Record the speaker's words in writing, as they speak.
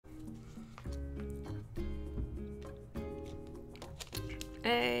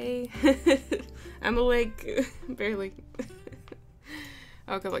Hey. I'm awake. Barely.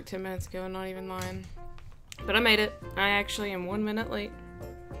 I woke up like 10 minutes ago, not even lying. But I made it. I actually am 1 minute late.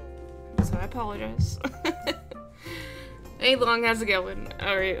 So I apologize. Hey, Long, how's it going?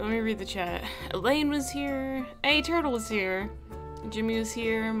 Alright, let me read the chat. Elaine was here. Hey, Turtle was here. Jimmy was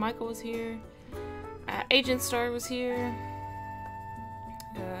here. Michael was here. Agent Star was here.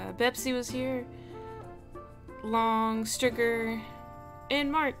 Bepsy was here. Long, Stricker,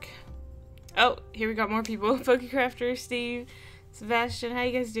 and Mark. Oh, here we got more people. Pokecrafter, Steve, Sebastian, how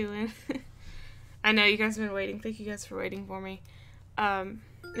you guys doing? I know you guys have been waiting. Thank you guys for waiting for me.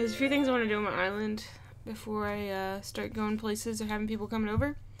 There's a few things I want to do on my island before I start going places or having people coming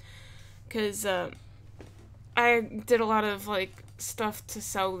over. Because I did a lot of like stuff to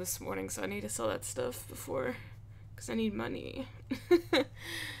sell this morning, so I need to sell that stuff before, because I need money.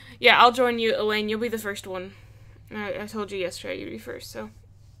 Yeah, I'll join you, Elaine. You'll be the first one. I told you yesterday you'd be first, so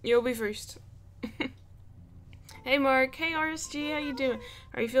you'll be first. Hey, Mark. Hey, RSG. How you doing?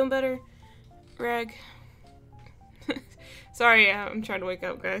 Are you feeling better? Rag. Sorry, I'm trying to wake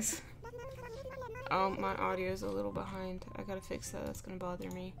up, guys. My audio's a little behind. I gotta fix that. That's gonna bother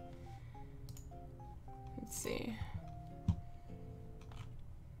me. Let's see.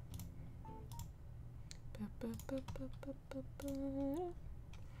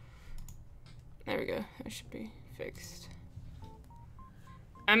 There we go. That should be fixed.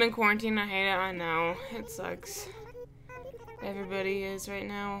 I'm in quarantine. I hate it. I know. It sucks. Everybody is right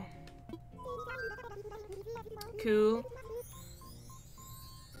now. Cool.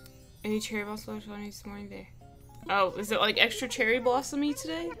 Any cherry blossom this morning there? Oh, is it like extra cherry blossomy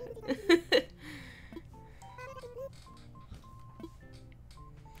today?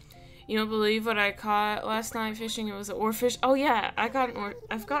 You don't believe what I caught last night fishing? It was an oarfish. Oh yeah, I've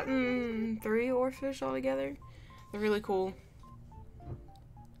gotten 3 oarfish altogether. They're really cool.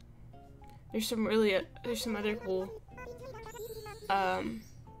 There's some other cool. I'm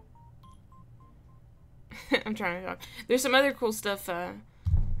trying to talk. There's some other cool stuff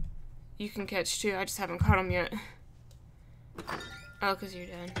you can catch too. I just haven't caught them yet. Oh, because you're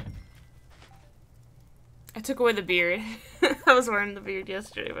dead. I took away the beard. I was wearing the beard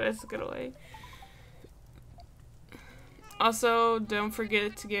yesterday, but I took it away. Also, don't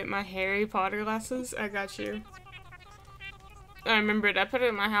forget to get my Harry Potter glasses. I got you. I remembered. I put it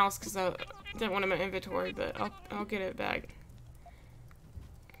in my house because I didn't want it in my inventory, but I'll get it back.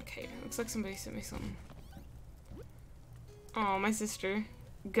 Okay, looks like somebody sent me something. Oh, my sister.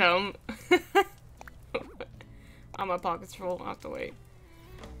 Gum. Oh, my pocket's full. I'll have to wait.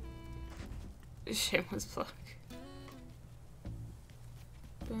 Shameless plug.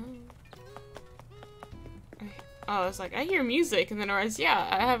 Oh, it's like, I hear music, and then I realized, yeah,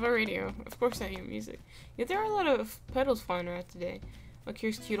 I have a radio. Of course I hear music. Yeah, there are a lot of petals flying around today. Look,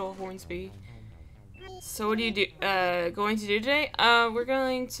 here's cute old Hornsby. So what are you going to do today? We're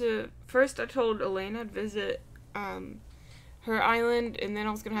going to, first I told Elaine I'd visit, her island, and then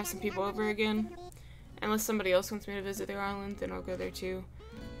I was gonna have some people over again. Unless somebody else wants me to visit their island, then I'll go there too.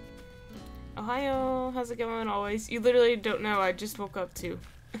 Ohio, how's it going? Always. You literally don't know. I just woke up too.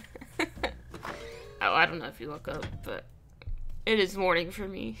 Oh, I don't know if you woke up, but it is morning for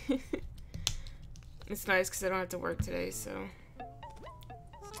me. It's nice because I don't have to work today, so.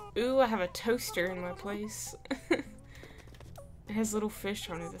 Ooh, I have a toaster in my place. It has little fish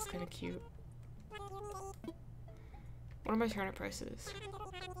on it. That's kind of cute. What are my turnip prices?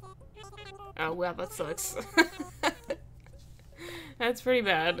 Oh, wow, that sucks. That's pretty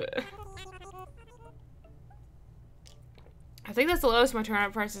bad. I think that's the lowest my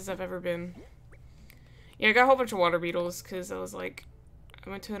turnip prices have ever been. Yeah, I got a whole bunch of water beetles because I was like, I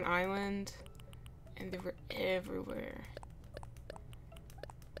went to an island and they were everywhere.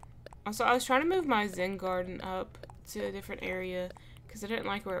 Also, I was trying to move my Zen garden up to a different area because I didn't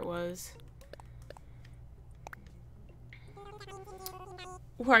like where it was.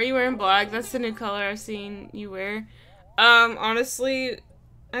 Why are you wearing black? That's the new color I've seen you wear. Honestly,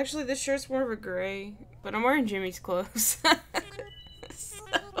 actually this shirt's more of a gray, but I'm wearing Jimmy's clothes. So,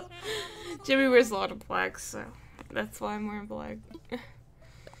 Jimmy wears a lot of black, so that's why I'm wearing black.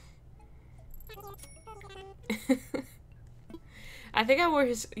 I think I wore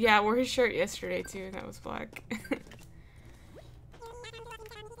his shirt yesterday too, and that was black.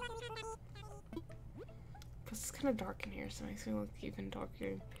 It's kind of dark in here, so it makes me look even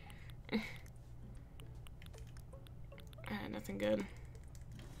darker. Nothing good.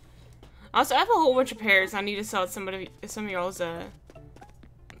 Also, I have a whole bunch of pears I need to sell at some of y'all's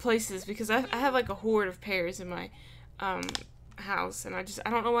places because I have like a hoard of pears in my house, and I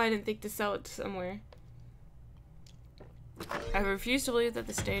don't know why I didn't think to sell it somewhere. I refuse to believe that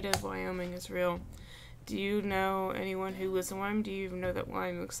the state of Wyoming is real. Do you know anyone who lives in Wyoming? Do you even know that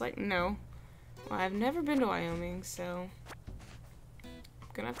Wyoming looks like? No. Well, I've never been to Wyoming, so I'm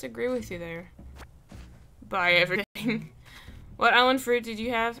gonna have to agree with you there. Buy everything. What island fruit did you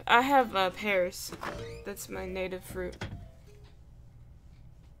have? I have pears. That's my native fruit.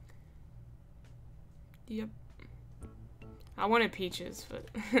 Yep. I wanted peaches, but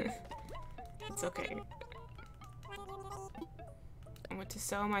it's okay. I want to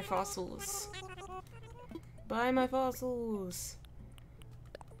sell my fossils. Buy my fossils.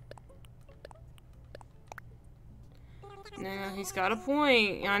 No, he's got a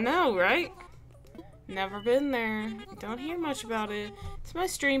point. I know, right? Never been there. Don't hear much about it. Is my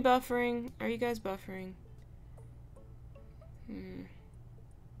stream buffering? Are you guys buffering?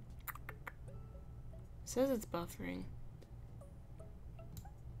 Says it's buffering.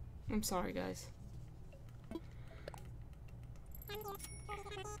 I'm sorry, guys.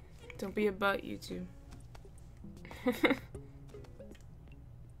 Don't be a butt, YouTube.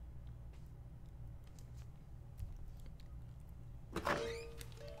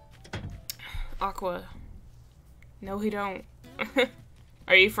 Aqua. No, he don't.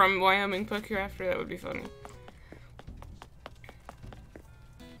 Are you from Wyoming, PokeCrafter? That would be funny.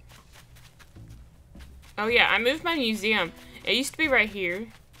 Oh yeah, I moved my museum. It used to be right here.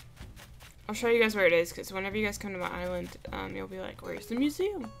 I'll show you guys where it is, because whenever you guys come to my island, you'll be like, where's the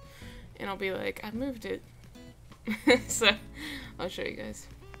museum? And I'll be like, I moved it. So, I'll show you guys.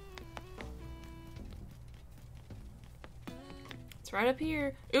 It's right up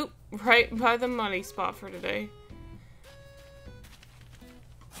here. Oop, right by the money spot for today.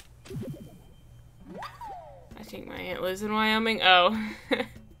 I think my aunt lives in Wyoming. Oh.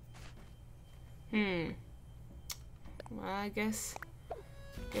 Well, I guess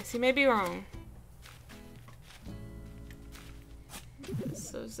he may be wrong.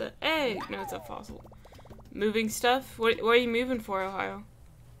 So is that egg? No, it's a fossil. Moving stuff? What are you moving for, Ohio?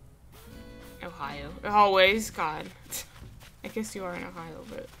 Ohio. Always, God. I guess you are in Ohio,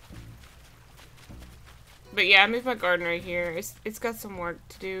 but yeah, I moved my garden right here. It's got some work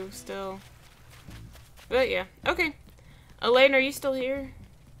to do still. But yeah, okay. Elaine, are you still here?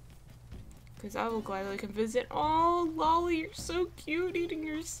 Because I will gladly come visit. Oh, Lolly, you're so cute eating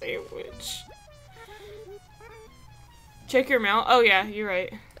your sandwich. Check your mail. Oh yeah, you're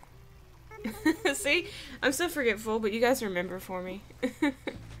right. See? I'm so forgetful, but you guys remember for me.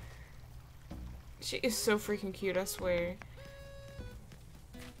 She is so freaking cute, I swear.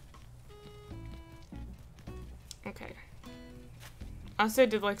 Okay. I also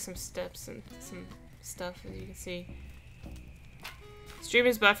did like some steps and some stuff, as you can see. Stream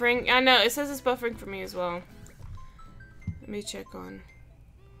is buffering. I know, it says it's buffering for me as well. Let me check on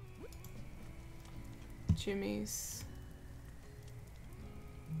Jimmy's.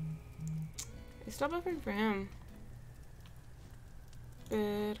 It's not buffering for him.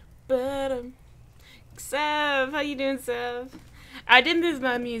 Sev, how you doing, Sev? I did move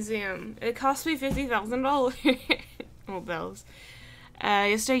my museum. It cost me $50,000. Oh, bells.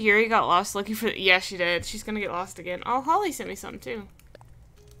 Yesterday Yuri got lost looking for. Yeah, she did. She's gonna get lost again. Oh, Holly sent me something too.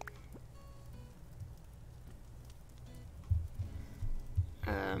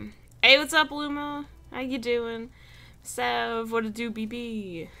 Hey, what's up, Luma? How you doing? Sev, what to do,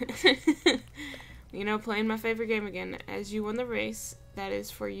 BB? You know, playing my favorite game again. As you won the race, that is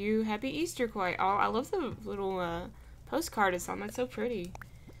for you. Happy Easter, Quiet. Oh, I love the little postcard it's on. That's so pretty.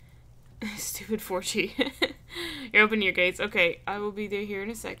 Stupid 4G. You're opening your gates. Okay, I will be there here in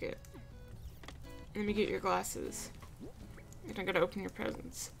a second. Let me get your glasses. And I gotta open your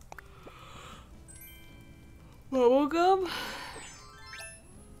presents. Bubblegum?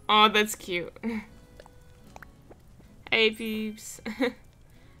 Oh, that's cute. Hey, peeps.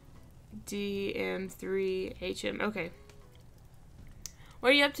 DM3HM. Okay. What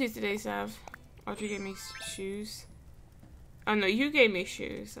are you up to today, Sav? Audrey gave me shoes. Oh, no, you gave me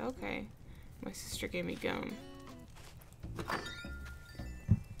shoes. Okay. My sister gave me gum.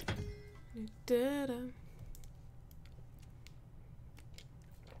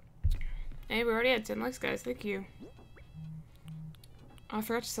 Hey, we already had 10 likes, guys. Thank you. Oh, I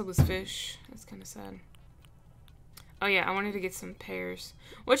forgot to sell this fish. That's kind of sad. Oh, yeah, I wanted to get some pears.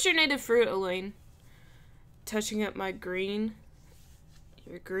 What's your native fruit, Elaine? Touching up my green.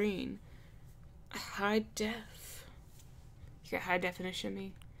 You're green. High def. You got high definition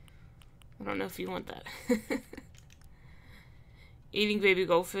me. I don't know if you want that. Eating baby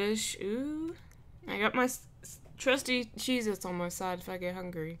goldfish. Ooh. I got my trusty Cheez-Its on my side if I get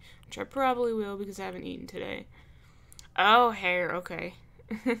hungry. Which I probably will because I haven't eaten today. Oh, hair. Okay.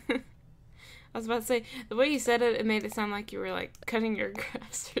 I was about to say, the way you said it, it made it sound like you were, like, cutting your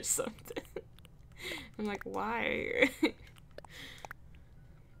grass or something. I'm like, why?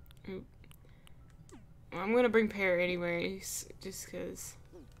 I'm gonna bring pear anyways, just because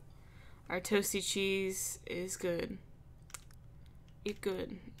our toasty cheese is good. Eat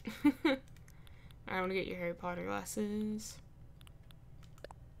good. I want to get your Harry Potter glasses.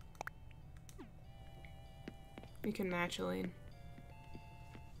 We can match, Elaine.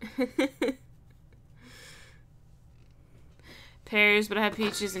 Pears, but I have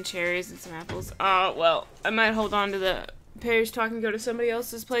peaches and cherries and some apples. Oh, well, I might hold on to the pears till I can go to somebody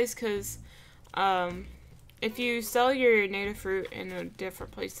else's place, because if you sell your native fruit in a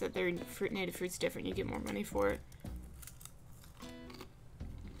different place that their native fruit's different, you get more money for it.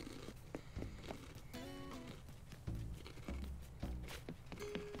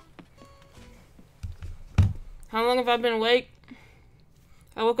 How long have I been awake?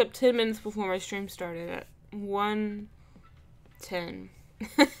 I woke up 10 minutes before my stream started at 1:10.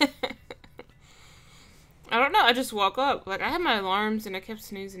 I don't know, I just woke up. Like, I had my alarms and I kept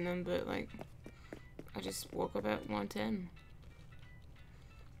snoozing them, but, like, I just woke up at 1:10.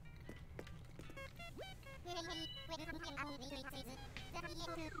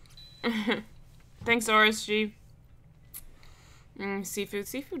 Thanks, RSG. Seafood.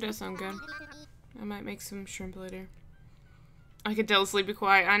 Seafood does sound good. I might make some shrimp later. I could tell Sleepy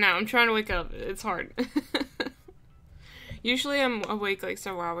quiet. I know, I'm trying to wake up. It's hard. Usually I'm awake like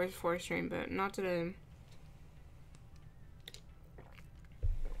several hours before I stream, but not today.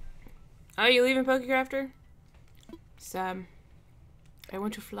 Oh, you leaving, Pokecrafter? Sam. I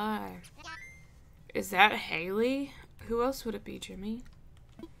want to fly. Is that Haley? Who else would it be, Jimmy?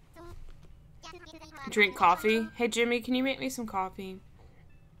 Drink coffee? Hey, Jimmy, can you make me some coffee?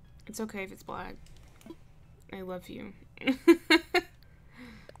 It's okay if it's black. I love you. Let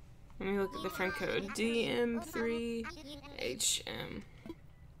me look at the friend code. DM3HM.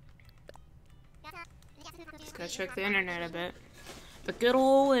 Just gotta check the internet a bit. The good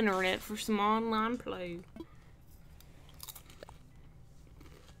old internet for some online play.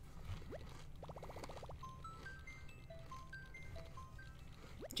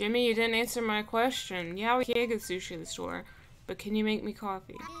 Jimmy, you didn't answer my question. Yeah, we can get sushi at the store, but can you make me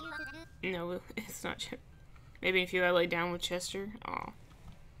coffee? No, it's not Jimmy. Maybe if you lay down with Chester. Aw.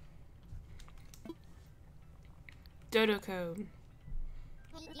 Dodo code.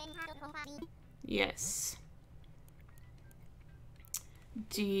 Yes.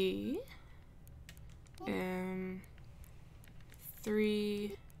 D.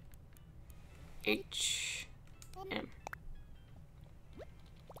 3 H M.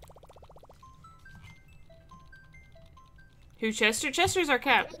 Who, Chester? Chester's our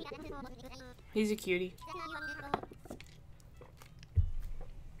cat. He's a cutie.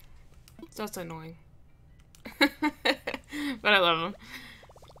 It's also annoying. But I love him.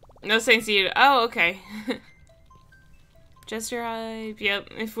 No saying see you. Oh, okay. Chester hype. Yep,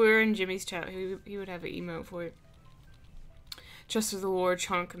 if we were in Jimmy's chat, he would have an emote for it. Chester the Lord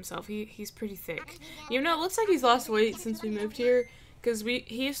Chunk himself. He's pretty thick. You know, it looks like he's lost weight since we moved here. Because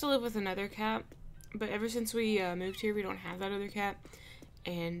he used to live with another cat. But ever since we moved here, we don't have that other cat.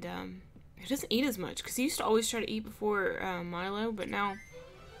 And he doesn't eat as much. Because he used to always try to eat before Milo. But now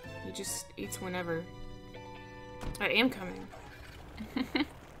he just eats whenever. I am coming.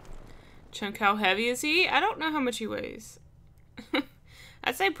 Chunk, how heavy is he? I don't know how much he weighs.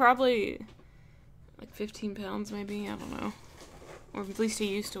 I'd say probably like 15 pounds maybe. I don't know. Or at least he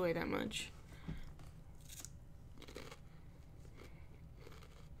used to weigh that much.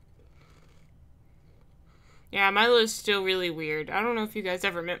 Yeah, Milo's still really weird. I don't know if you guys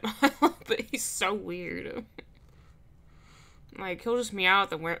ever met Milo, but he's so weird. Like, he'll just meow at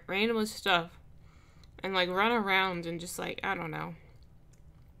the randomest stuff. And, like, run around and just, like, I don't know.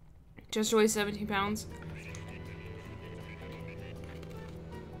 Just weighs 17 pounds.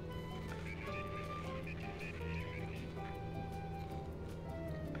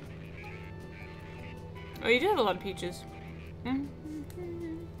 Oh, you do have a lot of peaches. Mm-hmm.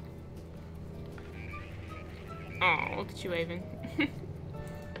 Oh, look at you waving.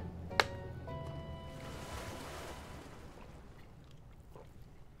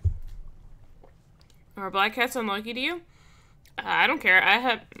 Are black cats unlucky to you? I don't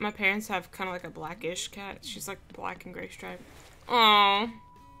care. My parents have kind of like a blackish cat. She's like black and gray striped. Aww.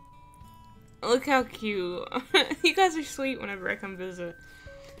 Look how cute. You guys are sweet whenever I come visit.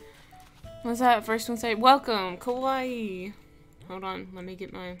 What's that first one say? Welcome, kawaii. Hold on, let me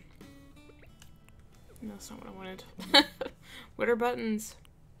get my... No, that's not what I wanted. What are buttons?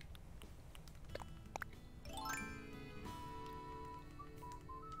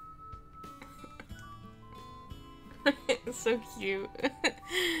 So cute.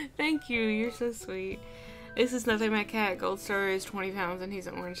 Thank you, you're so sweet. This is nothing my cat. Gold Star is 20 pounds and he's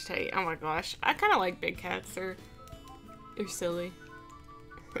an orange Tate. Oh my gosh. I kind of like big cats. They're silly.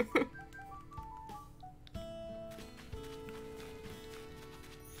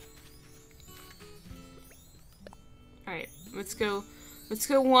 Alright, let's go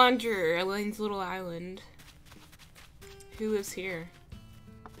wander Elaine's little island. Who lives here?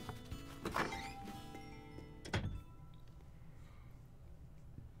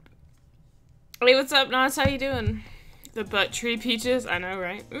 Hey, what's up, Nas? How you doing? The butt tree peaches? I know,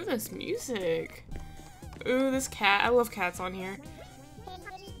 right? Ooh, this music. Ooh, this cat. I love cats on here.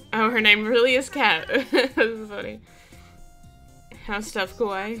 Oh, her name really is Cat. That's funny. How's stuff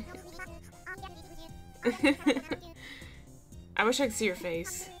kawaii? I wish I could see your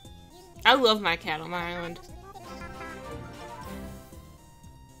face. I love my cat on my island.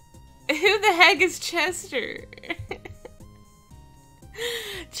 Who the heck is Chester?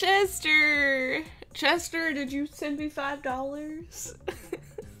 Chester! Chester, did you send me $5?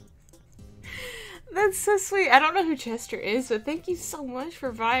 That's so sweet. I don't know who Chester is, but thank you so much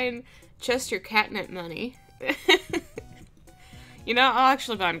for buying Chester catnip money. You know, I'll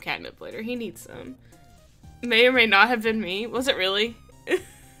actually buy him catnip later. He needs some. May or may not have been me. Was it really?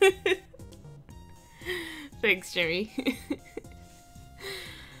 Thanks, Jimmy.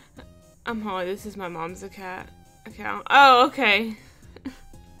 I'm Holly. This is my mom's account. Oh, okay.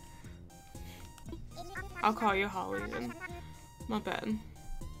 I'll call you Holly then. My bad.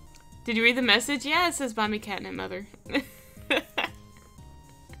 Did you read the message? Yeah, it says buy me catnip, mother.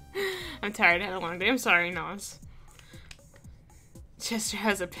 I'm tired. I had a long day. I'm sorry, Nas. Chester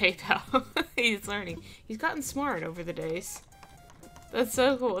has a PayPal. He's learning. He's gotten smart over the days. That's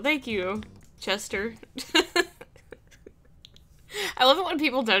so cool. Thank you, Chester. I love it when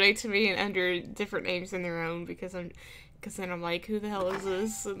people donate to me under different names than their own because then I'm like, who the hell is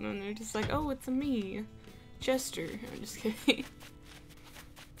this? And then they're just like, oh, it's a me, Chester. I'm just kidding.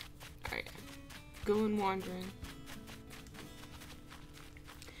 Alright. Going wandering.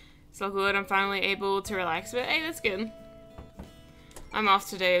 So good, I'm finally able to relax a bit. Hey, that's good. I'm off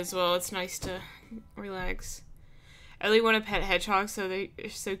today as well. It's nice to relax. I really want to pet hedgehogs, so they're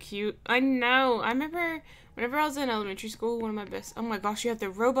so cute. I know. I remember whenever I was in elementary school, one of my best... Oh my gosh, you have the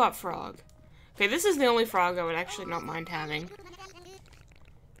robot frog. Okay, this is the only frog I would actually not mind having.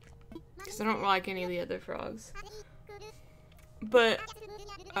 Because I don't like any of the other frogs. But,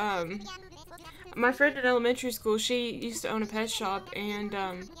 my friend in elementary school, she used to own a pet shop, and,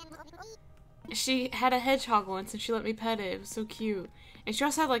 she had a hedgehog once, and she let me pet it. It was so cute. And she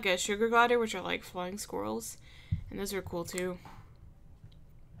also had, like, a sugar glider, which are, like, flying squirrels. And those are cool, too.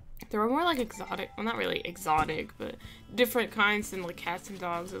 They were more, like, exotic. Well, not really exotic, but different kinds than, like, cats and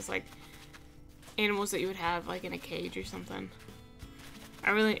dogs. It was, like, animals that you would have, like, in a cage or something.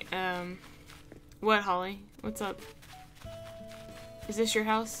 I really, What, Holly? What's up? Is this your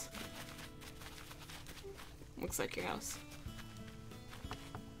house? Looks like your house.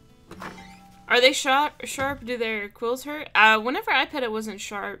 Are they sharp? Do their quills hurt? Whenever I pet it wasn't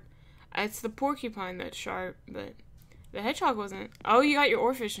sharp. It's the porcupine that's sharp, but the hedgehog wasn't. Oh, you got your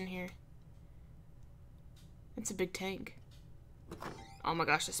oarfish in here. That's a big tank. Oh my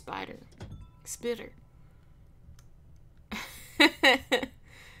gosh, the spider. Spitter. It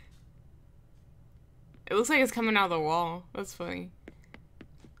looks like it's coming out of the wall. That's funny.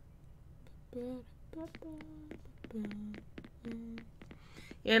 You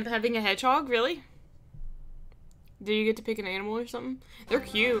end up having a hedgehog? Really? Do you get to pick an animal or something? They're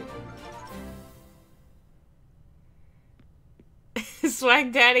cute.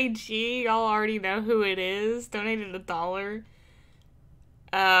 Swag Daddy G, y'all already know who it is. Donated $1.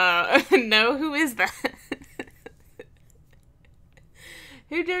 No, who is that?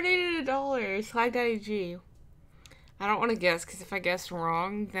 Who donated $1? Swag Daddy G. I don't want to guess, because if I guessed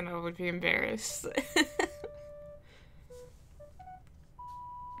wrong, then I would be embarrassed.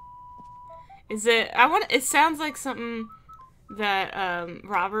 Is it... It sounds like something that,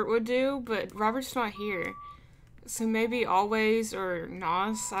 Robert would do, but Robert's not here. So maybe Always or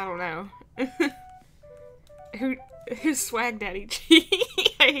Nos? I don't know. Who's Swag Daddy G?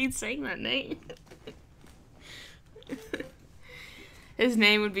 I hate saying that name. His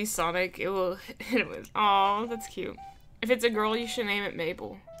name would be Sonic. It will hit him with... Aw, that's cute. If it's a girl, you should name it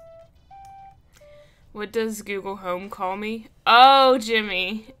Mabel. What does Google Home call me? Oh,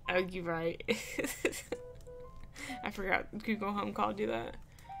 Jimmy. Oh, you're right. I forgot Google Home called you that.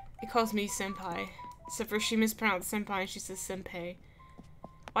 It calls me Senpai. Except for she mispronounced Senpai and she says Senpai.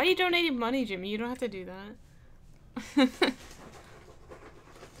 Why are you donating money, Jimmy? You don't have to do that.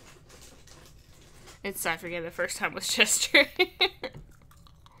 It's, I forget, the first time was Chester.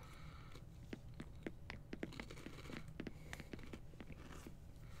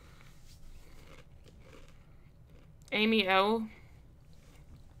 Amy L.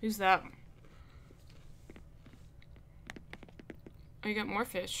 Who's that? Oh, you got more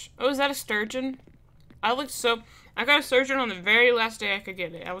fish. Oh, is that a sturgeon? I got a sturgeon on the very last day I could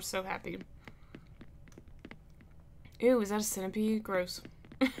get it. I was so happy. Ew, is that a centipede? Gross.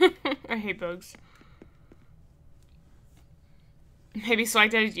 I hate bugs. Maybe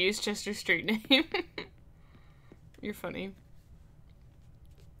Swag Daddy's used Chester's street name. You're funny.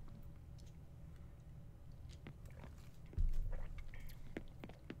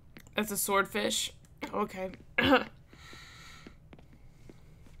 That's a swordfish. Okay.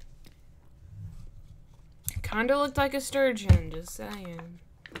 Kinda looked like a sturgeon, just saying.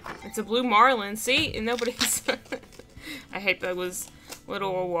 It's a blue marlin. See? And nobody's... I hate that was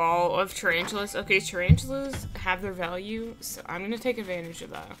little wall of tarantulas. Okay, tarantulas have their value, so I'm gonna take advantage of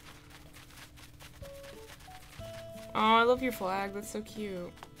that. Oh, I love your flag. That's so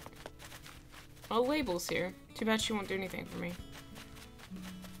cute. Oh, label's here. Too bad she won't do anything for me.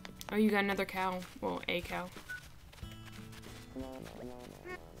 Oh, you got another cow. Well, a cow.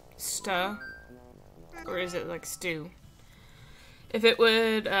 Stuh. Or is it like stew? If it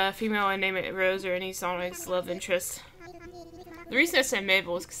would female, I'd name it Rose or any Sonic's love interest. The reason I said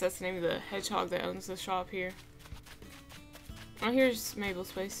Mabel is because that's the name of the hedgehog that owns the shop here. Oh, here's Mabel's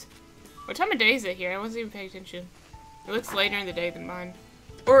place. What time of day is it here? I wasn't even paying attention. It looks later in the day than mine.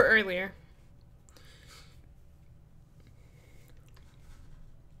 Or earlier.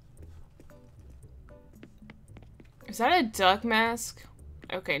 Is that a duck mask?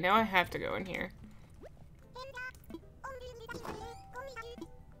 Okay, now I have to go in here.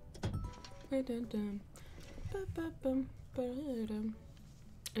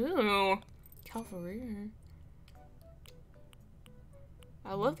 Ooh, Calvaria.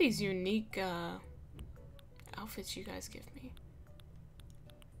 I love these unique outfits you guys give me.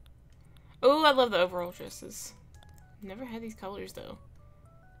 Oh, I love the overall dresses. Never had these colors though.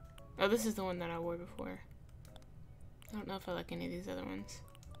 Oh, this is the one that I wore before. I don't know if I like any of these other ones.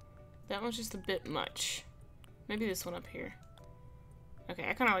 That one's just a bit much. Maybe this one up here. Okay,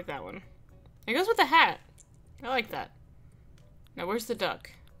 I kind of like that one. It goes with the hat. I like that. Now, where's the duck?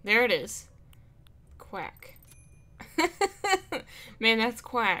 There it is. Quack. Man, that's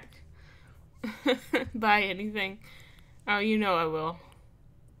quack. Buy anything. Oh, you know I will.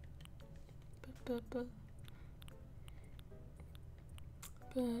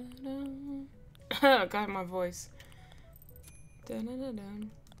 Got my voice.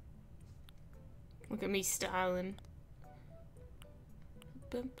 Look at me styling.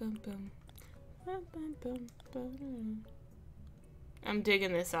 I'm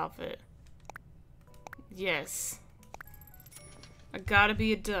digging this outfit. Yes. I gotta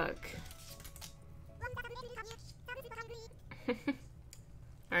be a duck.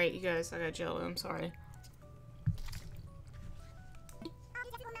 Alright, you guys, I got jello. I'm sorry.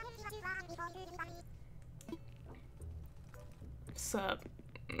 What's up?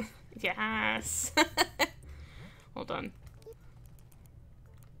 Yes. Hold on.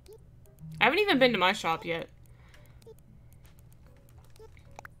 I haven't even been to my shop yet.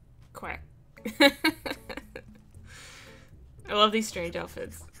 Quack. I love these strange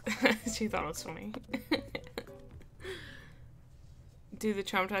outfits. She thought it was funny. Do the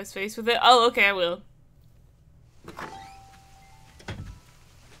traumatized face with it? Oh, okay, I will.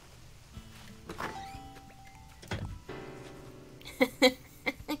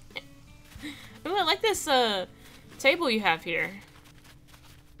 Ooh, I like this table you have here.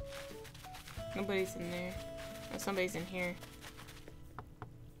 Nobody's in there. Oh, somebody's in here.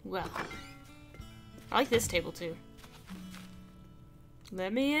 Well, I like this table too.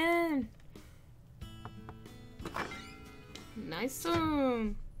 Let me in. Nice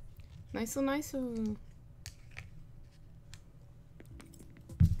one. Nice one, nice one.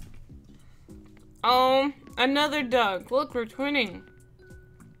 Oh, another duck. Look, we're twinning.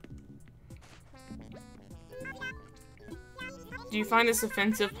 Do you find this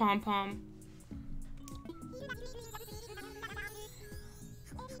offensive, Pom Pom?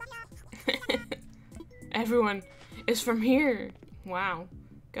 Everyone is from here. Wow.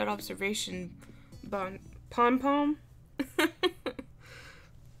 Good observation, Pom Pom.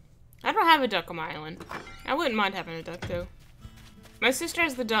 I don't have a duck on my island. I wouldn't mind having a duck, though. My sister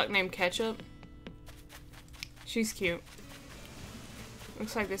has the duck named Ketchup. She's cute.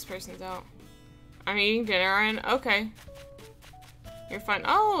 Looks like this person's out. I'm eating dinner, and okay. You're fine.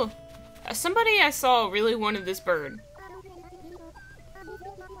 Oh! Somebody I saw really wanted this bird.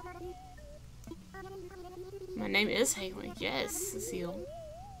 My name is Haley. Yes, Cecile.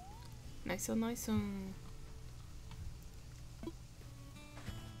 Nice on, nice on.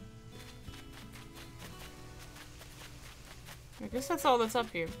 I guess that's all that's up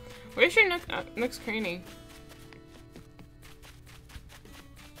here. Where's your Nook's Cranny?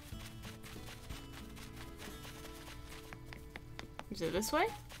 Is it this way?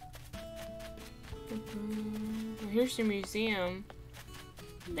 Here's your museum.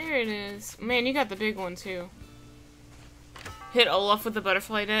 There it is. Man, you got the big one too. Hit Olaf with the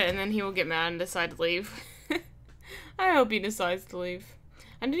butterfly net and then he will get mad and decide to leave. I hope he decides to leave.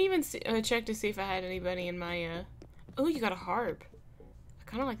 I didn't even check to see if I had anybody in my, Oh, you got a harp. I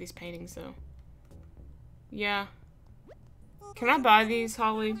kind of like these paintings though. Yeah. Can I buy these,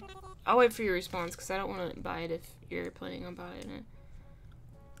 Holly? I'll wait for your response because I don't want to buy it if you're planning on buying it.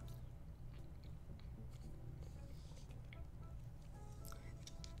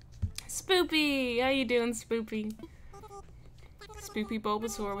 Spoopy! How you doing, Spoopy? Spoopy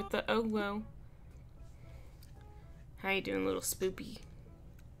Bulbasaur with the oh whoa. How you doing, little Spoopy?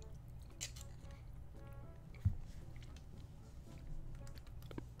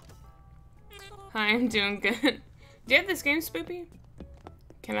 Hi, I'm doing good. Do you have this game, Spoopy?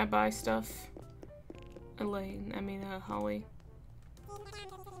 Can I buy stuff? Holly.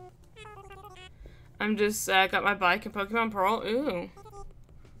 I'm just, got my bike in Pokemon Pearl. Ooh.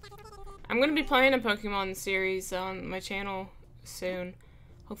 I'm gonna be playing a Pokemon series on my channel soon.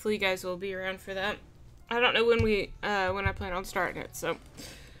 Hopefully you guys will be around for that. I don't know when when I plan on starting it, so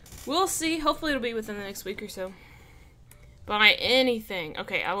we'll see. Hopefully it'll be within the next week or so. Buy anything.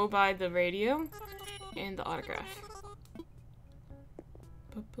 Okay, I will buy the radio and the autograph.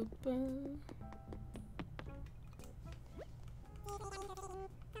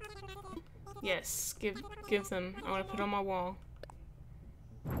 Yes, give them. I want to put on my wall.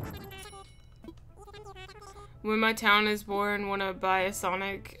 When my town is born, want to buy a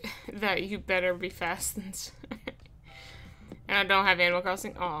Sonic, that you better be fast and and I don't have Animal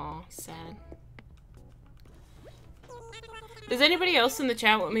Crossing. Aw, sad. Does anybody else in the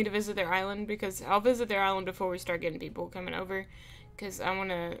chat want me to visit their island? Because I'll visit their island before we start getting people coming over. Because I want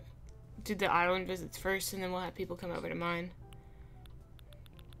to do the island visits first, and then we'll have people come over to mine.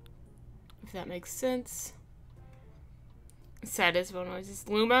 If that makes sense. Sad Isabel noises.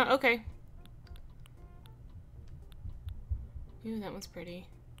 Luma? Okay. Ooh, that one's pretty.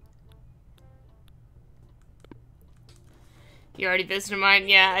 You already visited mine?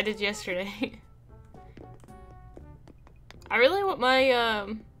 Yeah, I did yesterday. I really want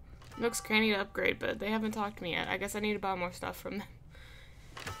my Nook's Cranny to upgrade, but they haven't talked to me yet. I guess I need to buy more stuff from them.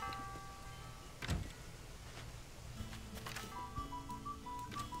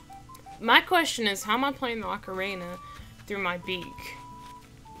 My question is, how am I playing the ocarina through my beak?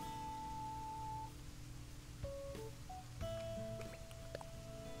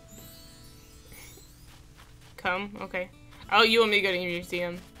 Come? Okay. Oh, you want me to go to your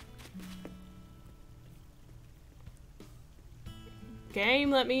museum. Game,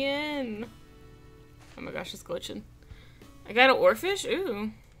 let me in. Oh my gosh, it's glitching. I got an oarfish?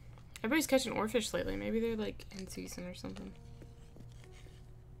 Ooh. Everybody's catching oarfish lately. Maybe they're like in season or something.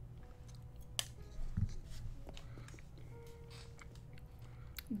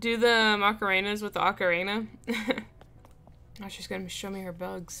 Do the Macarenas with the ocarina. Oh, she's gonna show me her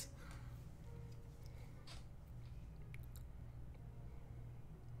bugs.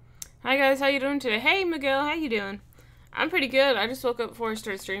 Hi guys, how you doing today? Hey Miguel, how you doing? I'm pretty good. I just woke up before I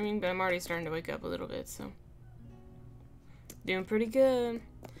started streaming, but I'm already starting to wake up a little bit, so. Doing pretty good.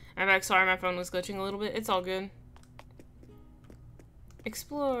 I'm back. Sorry, my phone was glitching a little bit. It's all good.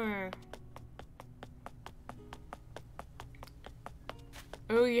 Explore.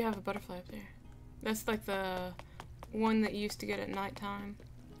 Oh, you have a butterfly up there. That's like the one that you used to get at nighttime.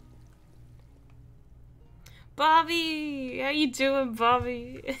 Bobby! How you doing,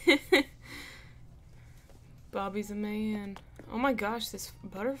 Bobby? Bobby's a man. Oh my gosh, this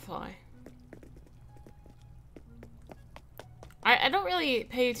butterfly. I don't really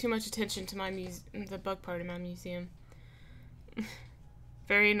pay too much attention to the bug part of my museum.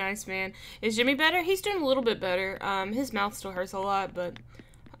 Very nice, man. Is Jimmy better? He's doing a little bit better. His mouth still hurts a lot, but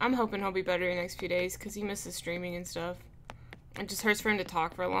I'm hoping he'll be better in the next few days because he misses streaming and stuff. It just hurts for him to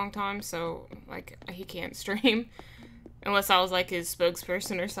talk for a long time, so, like, he can't stream. Unless I was, like, his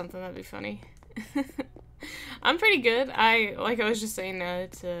spokesperson or something, that'd be funny. I'm pretty good. Like I was just saying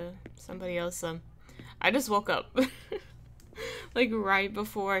to somebody else, I just woke up. Like, right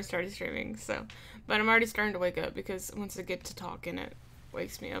before I started streaming, so. But I'm already starting to wake up, because once I get to talking, it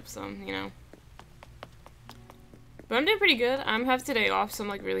wakes me up some, you know. But I'm doing pretty good. I'm have today off, so I'm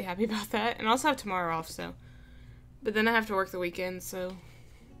like really happy about that. And I also have tomorrow off, so. But then I have to work the weekend, so.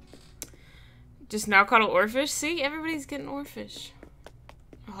 Just now caught an oarfish. See, everybody's getting oarfish.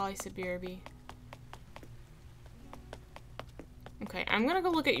 Oh, Holly said BRB. Okay, I'm gonna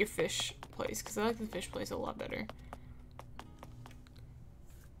go look at your fish place, because I like the fish place a lot better.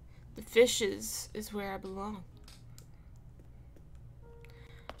 The fishes is where I belong.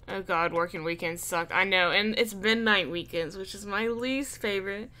 Oh god, working weekends suck. I know, and it's midnight weekends, which is my least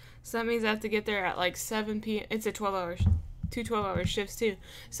favorite. So that means I have to get there at like 7 p.m. It's a 12-hour, two 12-hour shifts too.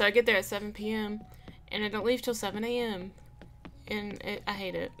 So I get there at 7 p.m. and I don't leave till 7 a.m. And I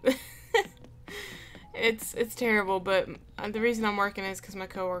hate it. It's terrible, but the reason I'm working is because my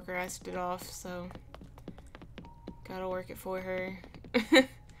coworker asked it off, so gotta work it for her. But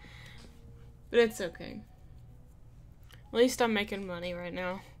it's okay. At least I'm making money right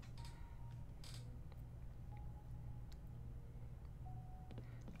now.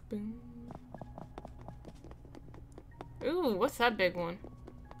 Boom. Ooh, what's that big one?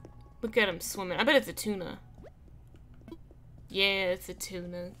 Look at him swimming. I bet it's a tuna. Yeah, it's a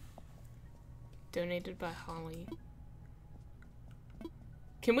tuna. Donated by Holly.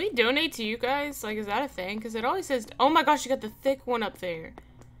 Can we donate to you guys? Like, is that a thing? Because it always says... Oh my gosh, you got the thick one up there.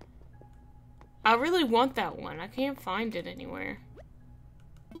 I really want that one. I can't find it anywhere.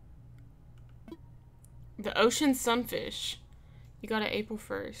 The ocean sunfish. You got it April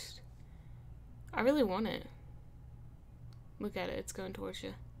 1st. I really want it. Look at it. It's going towards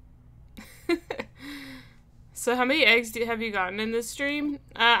you. So how many eggs have you gotten in this stream?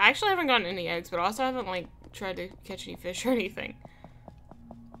 I actually haven't gotten any eggs, but also haven't, like, tried to catch any fish or anything.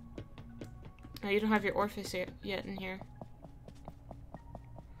 Oh, you don't have your oarfish yet in here.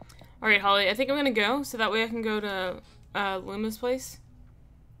 Alright, Holly, I think I'm gonna go, so that way I can go to Luma's place.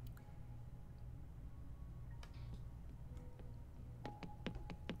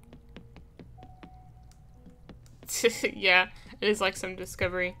 Yeah, it is like some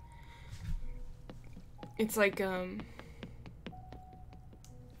discovery. It's like,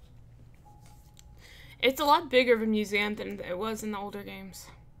 it's a lot bigger of a museum than it was in the older games.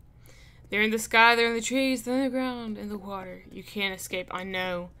 They're in the sky, they're in the trees, they're in the ground, in the water. You can't escape, I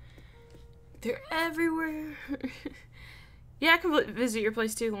know. They're everywhere. Yeah, I can visit your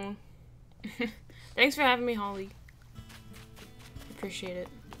place too, Long. Thanks for having me, Holly. Appreciate it.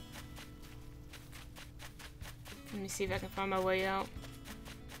 Let me see if I can find my way out.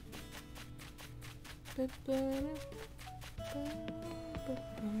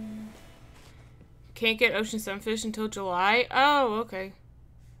 Can't get ocean sunfish until July? Oh, okay.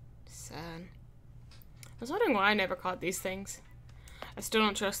 Sad. I was wondering why I never caught these things. I still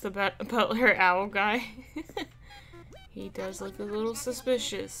don't trust the butler owl guy. He does look a little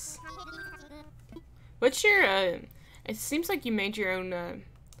suspicious. What's your, it seems like you made your own,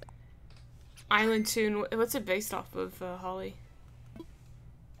 island tune. What's it based off of, Holly?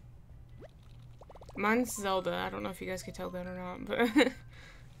 Mine's Zelda. I don't know if you guys can tell that or not, but...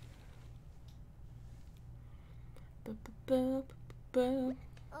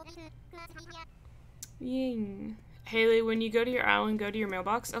 Ying. Haley, when you go to your island, go to your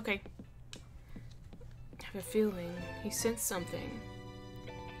mailbox. Okay. I have a feeling he sensed something.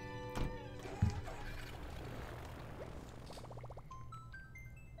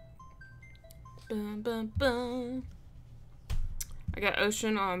 Bum, bum, bum. I got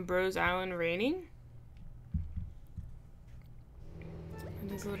ocean on Bros Island raining.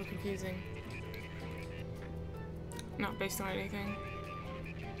 It is a little confusing. Not based on anything.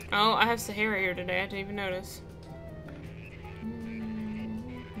 Oh, I have Sahara here today. I didn't even notice.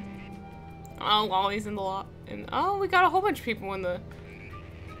 Oh, Wally's in the lot. And oh, we got a whole bunch of people in the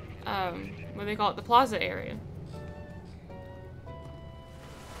what do they call it? The plaza area.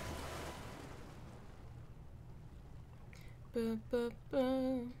 I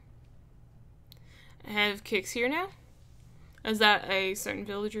have Kicks here now. Is that a certain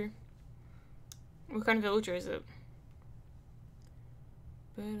villager? What kind of villager is it?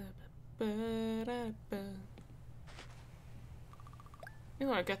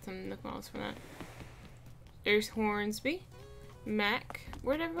 Oh, I got some Nook Miles from that. There's Hornsby. Mac.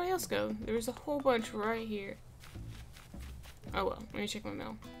 Where'd everybody else go? There was a whole bunch right here. Oh well, let me check my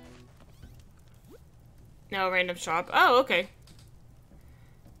mail. No, random shop. Oh, okay.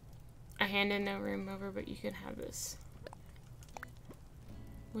 I hand in no room over, but you can have this.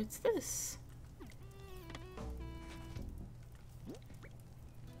 What's this?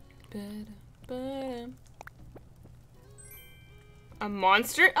 A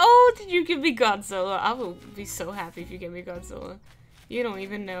monster? Oh, did you give me Godzilla? I will be so happy if you give me Godzilla. You don't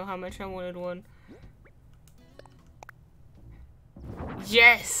even know how much I wanted one.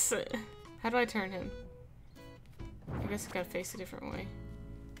 Yes! How do I turn him? I guess I gotta face a different way.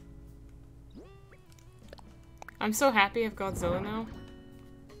 I'm so happy I have Godzilla now.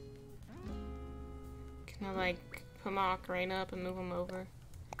 Can I, like, put my ocarina up and move him over?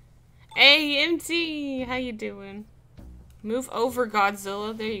 Hey, MT! How you doing? Move over,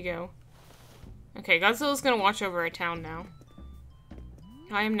 Godzilla. There you go. Okay, Godzilla's gonna watch over our town now.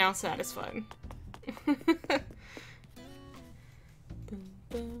 I am now satisfied.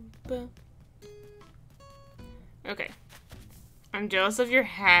 Okay. I'm jealous of your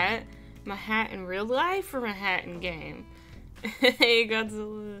hat. My hat in real life or my hat in game? Hey,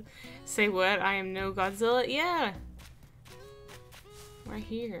 Godzilla. Say what? I am no Godzilla? Yeah. Right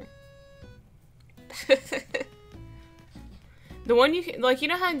here. The one you can, like, you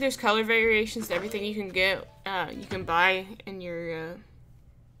know how there's color variations to everything you can get, you can buy in your,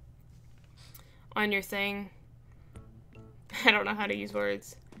 on your thing. I don't know how to use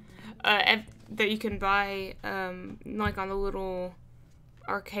words. That you can buy, like on the little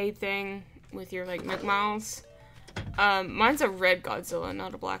arcade thing with your, like, Nook Miles. Mine's a red Godzilla,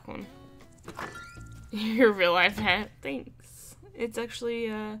 not a black one. Your real life hat. Thanks. It's actually,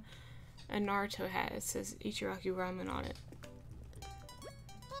 a Naruto hat. It says Ichiraku Ramen on it.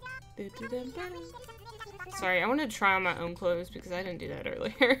 Sorry, I wanted to try on my own clothes because I didn't do that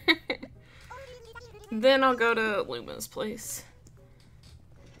earlier. Then I'll go to Luma's place.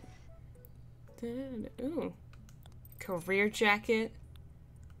 Ooh. Career jacket.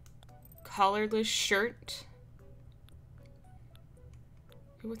 Collarless shirt.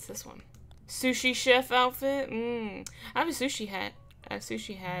 Ooh, what's this one? Sushi chef outfit. I have a sushi hat.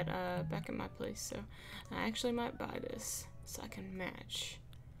 Back at my place, so I actually might buy this so I can match.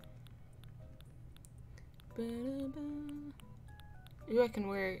 Ooh, I can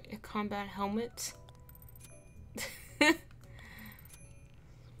wear a combat helmet.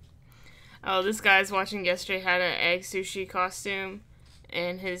 Oh, this guy's watching yesterday had an egg sushi costume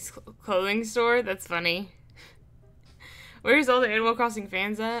in his clothing store. That's funny. Where's all the Animal Crossing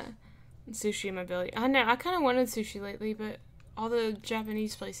fans at? Sushi in my belly. I know, I kind of wanted sushi lately, but all the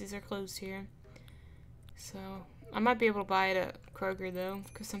Japanese places are closed here. So, I might be able to buy it at Kroger, though,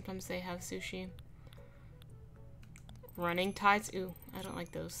 because sometimes they have sushi. Running tights? Ooh, I don't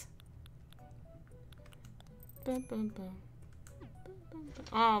like those.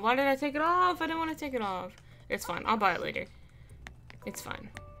 Oh, why did I take it off? I didn't want to take it off. It's fine. I'll buy it later. It's fine.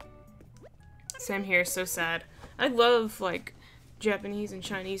 Same here. So sad. I love, like, Japanese and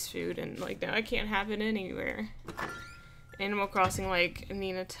Chinese food, and, like, now I can't have it anywhere. Animal Crossing, like,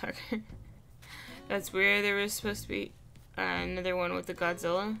 Nina Tucker. That's weird. There was supposed to be another one with the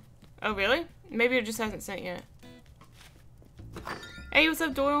Godzilla. Oh, really? Maybe it just hasn't sent yet. Hey, what's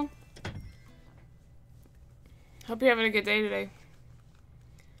up, Doyle? Hope you're having a good day today.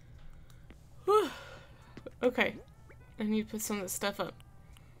 Whew. Okay. I need to put some of this stuff up.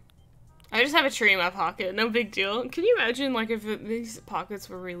 I just have a tree in my pocket. No big deal. Can you imagine, like, if these pockets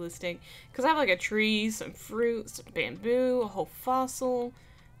were realistic? Because I have, like, a tree, some fruit, some bamboo, a whole fossil,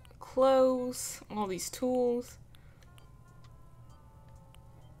 clothes, all these tools.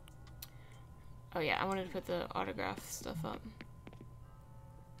 Oh, yeah. I wanted to put the autograph stuff up.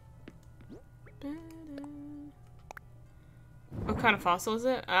 What kind of fossil is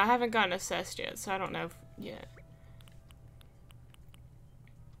it? I haven't gotten assessed yet, so I don't know yet.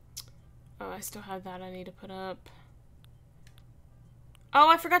 Oh, I still have that I need to put up. Oh,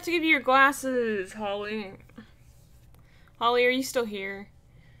 I forgot to give you your glasses, Holly. Holly, are you still here?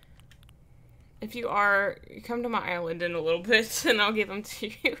 If you are, come to my island in a little bit, and I'll give them to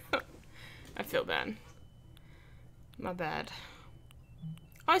you. I feel bad. My bad.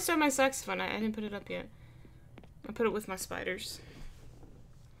 Oh, I still have my saxophone. I didn't put it up yet. I put it with my spiders.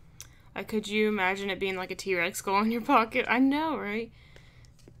 Could you imagine it being like a T-Rex skull in your pocket? I know, right?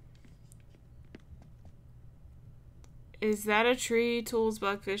 Is that a tree, tools,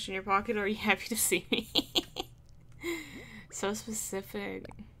 bugfish in your pocket, or are you happy to see me? So specific.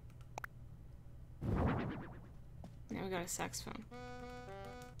 Now we got a saxophone.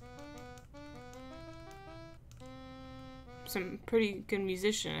 Some pretty good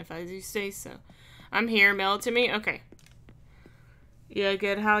musician, if I do say so. I'm here, mail it to me? Okay. Yeah,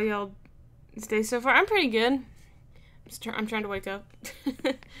 good. How y'all stay so far? I'm pretty good. I'm trying to wake up.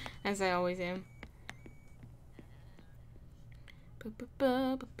 As I always am.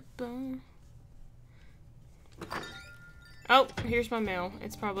 Oh, here's my mail.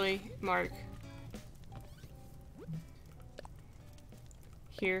 It's probably Mark.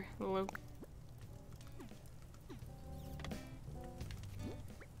 Here, hello.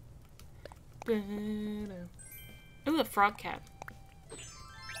 Ooh, a frog cap.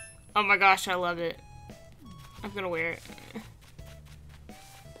 Oh my gosh, I love it. I'm gonna wear it.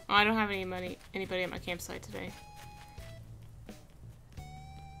 Oh, I don't have anybody at my campsite today.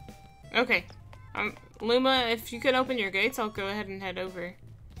 Okay. Luma, if you could open your gates, I'll go ahead and head over.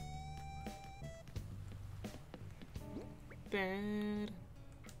 Bad.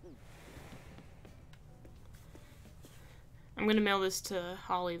 I'm gonna mail this to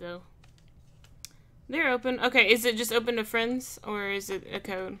Holly, though. They're open. Okay, is it just open to friends, or is it a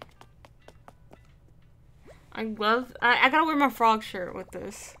code? I gotta wear my frog shirt with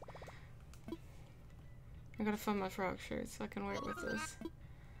this. I gotta find my frog shirt so I can wear it with this.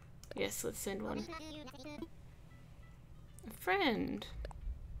 Yes, let's send one. A friend.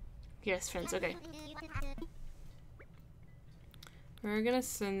 Yes, friends, okay. We're gonna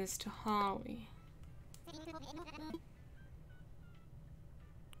send this to Holly.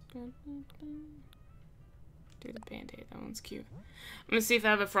 Do the band-aid, that one's cute. I'm gonna see if I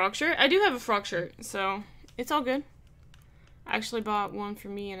have a frog shirt. I do have a frog shirt, so it's all good. I actually bought one for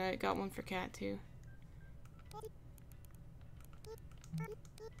me and I got one for Kat too.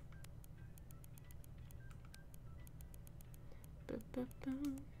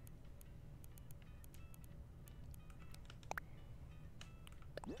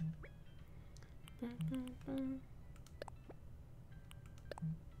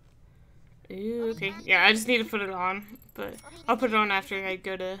 Ooh, okay. Yeah, I just need to put it on, but I'll put it on after I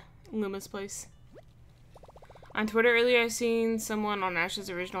go to Luma's place. On Twitter earlier, I seen someone on Ash's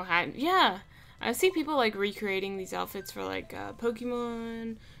original hat. Yeah, I see people like recreating these outfits for like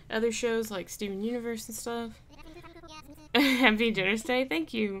Pokemon, other shows like Steven Universe and stuff. Happy Generous Day,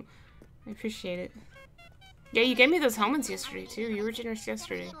 thank you. I appreciate it. Yeah, you gave me those helmets yesterday too. You were generous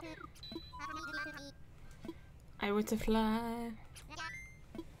yesterday. I want to fly.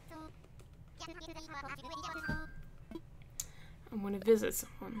 I want to visit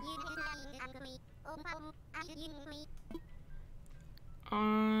someone.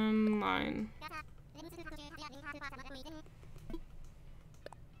 Online.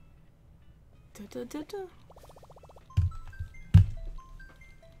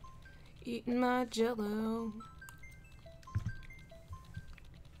 Eating my Jello.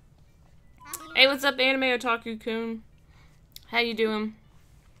 Hey, what's up, Anime Otaku-kun? How you doing?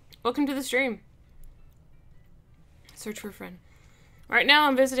 Welcome to the stream. Search for a friend. Right now,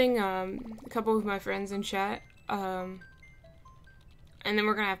 I'm visiting a couple of my friends in chat. And then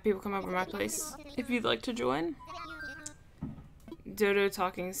we're gonna have people come over to my place. If you'd like to join. Dodo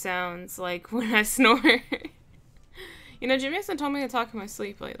talking sounds like when I snore. You know, Jimmy hasn't told me to talk in my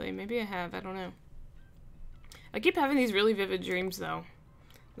sleep lately. Maybe I have. I don't know. I keep having these really vivid dreams, though.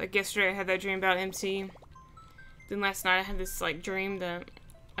 Like, yesterday I had that dream about MC. Then last night I had this, like, dream that,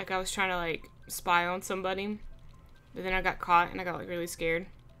 like, I was trying to, like, spy on somebody. But then I got caught and I got, like, really scared.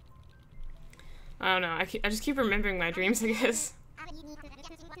 I don't know. I just keep remembering my dreams, I guess.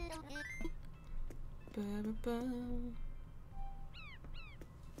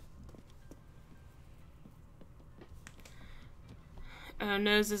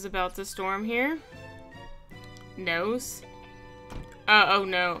 Nose is about to storm here. Nose? Oh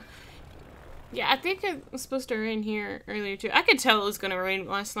no. Yeah, I think it was supposed to rain here earlier too. I could tell it was gonna rain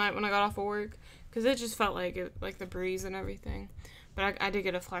last night when I got off of work, because it just felt like it, like the breeze and everything. But I did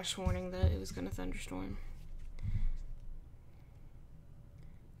get a flash warning that it was gonna thunderstorm.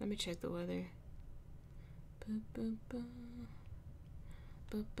 Let me check the weather.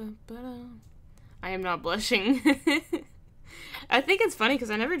 I am not blushing. I think it's funny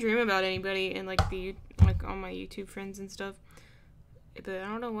because I never dream about anybody in like all my YouTube friends and stuff. But I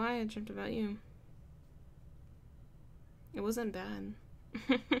don't know why I dreamt about you. It wasn't bad.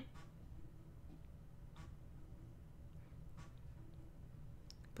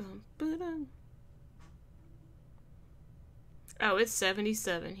 Oh, it's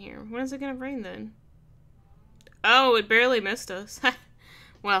 77 here. When is it gonna rain then? Oh, it barely missed us.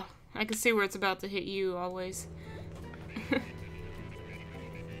 Well, I can see where it's about to hit you always.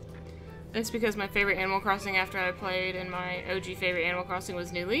 It's because my favorite Animal Crossing after I played, and my OG favorite Animal Crossing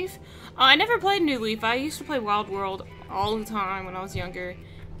was New Leaf. I never played New Leaf. I used to play Wild World all the time when I was younger.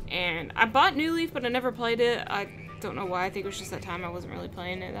 And I bought New Leaf, but I never played it. I don't know why. I think it was just that time I wasn't really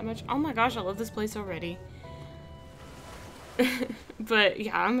playing it that much. Oh my gosh, I love this place already. But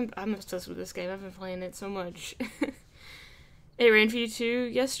yeah, I'm obsessed with this game. I've been playing it so much. It rained for you too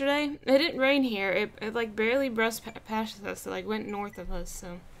yesterday? It didn't rain here. It like barely brushed past us. It like went north of us,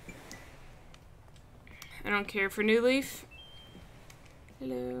 so. I don't care for New Leaf.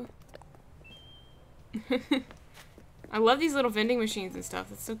 Hello. I love these little vending machines and stuff.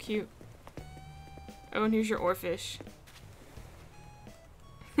 That's so cute. Oh, and here's your oarfish.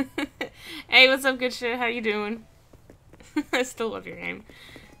 Hey, what's up, good shit? How you doing? I still love your name.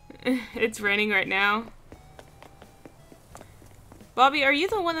 It's raining right now. Bobby, are you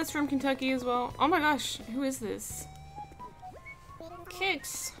the one that's from Kentucky as well? Oh my gosh, who is this?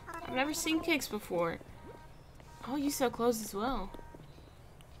 Kix. I've never seen Kix before. Oh, you sell clothes as well.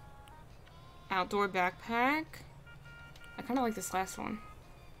 Outdoor backpack. I kind of like this last one.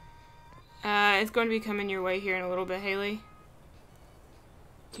 It's going to be coming your way here in a little bit, Haley.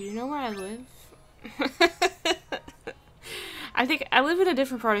 Do you know where I live? I think I live in a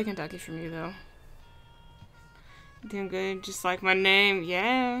different part of Kentucky from you, though. Doing good, just like my name.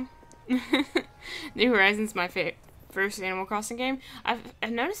 Yeah. New Horizons my first Animal Crossing game.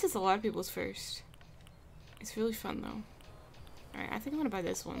 I've noticed it's a lot of people's first. It's really fun, though. Alright, I think I'm gonna buy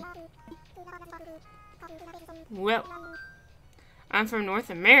this one. Well, I'm from North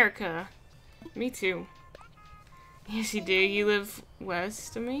America. Me too. Yes, you do. You live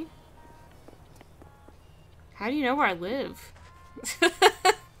west of me? How do you know where I live?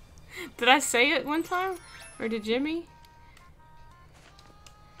 Did I say it one time? Or did Jimmy?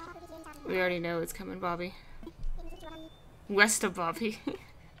 We already know it's coming, Bobby. West of Bobby.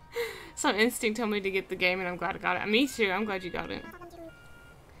 Some instinct told me to get the game, and I'm glad I got it. Me too. I'm glad you got it.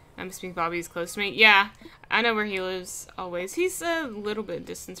 I'm assuming Bobby's close to me. Yeah, I know where he lives always. He's a little bit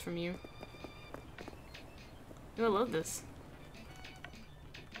distance from you. Oh, I love this.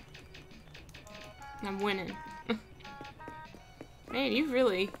 I'm winning. Man, you've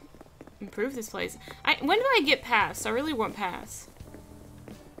really improved this place. When do I get pass? I really want pass.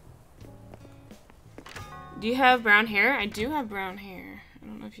 Do you have brown hair? I do have brown hair. I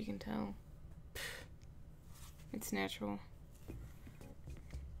don't know if you can tell. It's natural.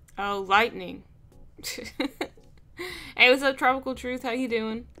 Oh, lightning. Hey, what's up, Tropical Truth? How you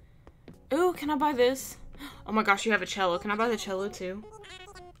doing? Ooh, can I buy this? Oh my gosh, you have a cello. Can I buy the cello too?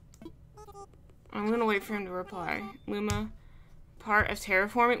 I'm gonna wait for him to reply. Luma, part of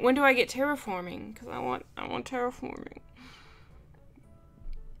terraforming. When do I get terraforming? Because I want terraforming.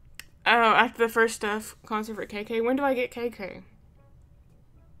 Oh, after the first stuff concert for KK. When do I get KK?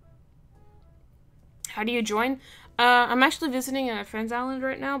 How do you join? I'm actually visiting a friend's island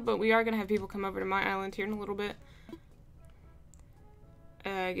right now, but we are gonna have people come over to my island here in a little bit.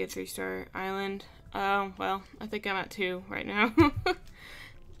 Get 3-star island. Oh, well, I think I'm at 2 right now.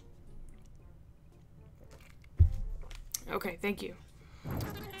 Okay, thank you.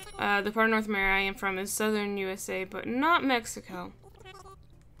 The part of North America I am from is southern USA, but not Mexico.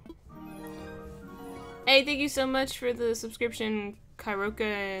 Hey, thank you so much for the subscription,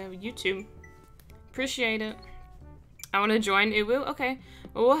 Kairoka YouTube. Appreciate it. I want to join Uwu. Okay.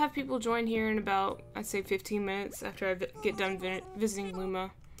 Well, we'll have people join here in about, I'd say, 15 minutes after I get done visiting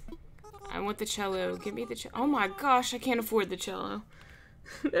Luma. I want the cello. Give me the cello. Oh my gosh, I can't afford the cello.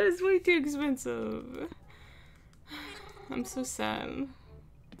 That is way too expensive. I'm so sad.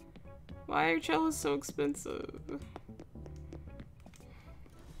 Why are cellos so expensive?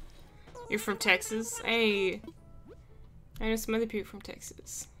 You're from Texas? Hey. I know some other people from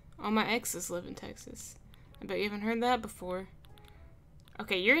Texas. All my exes live in Texas. I bet you haven't heard that before.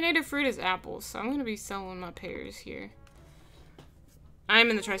 Okay, your native fruit is apples, so I'm gonna be selling my pears here. I'm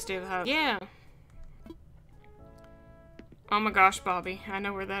in the tri-state of Ohio. Yeah. Oh my gosh, Bobby. I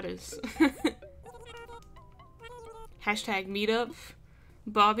know where that is. Hashtag meetup.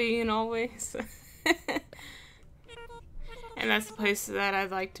 Bobby and always. And that's the place that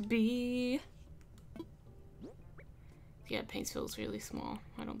I'd like to be. Yeah, Paintsville's really small.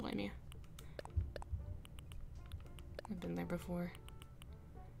 I don't blame you. I've been there before.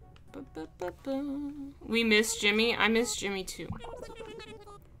 We miss Jimmy. I miss Jimmy too.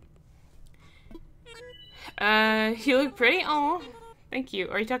 You look pretty. Oh, thank you.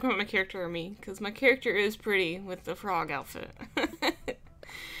 Are you talking about my character or me? Because my character is pretty with the frog outfit.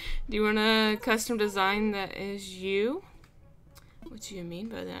 Do you want a custom design that is you? What do you mean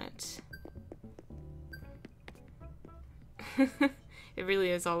by that? It really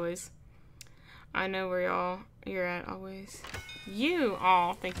is always. I know where you're at always. You!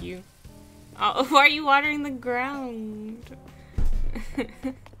 Aw, thank you. Oh, why are you watering the ground?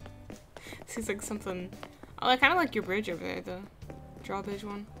 Seems like something. Oh, I kind of like your bridge over there, the drawbridge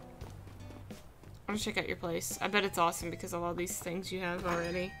one. I want to check out your place. I bet it's awesome because of all these things you have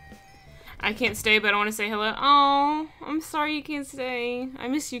already. I can't stay, but I want to say hello. Oh, I'm sorry you can't stay. I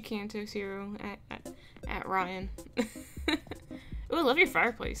miss you, Kanto Zero at Ryan. Ooh, I love your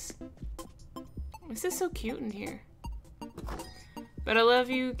fireplace. This is so cute in here. But I love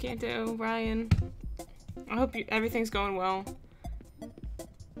you, Kanto, Ryan. I hope everything's going well.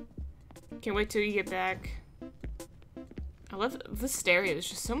 Can't wait till you get back. I love this stereo. It's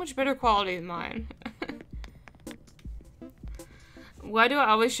just so much better quality than mine. Why do I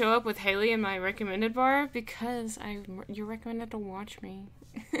always show up with Haley in my recommended bar? Because you're recommended to watch me.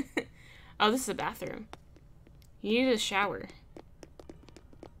 Oh, this is a bathroom. You need a shower.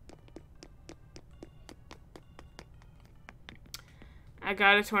 I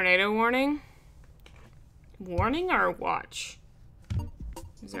got a tornado warning. Warning or watch?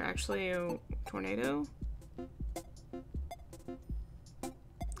 Is there actually a tornado?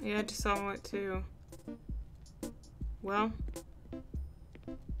 Yeah, I just saw it too. Well.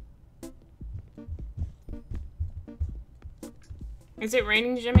 Is it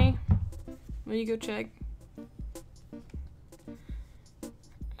raining, Jimmy? Will you go check?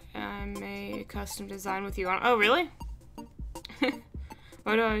 I made a custom design with you on. Oh, really?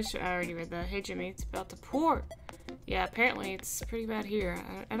 What do I already read that. Hey, Jimmy, it's about to pour. Yeah, apparently it's pretty bad here.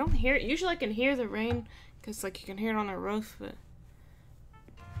 I don't hear it. Usually I can hear the rain because, like, you can hear it on the roof, but...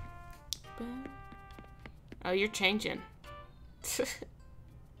 Oh, you're changing.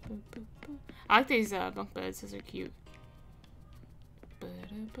 I like these bunk beds. Those are cute.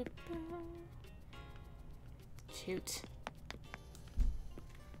 Cute.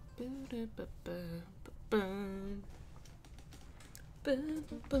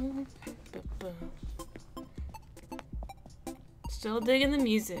 Still digging the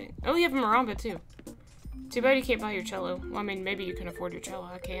music. Oh, you have a marimba too. Too bad you can't buy your cello. Well, I mean, maybe you can afford your cello.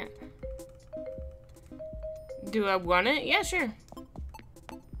 I can't. Do I want it? Yeah, sure.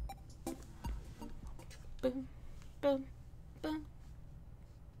 Boom, boom, boom.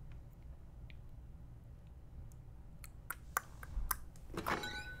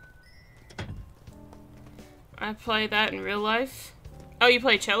 I play that in real life. Oh, you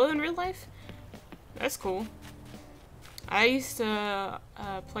play cello in real life? That's cool. I used to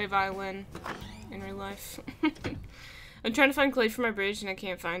play violin in real life. I'm trying to find clay for my bridge and I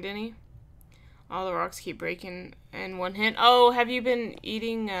can't find any. All the rocks keep breaking in one hit. Oh, have you been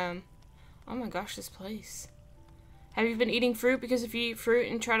eating, oh my gosh, this place. Have you been eating fruit? Because if you eat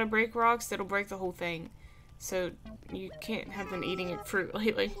fruit and try to break rocks, that'll break the whole thing. So, you can't have been eating fruit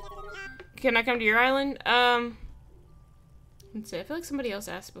lately. Can I come to your island? Let's see. I feel like somebody else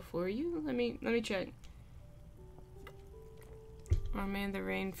asked before you. Let me check. Oh man, the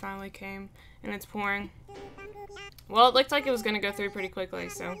rain finally came and it's pouring. Well, it looked like it was gonna go through pretty quickly,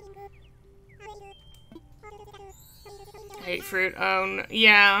 so. I hate fruit. Oh no.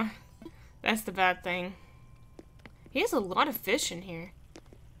 Yeah, that's the bad thing. He has a lot of fish in here.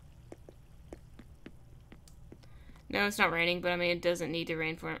 No, it's not raining, but I mean, it doesn't need to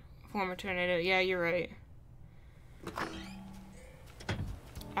rain for form a tornado. Yeah, you're right.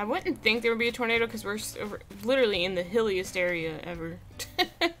 I wouldn't think there would be a tornado because we're literally in the hilliest area ever.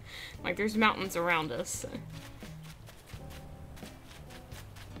 Like, there's mountains around us.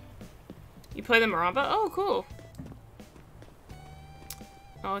 You play the marimba? Oh, cool.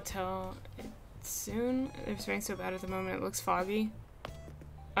 I'll tell it soon. It's raining so bad at the moment, it looks foggy.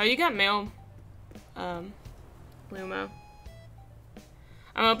 Oh, you got mail, Lumo.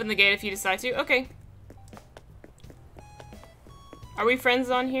 I'm open the gate if you decide to. Okay. Are we friends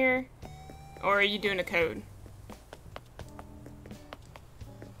on here? Or are you doing a code?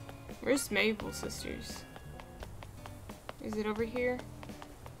 Where's Mabel Sisters? Is it over here?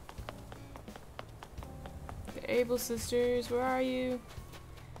 The Able Sisters, where are you?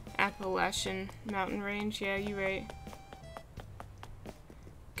 Appalachian Mountain Range, yeah, you right.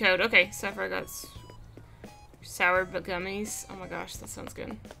 Code, okay, Sapphire got sour but gummies. Oh my gosh, that sounds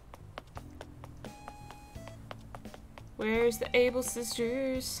good. Where's the Able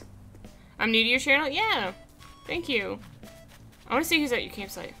Sisters? I'm new to your channel? Yeah, thank you. I want to see who's at your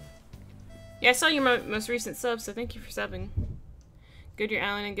campsite. Yeah, I saw your most recent sub, so thank you for subbing. Go to your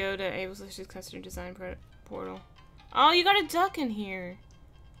island and go to Able Sisters Custom Design Portal. Oh, you got a duck in here.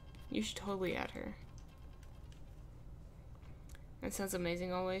 You should totally add her. That sounds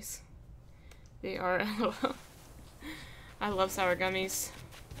amazing always. They are. I love sour gummies.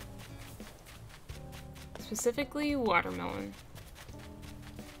 Specifically, watermelon.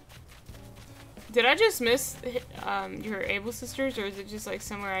 Did I just miss your Able Sisters, or is it just like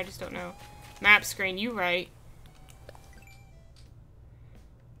somewhere I just don't know? Map screen, you right.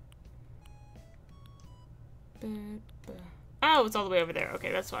 Oh, it's all the way over there.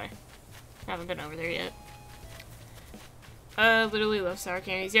 Okay, that's why. I haven't been over there yet. Literally love sour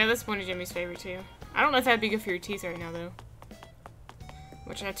candies. Yeah, that's one of Jimmy's favorite too. I don't know if that'd be good for your teeth right now though.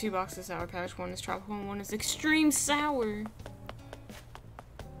 Which I have 2 boxes of Sour Patch. One is tropical and one is extreme sour.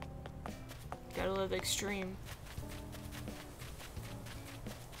 Gotta love the extreme.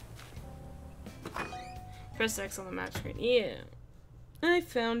 Press X on the map screen. Yeah. I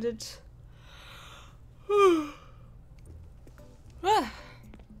found it. I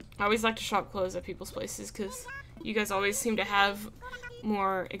always like to shop clothes at people's places because you guys always seem to have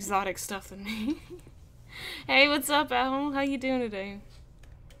more exotic stuff than me. Hey, what's up, Al? How you doing today?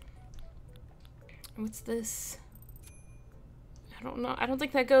 What's this? I don't know. I don't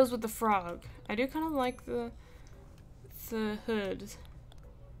think that goes with the frog. I do kind of like the hood.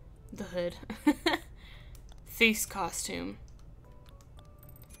 The hood. Thief's costume.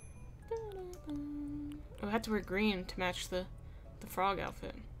 Oh, I had to wear green to match the frog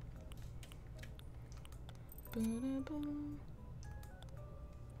outfit.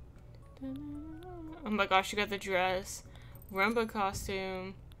 Oh my gosh, you got the dress. Rumba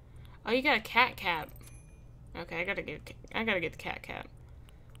costume. Oh, you got a cat cap. Okay, I gotta get the cat cap.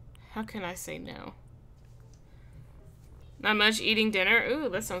 How can I say no? Not much eating dinner. Ooh,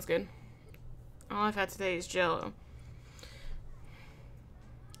 that sounds good. All I've had today is Jello.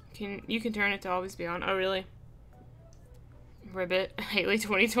 You can turn it to always be on. Oh, really? Ribbit. Haley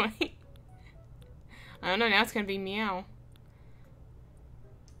 2020. I don't know, now it's gonna be meow.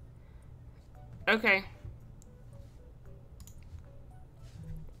 Okay.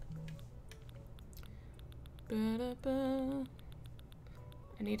 I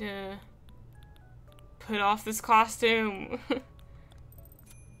need to put off this costume.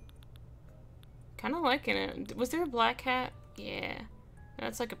 Kind of liking it. Was there a black cat? Yeah.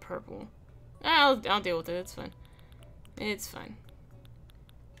 That's like a purple. I'll deal with it. It's fine. It's fine.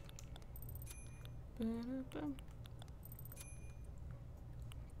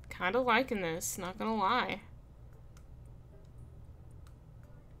 Kind of liking this, not gonna lie.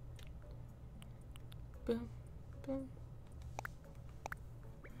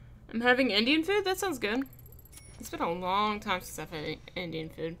 I'm having Indian food? That sounds good. It's been a long time since I've had Indian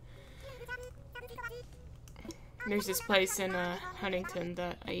food. There's this place in Huntington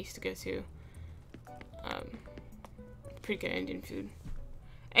that I used to go to. Pretty good Indian food.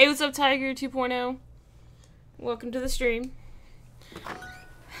 Hey, what's up, Tiger 2.0? Welcome to the stream.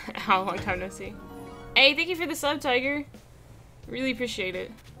 How long time no see. Hey, thank you for the sub, Tiger. Really appreciate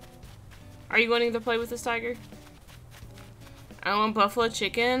it. Are you wanting to play with this, Tiger? I want buffalo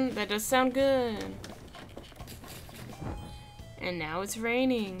chicken. That does sound good. And now it's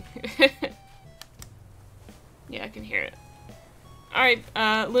raining. Yeah, I can hear it. Alright,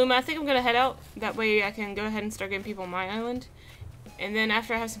 Luma, I think I'm gonna head out. That way I can go ahead and start getting people on my island. And then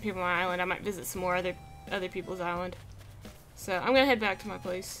after I have some people on my island, I might visit some more other people's island. So I'm gonna head back to my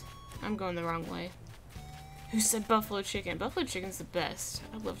place. I'm going the wrong way. Who said buffalo chicken? Buffalo chicken's the best.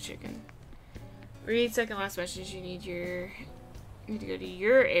 I love chicken. Read second last message. You need to go to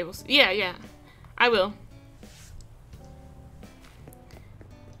your able. Yeah. I will.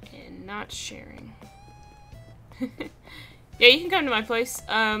 And not sharing. Yeah, you can come to my place.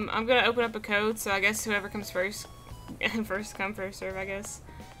 I'm gonna open up a code, so I guess whoever comes first, first come, first serve, I guess.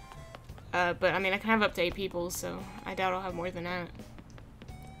 But I mean, I can have up to 8 people, so I doubt I'll have more than that.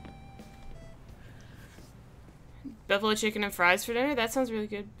 Buffalo chicken and fries for dinner? That sounds really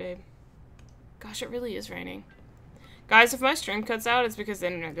good, babe. Gosh, it really is raining. Guys, if my stream cuts out, it's because the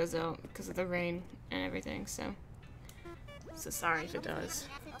internet goes out because of the rain and everything, so sorry if it does.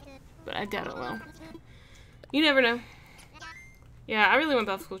 But I doubt it will. You never know. Yeah, I really want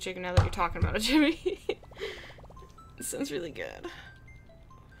buffalo chicken now that you're talking about it, Jimmy. It sounds really good.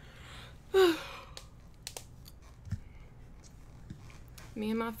 Me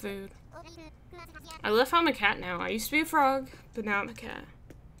and my food. I love how I'm a cat now. I used to be a frog, but now I'm a cat.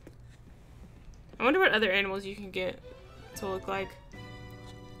 I wonder what other animals you can get to look like.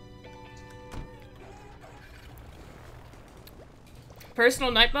 Personal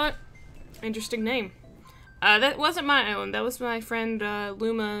Nightbot? Interesting name. That wasn't my island. That was my friend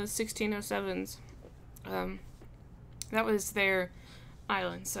Luma 1607's. That was their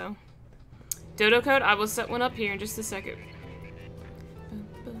island, so. Dodo code? I will set one up here in just a second.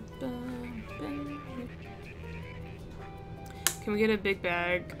 Can we get a big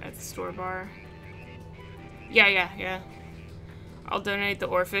bag at the store bar? Yeah. I'll donate the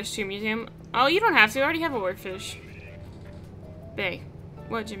oarfish to your museum. Oh, you don't have to. I already have a oarfish. Bay.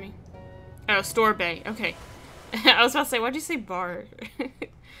 What, Jimmy? Oh, store bay. Okay. I was about to say, why'd you say bar?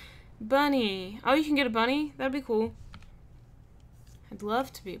 Bunny. Oh, you can get a bunny? That'd be cool. I'd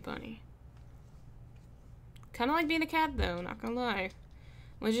love to be a bunny. Kind of like being a cat, though. Not gonna lie.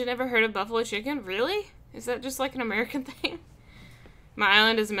 Was you never heard of buffalo chicken? Really? Is that just like an American thing? My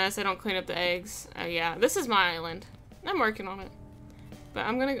island is a mess. I don't clean up the eggs. Oh, yeah. This is my island. I'm working on it. But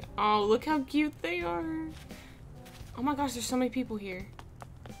I'm gonna... Oh, look how cute they are. Oh my gosh, there's so many people here.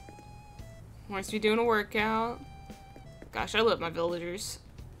 Wants to be doing a workout. Gosh, I love my villagers.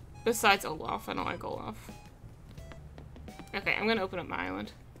 Besides Olaf, I don't like Olaf. Okay, I'm gonna open up my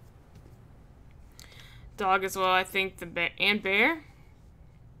island. Dog as well, I think the bear and bear.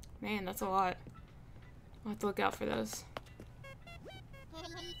 Man, that's a lot. I'll have to look out for those.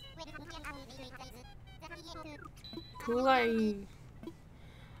 Cool. I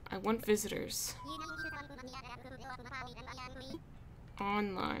want visitors.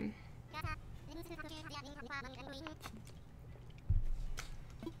 Online.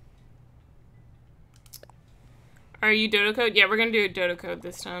 Are you Dodo Code? Yeah, we're gonna do a Dodo Code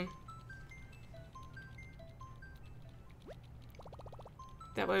this time.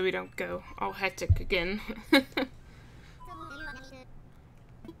 That way we don't go all hectic again.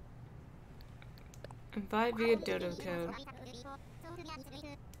 Invite via Dodo Code.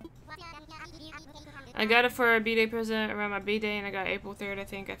 I got it for a B-Day present around my B-Day, and I got April 3rd, I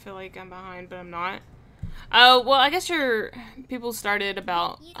think. I feel like I'm behind, but I'm not. Oh, well, I guess your people started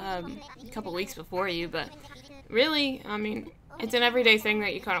about a couple weeks before you, but really, I mean, it's an everyday thing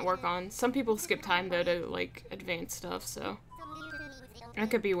that you kind of work on. Some people skip time, though, to, like, advance stuff, so that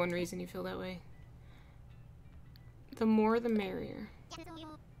could be one reason you feel that way. The more, the merrier.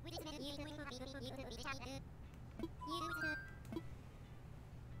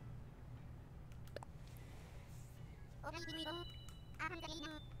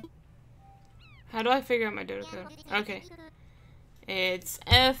 How do I figure out my Dodo Code? Okay. It's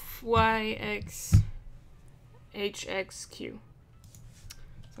FYXHXQ. So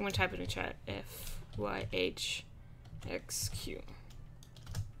I'm gonna type it in chat. FYHXQ.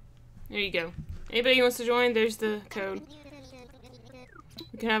 There you go. Anybody who wants to join, there's the code.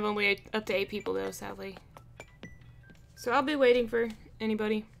 We can have only up to 8 people though, sadly. So I'll be waiting for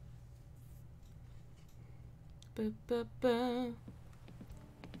anybody. Ba-ba-ba.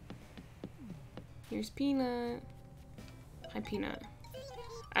 Here's Peanut. Hi, Peanut.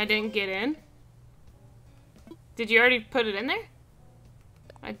 I didn't get in. Did you already put it in there?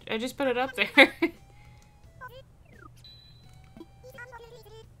 I just put it up there.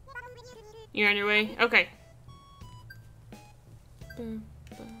 You're on your way? Okay.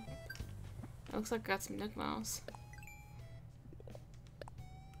 Looks like I got some Nook Miles.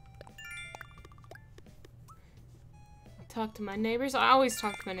 Talk to my neighbors. I always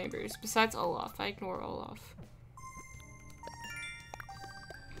talk to my neighbors. Besides Olaf. I ignore Olaf.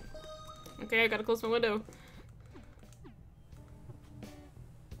 Okay, I gotta close my window.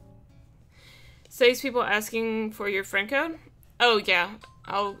 Saves people asking for your friend code? Oh, yeah.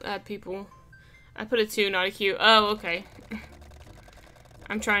 I'll add people. I put a 2, not a Q. Oh, okay.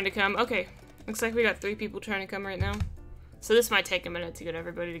 I'm trying to come. Okay. Looks like we got 3 people trying to come right now. So this might take a minute to get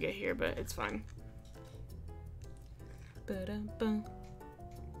everybody to get here, but it's fine. Ba-da-ba.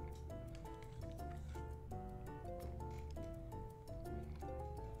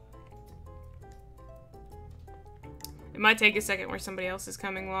 It might take a second where somebody else is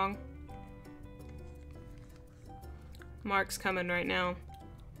coming along. Mark's coming right now.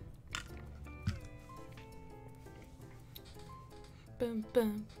 Bum,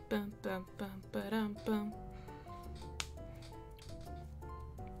 bum, bum, bum, bum, ba-dum, bum.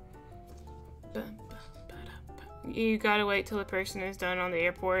 Bum, bum, ba-dum, bum. You gotta wait till the person is done on the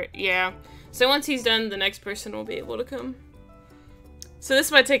airport. Yeah. So once he's done, the next person will be able to come. So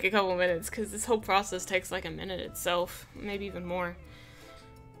this might take a couple minutes, because this whole process takes like a minute itself. Maybe even more.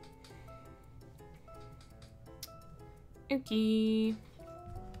 Okay.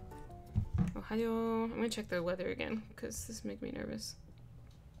 Ohio. I'm gonna check the weather again, because this makes me nervous.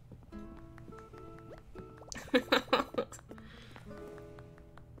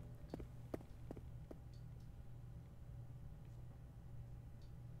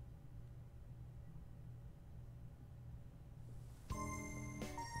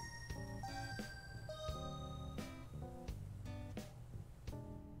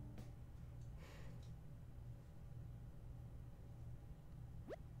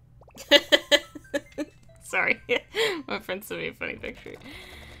 Sorry. My friend sent me a funny picture.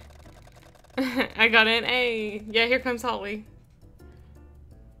 I got in. Hey! Yeah, here comes Holly.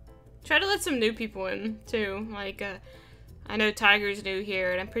 Try to let some new people in, too. Like, I know Tiger's new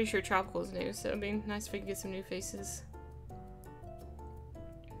here, and I'm pretty sure Tropical's new, so it'd be nice if we could get some new faces.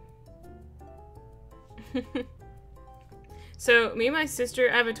 So, me and my sister,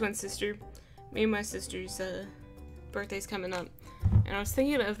 I have a twin sister. Me and my sister's birthday's coming up. And I was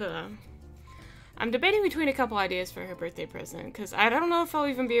thinking of, I'm debating between a couple ideas for her birthday present, because I don't know if I'll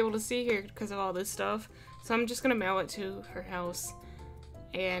even be able to see her because of all this stuff. So I'm just gonna mail it to her house.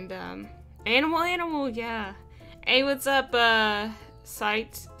 And, animal, yeah. Hey, what's up,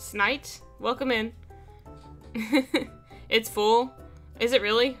 Snite? Welcome in. It's full. Is it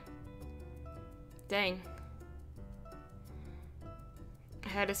really? Dang. I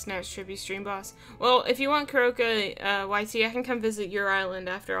had a snatch tribute stream boss. Well, if you want Kuroka YT, I can come visit your island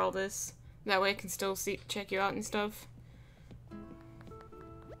after all this. That way I can still check you out and stuff.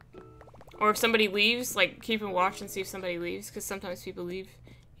 Or if somebody leaves, like, keep and watch and see if somebody leaves, because sometimes people leave.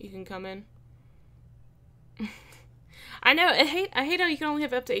 You can come in. I know, I hate how you can only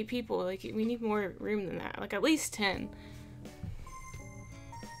have up to 8 people. Like, we need more room than that. Like, at least 10.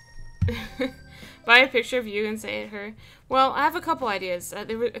 Buy a picture of you and say it her. Well, I have a couple ideas. A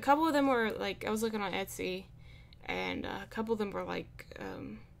couple of them were, like, I was looking on Etsy, and a couple of them were, like,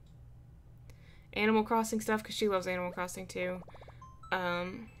 Animal Crossing stuff, because she loves Animal Crossing, too.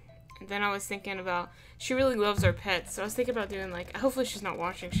 And then I was thinking about, she really loves her pets, so I was thinking about doing, like, hopefully she's not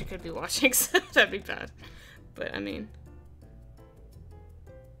watching. She could be watching, so that'd be bad. But, I mean...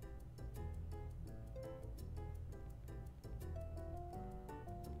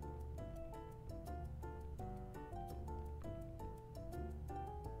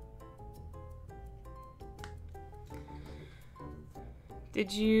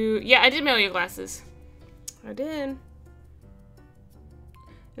 Did you... Yeah, I did mail you glasses. I did.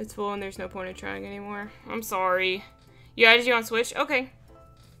 It's full and there's no point in trying anymore. I'm sorry. You added you on Switch? Okay.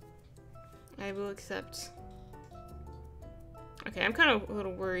 I will accept. Okay, I'm kind of a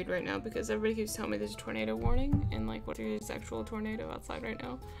little worried right now because everybody keeps telling me there's a tornado warning and like what there's actual tornado outside right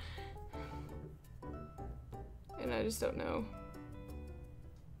now. And I just don't know.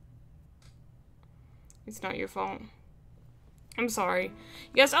 It's not your fault. I'm sorry.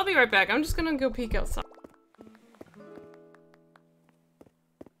 Yes, I'll be right back. I'm just gonna go peek outside.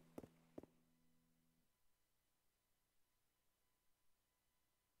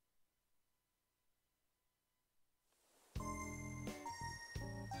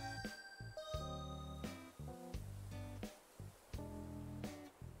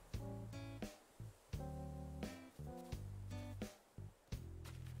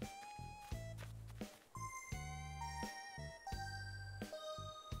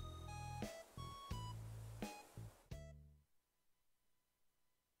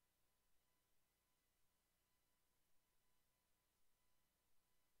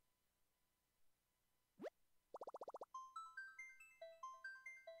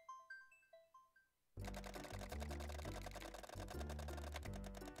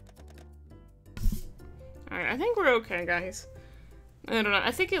 Alright, I think we're okay, guys. I don't know.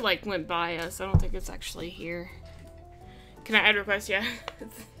 I think it, like, went by us. I don't think it's actually here. Can I add request? Yeah.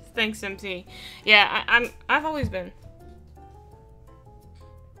 Thanks, MT. Yeah, I've always been.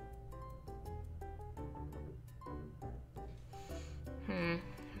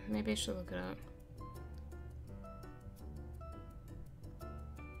 Maybe I should look it up.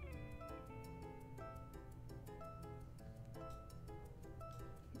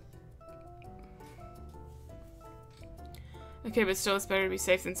 Okay, but still it's better to be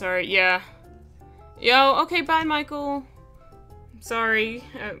safe than sorry. Yeah. Yo, okay, bye, Michael. Sorry.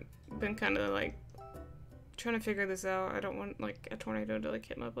 I've been kind of, like, trying to figure this out. I don't want, like, a tornado to, like,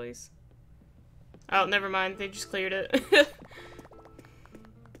 hit my place. Oh, never mind. They just cleared it.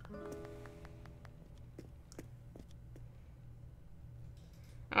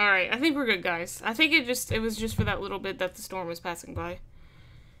 Alright, I think we're good, guys. I think it was just for that little bit that the storm was passing by.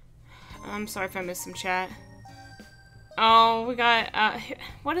 I'm sorry if I missed some chat. Oh, we got,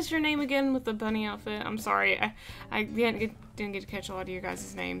 what is your name again with the bunny outfit? I'm sorry, I didn't get to catch a lot of your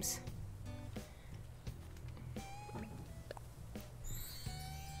guys' names.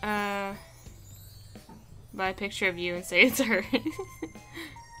 Buy a picture of you and say it's her.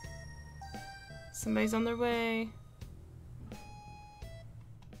 Somebody's on their way.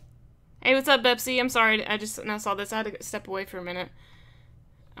 Hey, what's up, Bepsy? I'm sorry, I just now saw this. I had to step away for a minute.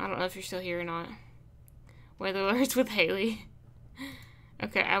 I don't know if you're still here or not. Weather alerts with Haley.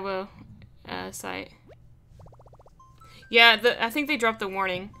 Okay, I will cite. Yeah, I think they dropped the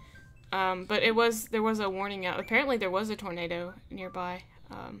warning. But there was a warning out. Apparently there was a tornado nearby.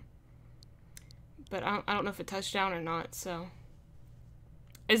 But I don't know if it touched down or not, so.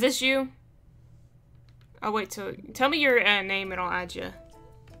 Is this you? I'll wait till, tell me your name and I'll add you.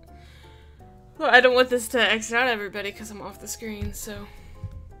 Well, I don't want this to exit out everybody because I'm off the screen, so.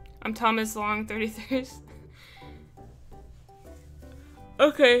 I'm Thomas Long, 33.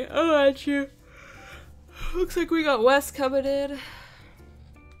 Okay, I'll add you. Looks like we got Wes coming in.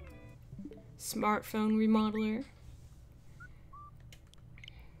 Smartphone remodeler.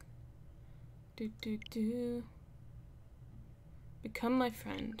 Become my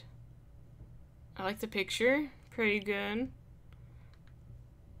friend. I like the picture. Pretty good.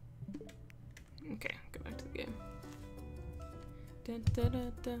 Okay, go back to the game. Dun, dun,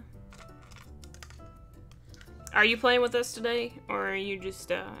 dun, dun. Are you playing with us today, or are you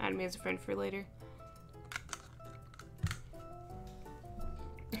just add me as a friend for later?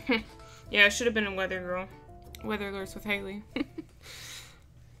 Yeah, I should have been a weather girl. Weather alerts with Haley.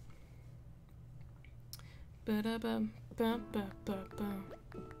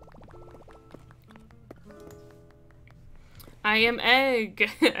 I am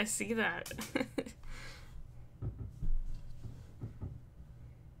Egg. I see that.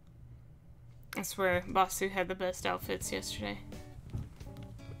 I swear, Basu had the best outfits yesterday.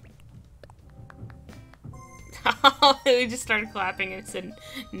 We just started clapping and said,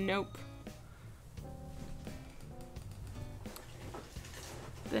 nope.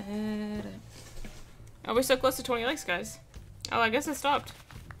 Oh, we're so close to 20 likes, guys. Oh, I guess it stopped.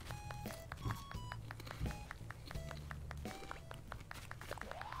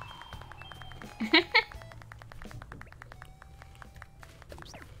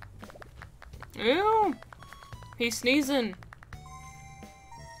 Ew! He's sneezing.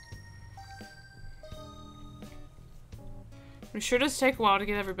 It sure does take a while to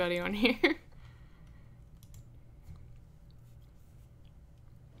get everybody on here.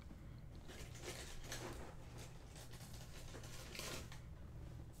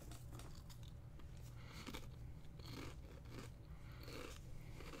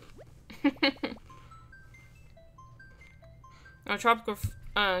 Oh, Tropical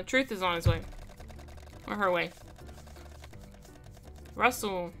Truth is on his way. Or her way.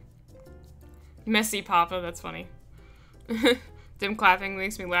 Russell. Messy Papa, that's funny. Dim clapping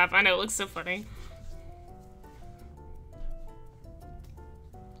makes me laugh. I know, it looks so funny.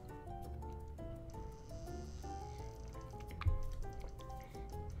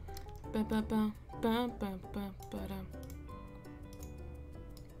 Ba ba ba ba ba ba ba da.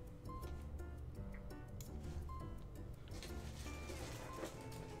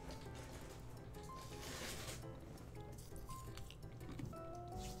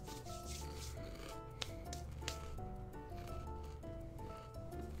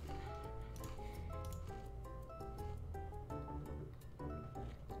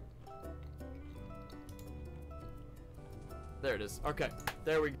 There it is. Okay,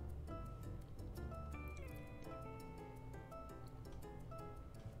 there we go.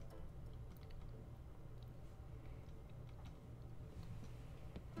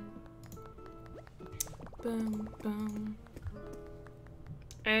 Boom, boom.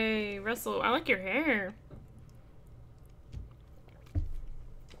 Hey, Russell, I like your hair.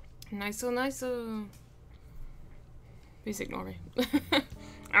 Nice-o, nice-o. Please ignore me.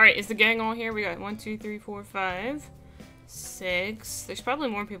 Alright, is the gang all here? We got 1, 2, 3, 4, 5, 6. There's probably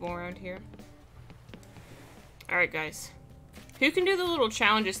more people around here. Alright, guys. Who can do the little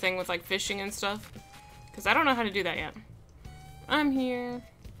challenges thing with, like, fishing and stuff? Because I don't know how to do that yet. I'm here.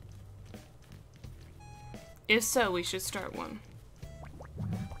 If so, we should start one.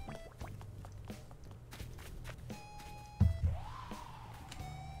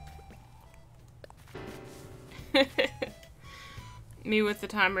 Me with the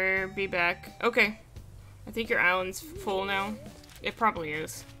timer, be back. Okay. I think your island's full now. It probably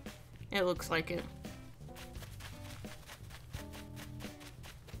is. It looks like it.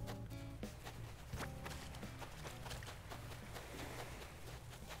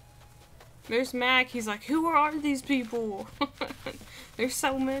 There's Mac. He's like, who are these people? There's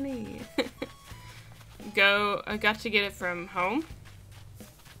so many. I got to get it from home.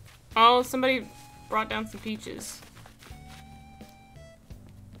 Oh, somebody brought down some peaches.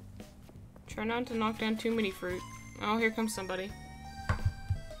 Try not to knock down too many fruit. Oh, here comes somebody.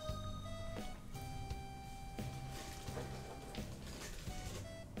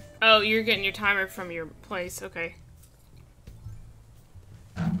 Oh, you're getting your timer from your place. Okay.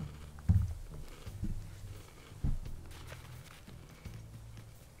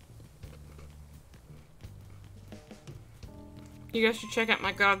 You guys should check out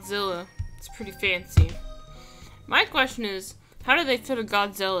my Godzilla. It's pretty fancy. My question is, how do they fit a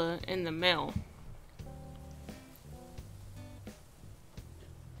Godzilla in the mail?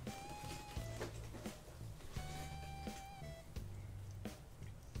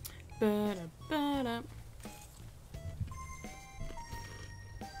 Ba-da-ba-da.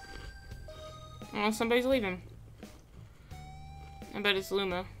 Oh, somebody's leaving. I bet it's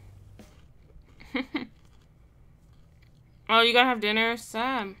Luma. Oh, you gotta have dinner?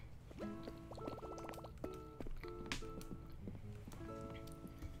 Sam.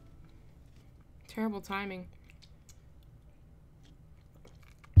 Terrible timing.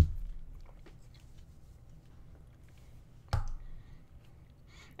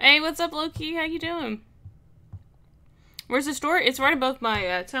 Hey, what's up, Loki? How you doing? Where's the store? It's right above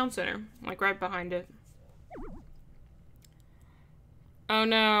my town center. Like, right behind it. Oh,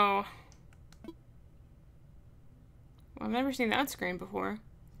 no. Well, I've never seen that screen before.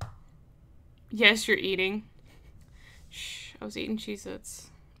 Yes, you're eating. Shh, I was eating Cheez-Its.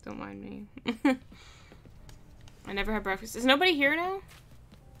 Don't mind me. I never had breakfast. Is nobody here now?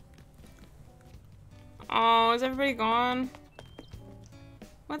 Oh, is everybody gone?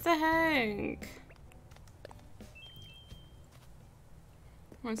 What the heck?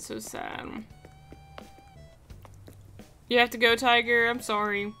 That's so sad. You have to go, Tiger. I'm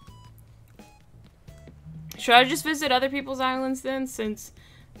sorry. Should I just visit other people's islands then, since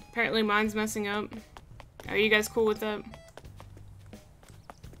apparently mine's messing up? Are you guys cool with that?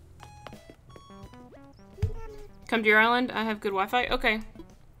 Come to your island? I have good Wi-Fi? Okay.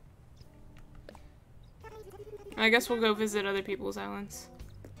 I guess we'll go visit other people's islands.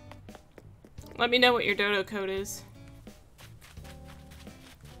 Let me know what your dodo code is.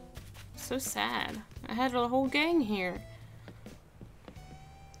 So sad. I had a whole gang here.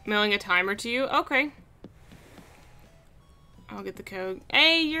 Mailing a timer to you? Okay. I'll get the code.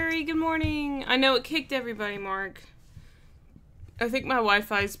 Hey, Yuri, good morning. I know it kicked everybody, Mark. I think my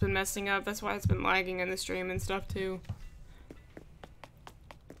Wi-Fi's been messing up. That's why it's been lagging in the stream and stuff, too.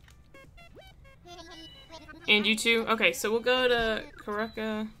 And you too? Okay, so we'll go to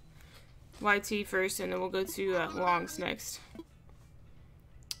Karuka YT first, and then we'll go to Longs next.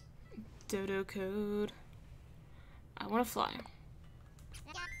 Dodo code. I want to fly.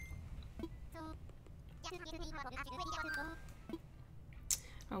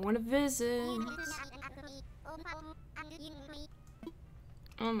 I want to visit.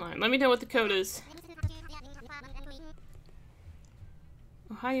 Online. Let me know what the code is.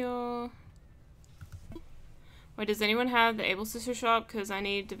 Ohio. Wait, does anyone have the Able Sister shop? Because I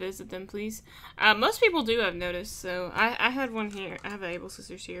need to visit them, please. Most people do, I've noticed. So I had one here. I have the Able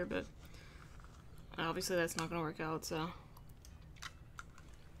Sisters here, but obviously that's not going to work out, so.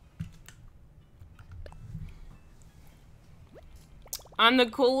 I'm the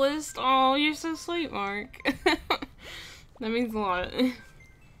coolest. Oh, you're so sweet, Mark. That means a lot.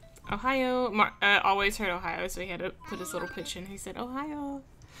 Ohio. Mark always heard Ohio, so he had to put his little pitch in. He said, Ohio.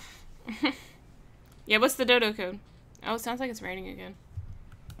 Yeah, what's the dodo code? Oh, it sounds like it's raining again.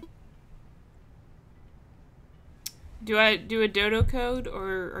 Do I do a dodo code,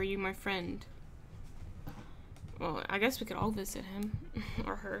 or are you my friend? Well, I guess we could all visit him.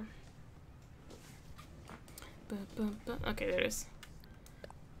 Or her. Okay, there it is.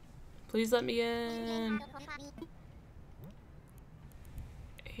 Please let me in.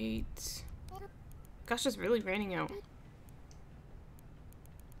 8. Gosh, it's really raining out.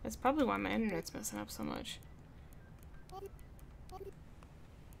 That's probably why my internet's messing up so much.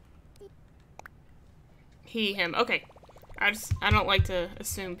 He, him. Okay. I don't like to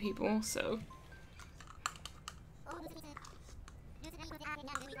assume people, so.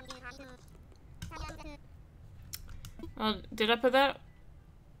 Did I put that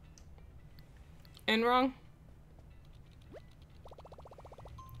in wrong?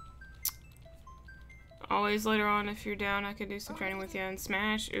 Always later on, if you're down, I could do some training with you and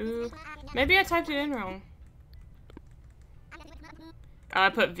Smash. Ooh. Maybe I typed it in wrong. I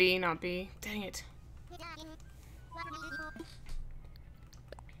put V, not B. Dang it.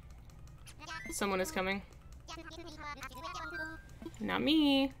 Someone is coming. Not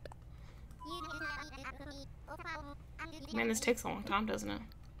me. Man, this takes a long time, doesn't it?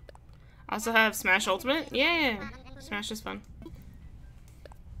 I also have Smash Ultimate. Yeah! Smash is fun.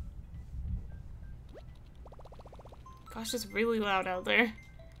 Gosh, it's really loud out there.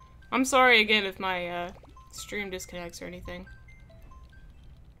 I'm sorry again if my stream disconnects or anything.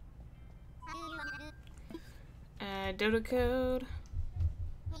 Dodo code.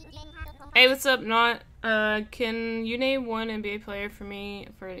 Hey, what's up, Not? Can you name one NBA player for me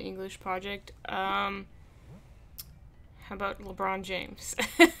for an English project? How about LeBron James?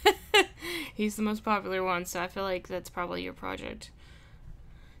 He's the most popular one, so I feel like that's probably your project.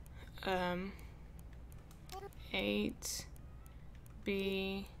 8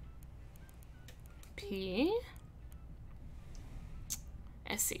 B P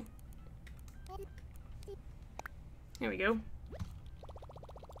S C. There we go.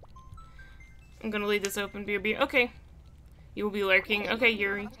 I'm gonna leave this open, BRB. Okay. You will be lurking. Okay,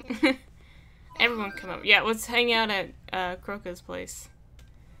 Yuri. Everyone come up. Yeah, let's hang out at Kroka's place.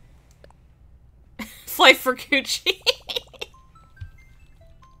 Flight for Gucci.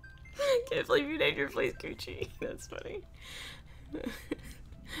 Can't believe you named your place Gucci. That's funny.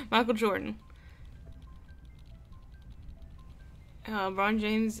 Michael Jordan. LeBron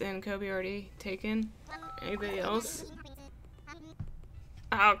James and Kobe already taken. Anybody else?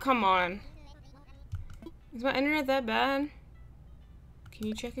 Oh, come on. Is my internet that bad? Can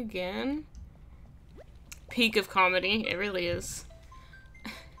you check again? Peak of comedy. It really is.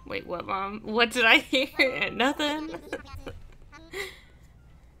 Wait, what, Mom? What did I hear? Nothing?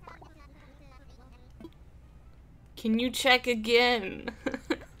 Can you check again?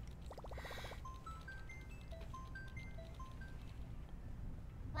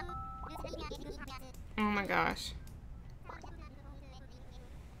 Oh my gosh.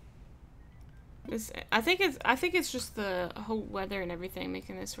 I think it's just the whole weather and everything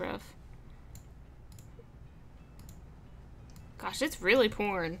making this rough. Gosh, it's really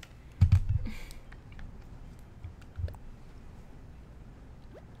pouring.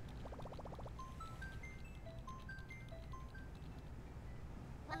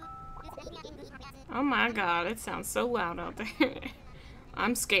 Oh my god, it sounds so loud out there.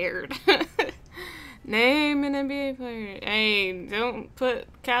 I'm scared. Name an NBA player. Hey, don't put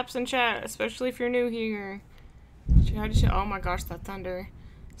caps in chat, especially if you're new here. Oh my gosh, that thunder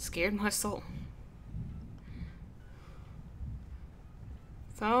scared my soul.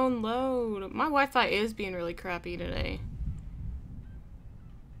 Phone load. My Wi-Fi is being really crappy today.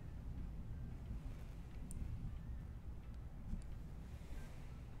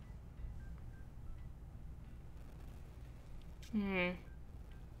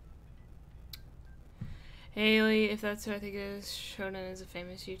 Haley, if that's who I think it is, Shonen is a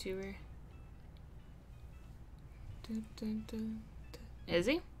famous YouTuber. Is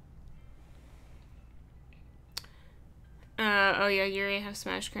he? Oh yeah, Yuri, have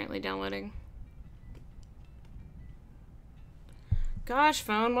Smash currently downloading. Gosh,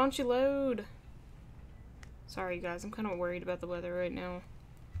 phone, why don't you load? Sorry guys, I'm kind of worried about the weather right now.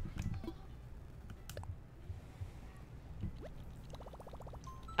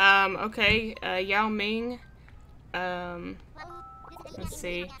 Okay, Yao Ming, let's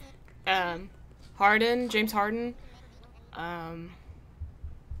see, Harden, James Harden, I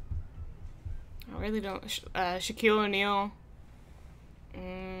really don't, Shaquille O'Neal,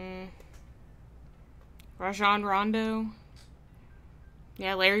 Rajon Rondo,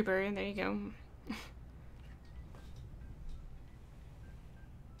 yeah, Larry Bird, there you go.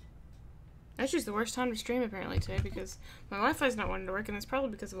 That's just the worst time to stream apparently today because my Wi-Fi's not wanting to work and it's probably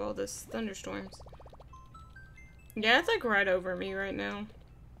because of all this thunderstorms. Yeah, it's like right over me right now.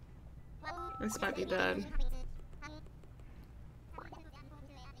 This might be bad.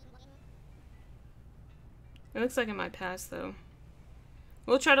 It looks like it might pass though.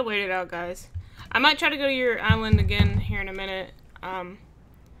 We'll try to wait it out, guys. I might try to go to your island again here in a minute.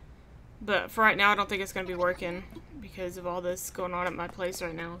 But for right now I don't think it's gonna be working because of all this going on at my place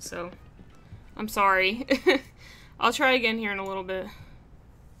right now, so I'm sorry. I'll try again here in a little bit.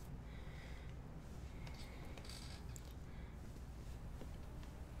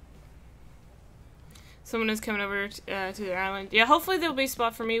 Someone is coming over to their island. Yeah, hopefully there'll be a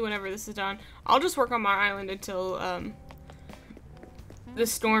spot for me whenever this is done. I'll just work on my island until the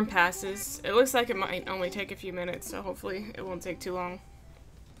storm passes. It looks like it might only take a few minutes, so hopefully it won't take too long.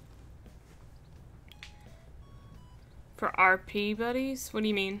 For RP buddies? What do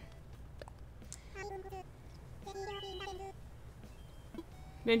you mean?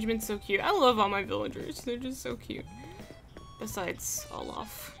 Benjamin's so cute. I love all my villagers. They're just so cute. Besides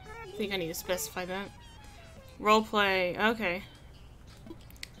Olaf. I think I need to specify that. Roleplay. Okay.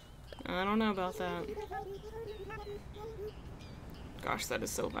 I don't know about that. Gosh, that is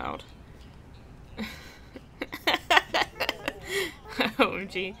so loud.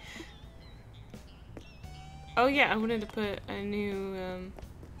 OMG. Oh yeah, I wanted to put a new, I'm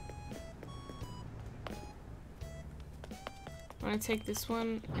gonna take this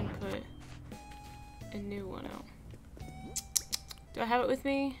one and put a new one out. Do I have it with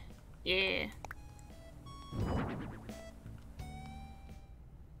me? Yeah.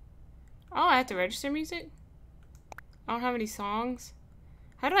 Oh, I have to register music? I don't have any songs.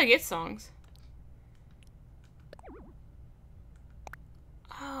 How do I get songs?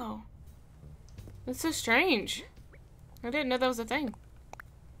 Oh. That's so strange. I didn't know that was a thing.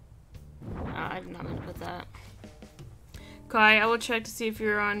 Oh, I did not mean to put that. Kai, I will check to see if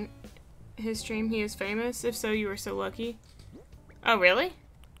you're on his stream. He is famous. If so, you are so lucky. Oh, really?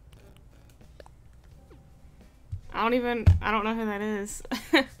 I don't know who that is.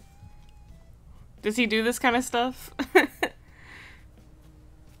 Does he do this kind of stuff?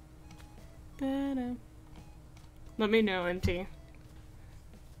 Let me know, NT.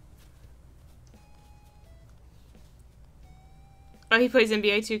 Oh, he plays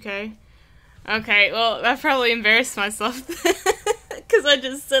NBA 2K? Okay, well, that probably embarrassed myself. Because I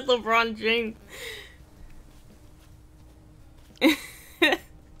just said LeBron James.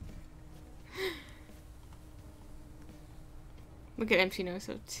 Look at empty no,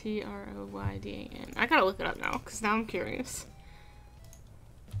 so Troydan. I gotta look it up now, because now I'm curious.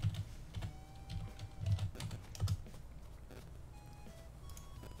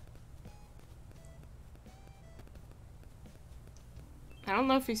 I don't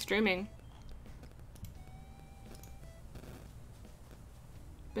know if he's streaming.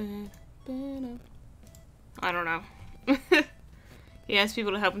 I don't know. He asks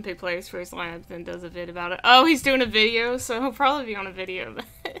people to help him pick players for his lineup, then does a vid about it. Oh, he's doing a video, so he'll probably be on a video.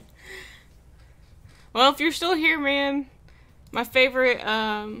 Well, if you're still here, man, my favorite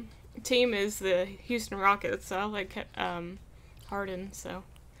team is the Houston Rockets, so I like Harden, so.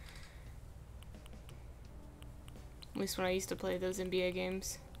 At least when I used to play those NBA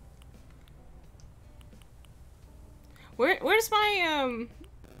games. Where's my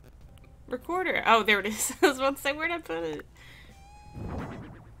recorder? Oh, there it is. I was about to say, where'd I put it?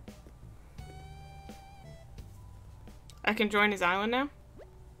 I can join his island now?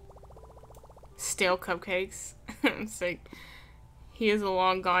 Stale cupcakes. It's like, he is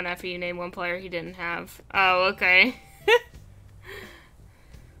long gone after you name one player he didn't have. Oh, okay.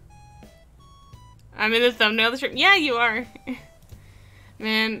 I'm in the thumbnail of the stream. Yeah, you are.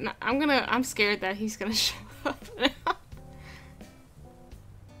 Man, I'm scared that he's gonna show up now.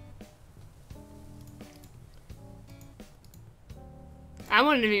 I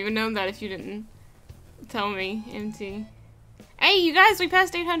wouldn't have even known that if you didn't tell me, MT. Hey, you guys, we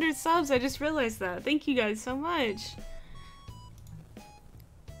passed 800 subs. I just realized that. Thank you guys so much.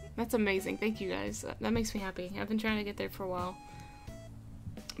 That's amazing. Thank you guys. That makes me happy. I've been trying to get there for a while.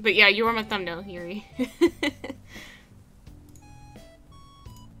 But yeah, you are my thumbnail, Yuri.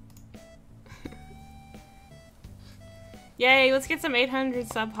 Yay, let's get some 800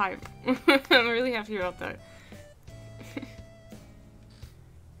 sub hype. I'm really happy about that.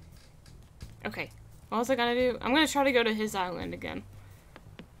 Okay, what else I gotta do? I'm gonna try to go to his island again.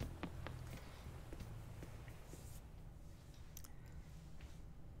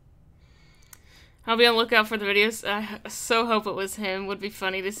 I'll be on the lookout for the videos. I so hope it was him. Would be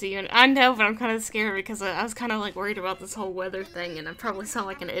funny to see. And I know, but I'm kind of scared because I was kind of like worried about this whole weather thing, and I probably sound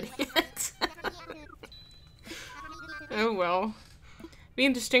like an idiot. Oh well. Be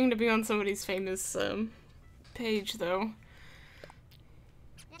interesting to be on somebody's famous page, though.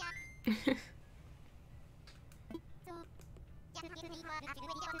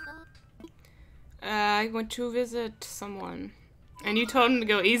 I went to visit someone. And you told him to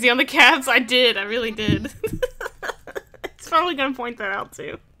go easy on the caps? I did. I really did. It's probably gonna point that out,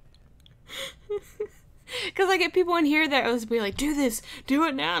 too. Because I get people in here that always be like, do this, do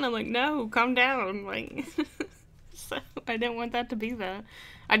it now. And I'm like, no, calm down. Like, so I didn't want that to be that.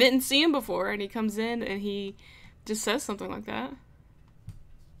 I didn't see him before, and he comes in and he just says something like that.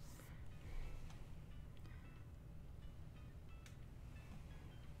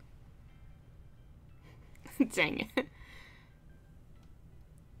 Dang it.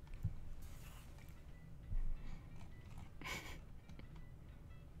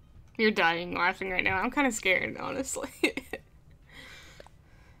 You're dying laughing right now. I'm kind of scared, honestly.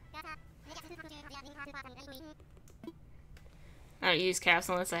 I don't use caps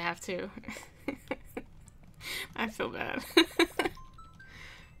unless I have to. I feel bad.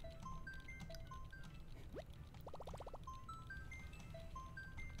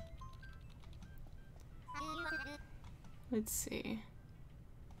 Let's see.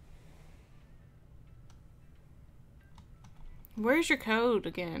 Where's your code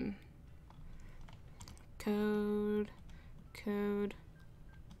again? Code.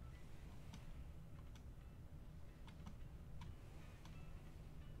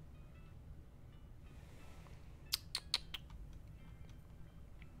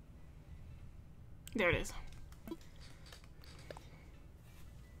 There it is.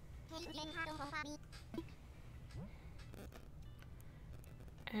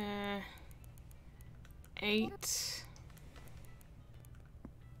 8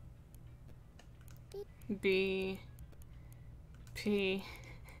 B P.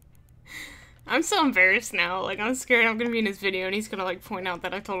 I'm so embarrassed now. Like, I'm scared I'm gonna be in his video and he's gonna like point out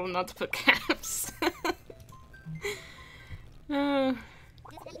that I told him not to put caps. I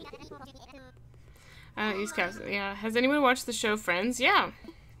don't use caps. Yeah. Has anyone watched the show Friends? Yeah.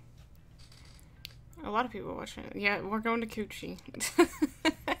 A lot of people watch it. Yeah, we're going to Coochie.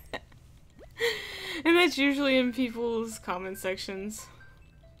 And that's usually in people's comment sections.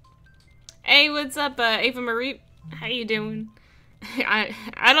 Hey, what's up, Ava Marie? How you doing? I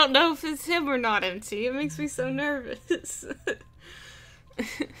don't know if it's him or not, MT. It makes me so nervous.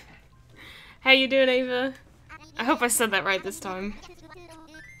 How you doing, Ava? I hope I said that right this time.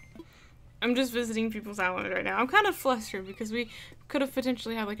 I'm just visiting people's island right now. I'm kind of flustered because we could have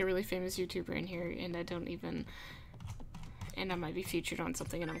potentially had like a really famous YouTuber in here, and I don't even... And I might be featured on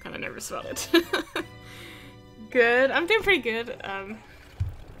something, and I'm kind of nervous about it. Good. I'm doing pretty good.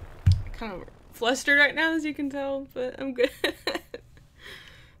 Kind of flustered right now, as you can tell, but I'm good.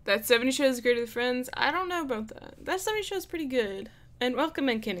 That 70 Show is great with friends. I don't know about that. That 70 Show is pretty good. And welcome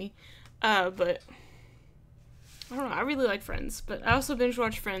in, Kenny. But I don't know. I really like Friends, but I also binge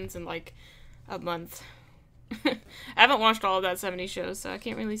watch Friends in like a month. I haven't watched all of that 70 Show, so I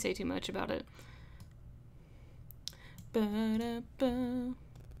can't really say too much about it. Ba-da-ba.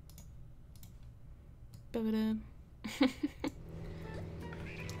 Ba-ba-da.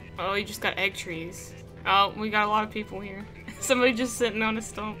 Oh, you just got egg trees. Oh, we got a lot of people here. Somebody just sitting on a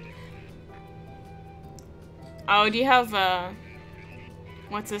stump. Oh, do you have,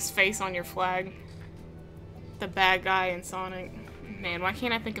 what's his face on your flag? The bad guy in Sonic. Man, why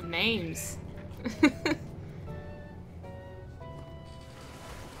can't I think of names?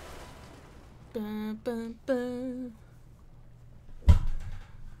 Ba, ba, ba.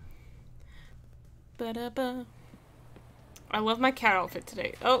 Ba, da, ba. I love my cat outfit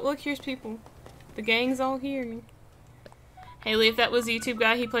today. Oh, look, here's people. The gang's all here. Haley, if that was a YouTube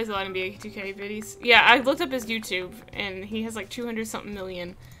guy, he plays a lot of NBA 2K videos. Yeah, I looked up his YouTube, and he has like 200-something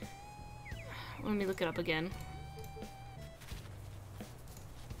million. Let me look it up again.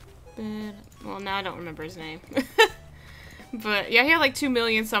 But, well, now I don't remember his name. But, yeah, he had like 2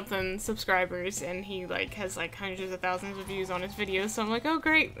 million something subscribers, and he like has like hundreds of thousands of views on his videos, so I'm like, oh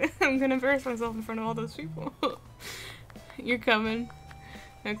great, I'm gonna embarrass myself in front of all those people. You're coming.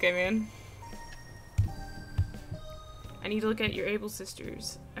 Okay, man. I need to look at your Able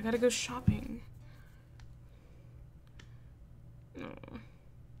sisters. I gotta go shopping. Oh.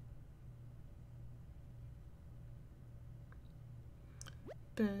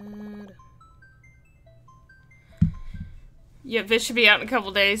 But... yeah, Vish should be out in a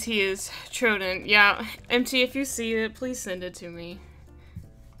couple days. He is Trodent. Yeah, MT, if you see it, please send it to me.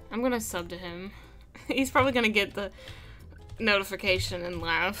 I'm gonna sub to him. He's probably gonna get the notification and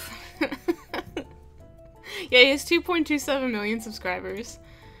laugh. Yeah, he has 2.27 million subscribers.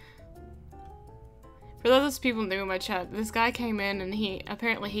 For those people new in my chat, this guy came in and he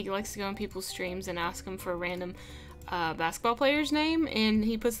likes to go on people's streams and ask them for a random basketball player's name, and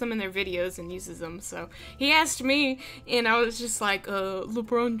he puts them in their videos and uses them. So he asked me, and I was just like,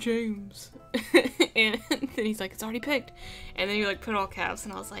 LeBron James. And then he's like, it's already picked. And then he like put all caps,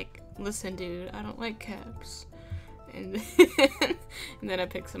 and I was like, listen, dude, I don't like caps. And then I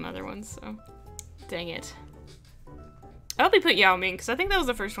picked some other ones, so dang it. I hope he put Yao Ming, because I think that was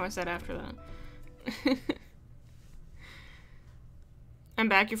the first one I said after that. I'm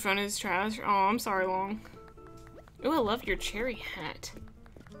back, your phone is trash. Oh, I'm sorry, Long. Oh, I love your cherry hat.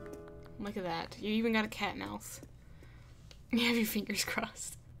 Look at that. You even got a cat mouth. You have your fingers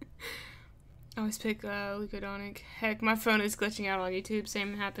crossed. I always pick Lucodonic. Heck, my phone is glitching out on YouTube.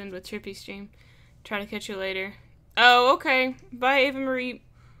 Same happened with Trippy Stream. Try to catch you later. Oh, okay. Bye, Ava Marie.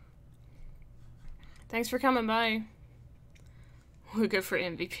 Thanks for coming by. We'll go for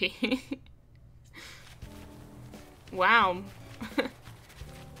MVP. Wow.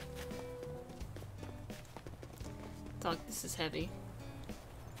 Dog, this is heavy.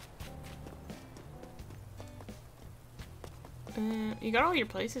 You got all your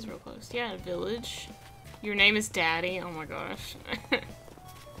places real close. Yeah, village. Your name is Daddy. Oh my gosh.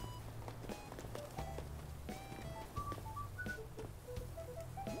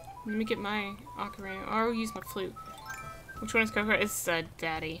 Let me get my ocarina. Or I'll use my flute. Which one is cover? It's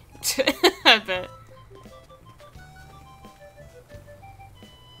Daddy. I bet.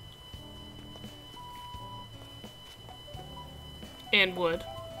 And wood.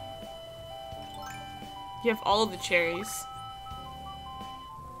 You have all of the cherries.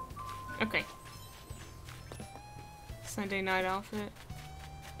 Okay. Sunday night outfit.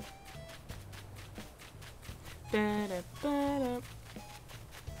 Ba-da-ba-da.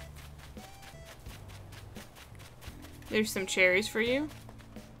 There's some cherries for you.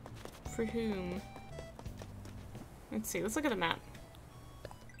 For whom? Let's see. Let's look at the map.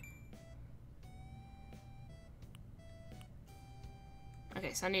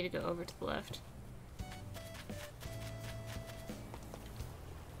 Okay, so I need to go over to the left.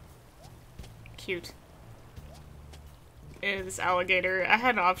 Cute. Ew, this alligator. I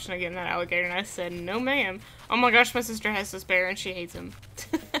had an option of getting that alligator, and I said, no ma'am. Oh my gosh, my sister has this bear, and she hates him.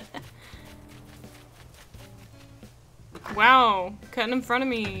 Wow, cutting in front of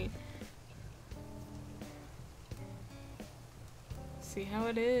me. See how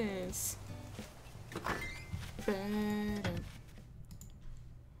it is.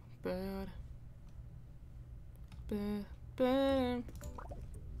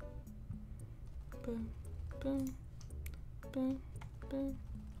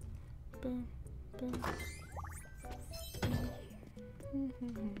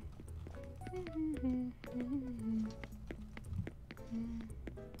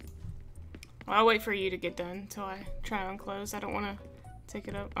 I'll wait for you to get done until I try on clothes. I don't want to take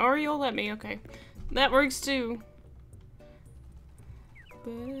it up. Or you'll let me, okay. That works too.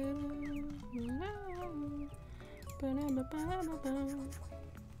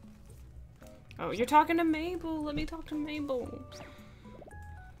 Oh, you're talking to Mabel. Let me talk to Mabel.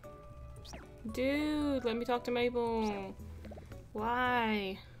 Dude, let me talk to Mabel.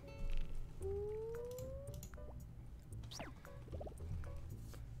 Why?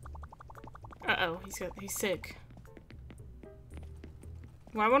 Uh-oh, he's sick.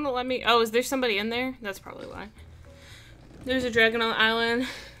 Why won't it let me? Oh, is there somebody in there? That's probably why. There's a dragon on the island.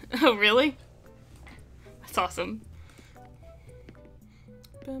 Oh, really? That's awesome.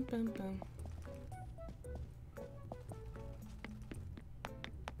 Bum, bum, bum.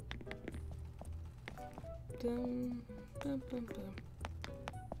 Dum, bum, bum, bum.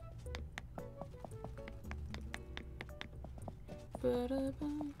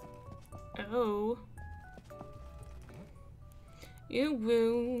 Ba-da-bum. Oh. You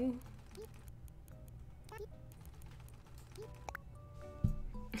will.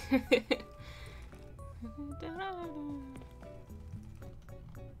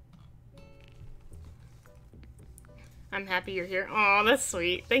 I'm happy you're here. Aw, that's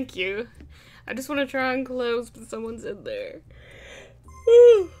sweet. Thank you. I just want to try on clothes, but someone's in there.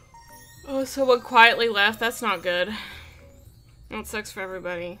 Oh, someone quietly left. That's not good. That sucks for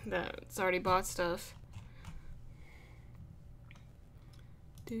everybody that's already bought stuff.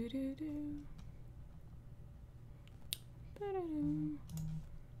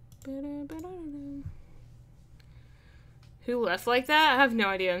 Who left like that? I have no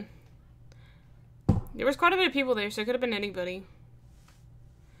idea. There was quite a bit of people there, so it could have been anybody.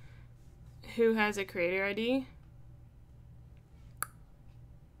 Who has a creator ID?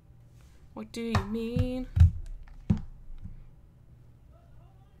 What do you mean?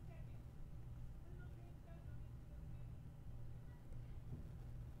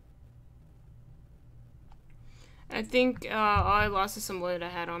 I think all I lost is some wood I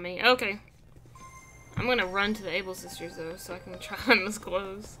had on me. Okay. I'm gonna run to the Able Sisters though, so I can try on those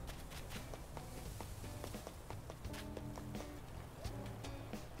clothes.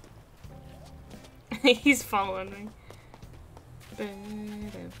 He's following me.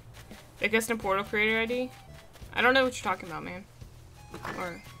 The custom portal creator ID? I don't know what you're talking about, man.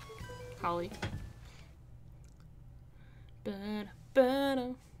 Or Holly.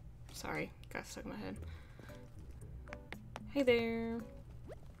 Sorry, got stuck in my head. Hey there.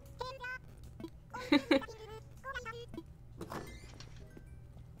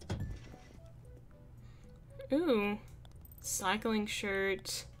 Ooh. Cycling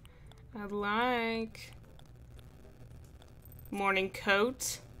shirt. I like. Morning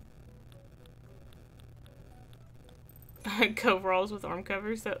coat. Coveralls with arm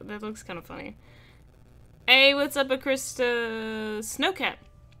covers. That looks kind of funny. Hey, what's up, Krista Snowcat?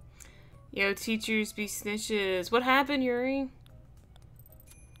 Yo, teachers be snitches. What happened, Yuri?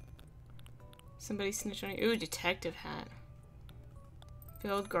 Somebody snitched on you. Ooh, detective hat.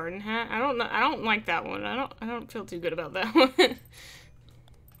 Field garden hat. I don't know. I don't like that one. I don't feel too good about that one.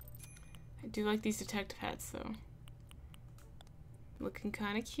 I do like these detective hats though. Looking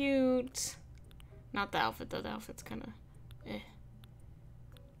kind of cute. Not the outfit though. The outfit's kind of eh.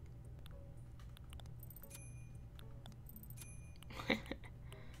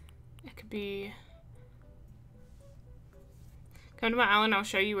 It could be. Come to my island. I'll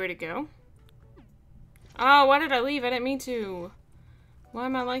show you where to go. Oh, why did I leave? I didn't mean to. Why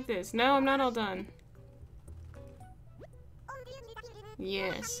am I like this? No, I'm not all done.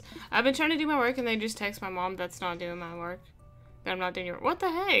 Yes. I've been trying to do my work and they just text my mom that's not doing my work. That I'm not doing your work. What the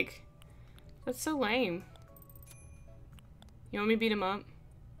heck? That's so lame. You want me to beat him up?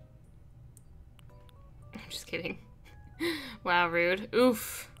 I'm just kidding. Wow, rude.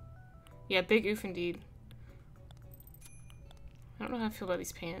 Oof. Yeah, big oof indeed. I don't know how I feel about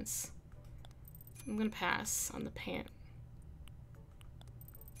these pants. I'm gonna pass on the pant.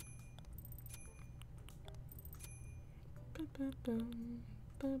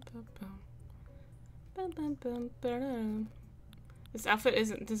 This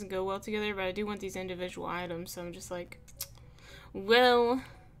outfit doesn't go well together, but I do want these individual items, so I'm just like, well,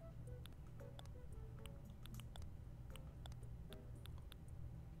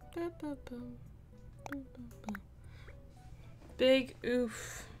 Big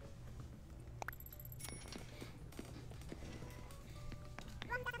oof.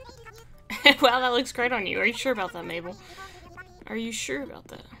 Wow, that looks great on you. Are you sure about that, Mabel? Are you sure about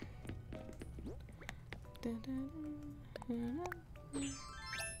that?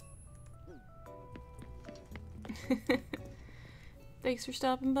 Thanks for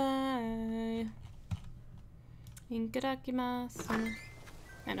stopping by. Inkarakimasu.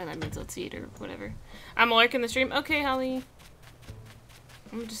 I know that means let's eat or whatever. I'm lurking the stream. Okay, Holly.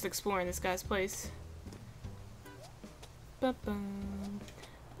 I'm just exploring this guy's place. Ba-bum.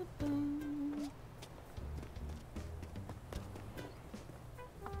 Ba-bum.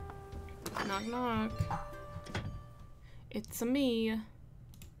 Knock knock. It's a me.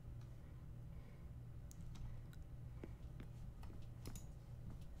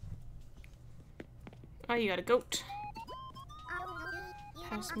 Oh, you got a goat.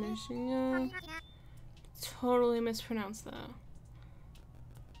 House mission. Totally mispronounced that.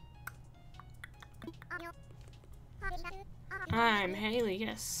 I'm Haley,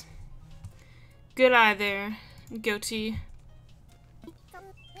 yes. Good eye there, goatee.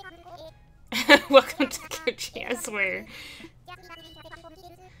 Welcome to Gucci, I swear.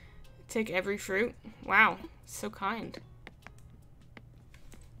 Take every fruit. Wow, so kind.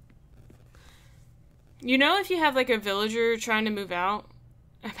 You know, if you have like a villager trying to move out,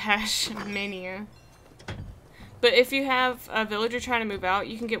 I've hash mania. But if you have a villager trying to move out,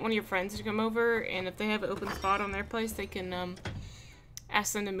 you can get one of your friends to come over, and if they have an open spot on their place, they can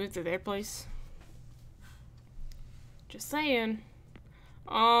ask them to move to their place. Just saying.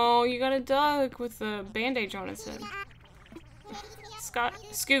 Oh, you got a duck with a bandage on its head. Scott,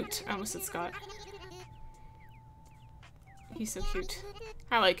 Scoot. I almost said Scott. He's so cute.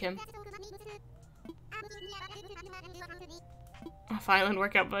 I like him. Off Island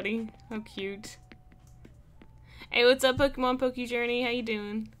workout buddy. How cute. Hey, what's up, Pokemon Poke Journey? How you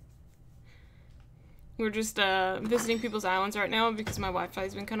doing? We're just visiting people's islands right now because my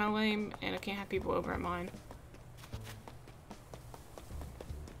Wi-Fi's been kind of lame and I can't have people over at mine.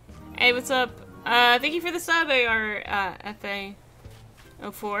 Hey, what's up? Thank you for the sub, FA04.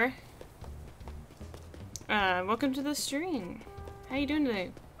 Welcome to the stream. How you doing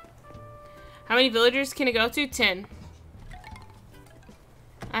today? How many villagers can it go to? 10.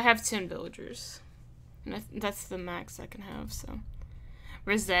 I have 10 villagers. And that's the max I can have, so.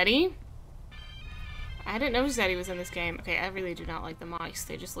 Rossetti? I didn't know Rossetti was in this game. Okay, I really do not like the mice.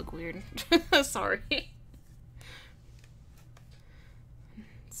 They just look weird. Sorry.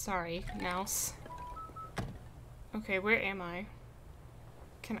 Sorry, mouse. Okay, where am I?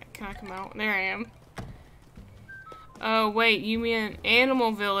 Can I come out? There I am. Oh, wait, you mean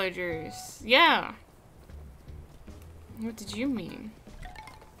animal villagers. Yeah. What did you mean?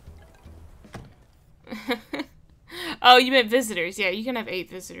 Oh, you meant visitors. Yeah, you can have 8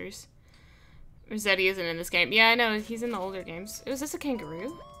 visitors. Rossetti isn't in this game. Yeah, I know. He's in the older games. Was this a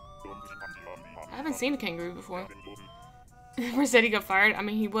kangaroo? I haven't seen a kangaroo before. Rossetti got fired. I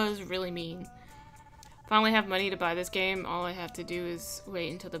mean, he was really mean. If I only have money to buy this game, all I have to do is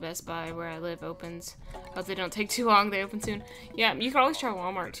wait until the Best Buy where I live opens. Hope they don't take too long. They open soon. Yeah, you can always try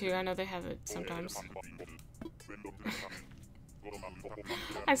Walmart too. I know they have it sometimes.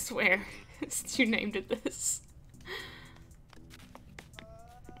 I swear. You named it this.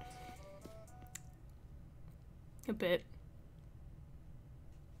 A bit.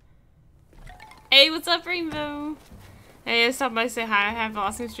 Hey, what's up, Rainbow? Hey, I stopped by to say hi. I have an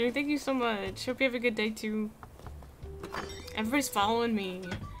awesome stream. Thank you so much. Hope you have a good day, too. Everybody's following me.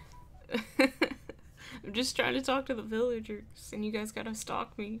 I'm just trying to talk to the villagers, and you guys gotta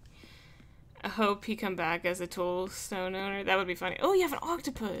stalk me. I hope he come back as a toolstone owner. That would be funny. Oh, you have an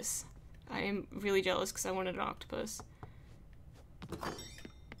octopus! I am really jealous because I wanted an octopus.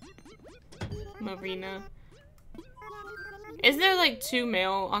 Marina. Isn't there like 2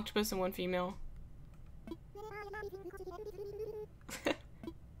 male octopus and 1 female?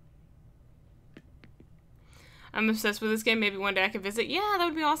 I'm obsessed with this game. Maybe one day I could visit. Yeah, that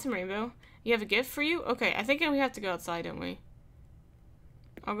would be awesome, Rainbow. You have a gift for you? Okay, I think we have to go outside, don't we?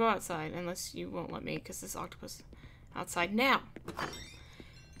 I'll go outside, unless you won't let me, because this octopus outside now.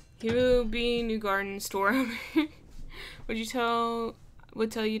 Hubi New Garden store.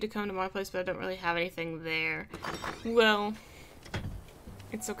 Would tell you to come to my place, but I don't really have anything there. Well,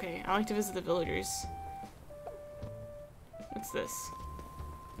 it's okay. I like to visit the villagers. What's this?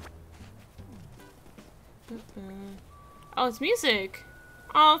 Oh, it's music!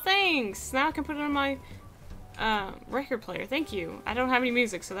 Oh, thanks! Now I can put it on my record player. Thank you. I don't have any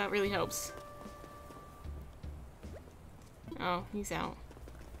music, so that really helps. Oh, he's out.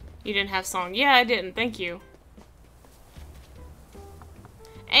 You didn't have song. Yeah, I didn't. Thank you.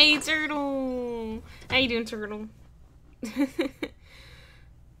 Hey, Turtle! How you doing, Turtle?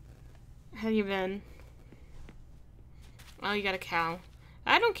 How you been? Oh, you got a cow.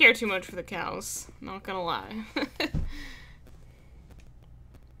 I don't care too much for the cows. Not gonna lie.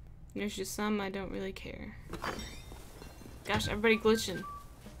 There's just some I don't really care. Gosh, everybody glitching.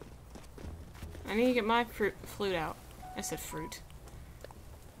 I need to get my flute out. I said fruit.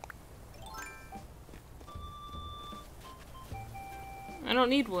 I don't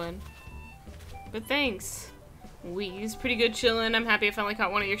need one. But thanks. Wee's pretty good chilling. I'm happy I finally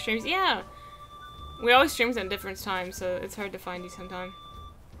caught one of your streams. Yeah! We always stream at different times, so it's hard to find you sometime.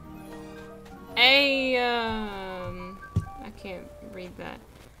 Hey, I can't read that.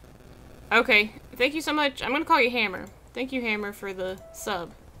 Okay, thank you so much. I'm gonna call you Hammer. Thank you, Hammer, for the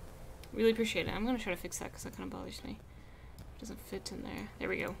sub. Really appreciate it. I'm gonna try to fix that because that kind of bothers me. It doesn't fit in there. There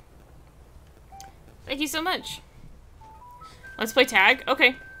we go. Thank you so much. Let's play tag.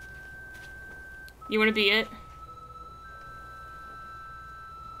 Okay. You want to be it?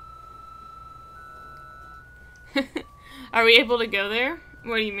 Are we able to go there?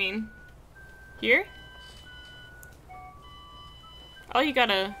 What do you mean? Here? Oh, you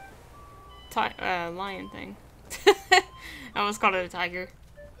got a lion thing. I almost called it a tiger.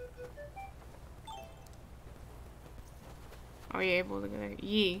 Are we able to go there?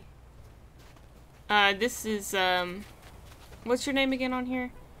 Yee. This is, what's your name again on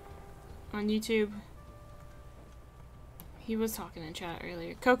here? On YouTube? He was talking in chat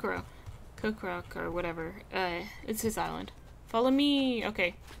earlier. Kokoro. Kokorok or whatever. It's his island. Follow me!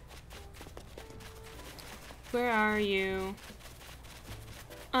 Okay. Where are you?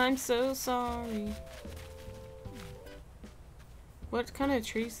 I'm so sorry. What kind of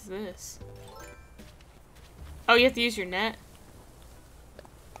trees is this? Oh, you have to use your net?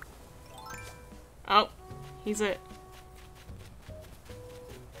 Oh, he's it.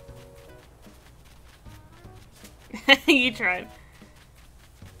 You tried.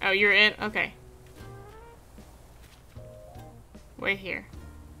 Oh, you're it? Okay. Wait here.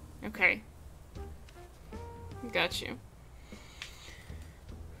 Okay. Got you.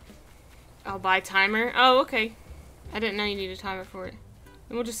 I'll buy timer. Oh, okay. I didn't know you needed a timer for it.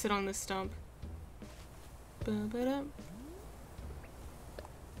 And we'll just sit on this stump. Ba-ba-da.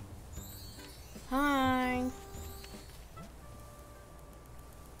 Hi.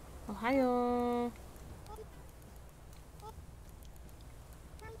 Ohio.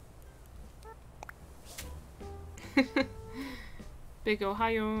 Big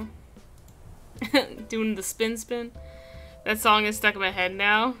Ohio. Doing the spin. That song is stuck in my head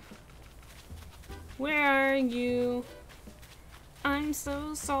now. Where are you? I'm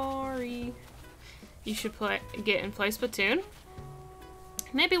so sorry. You should get and play Splatoon?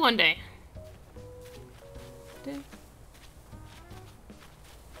 Maybe one day.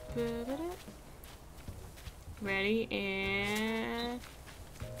 Ready, and...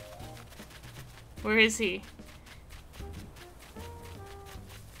 Where is he?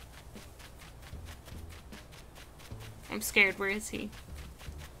 I'm scared. Where is he?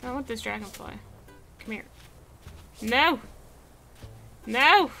 I want this dragonfly. Come here. No!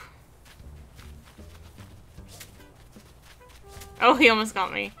 No! Oh, he almost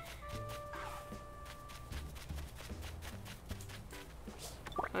got me.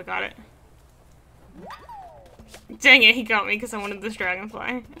 I got it. Dang it, he got me because I wanted this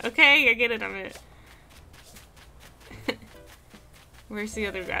dragonfly. Okay, I get it, I'm it. Where's the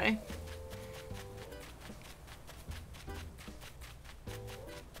other guy?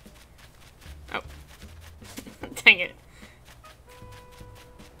 Oh. Dang it.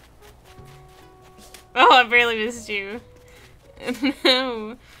 Oh, I barely missed you.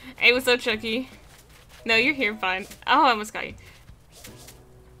 No. Hey, what's up, Chucky? No, you're here, fine. Oh, I almost got you.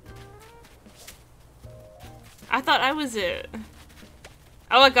 I thought I was it.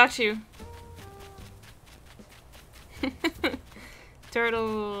 Oh, I got you.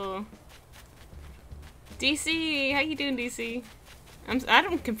 Turtle. DC, how you doing, DC?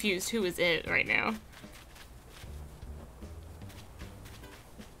 I'm confused who is it right now.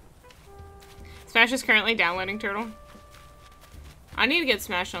 Smash is currently downloading, Turtle. I need to get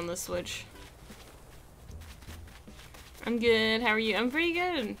Smash on the Switch. I'm good. How are you? I'm pretty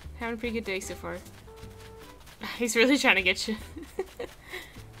good. Having a pretty good day so far. He's really trying to get you.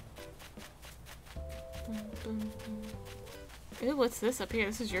 Ew, what's this up here?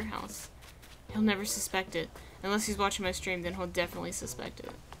 This is your house. He'll never suspect it. Unless he's watching my stream, then he'll definitely suspect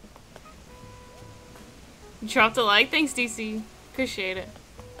it. You dropped a like? Thanks, DC. Appreciate it.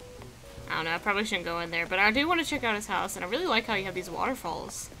 I don't know, I probably shouldn't go in there, but I do want to check out his house, and I really like how you have these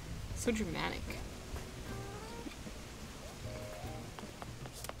waterfalls. So dramatic.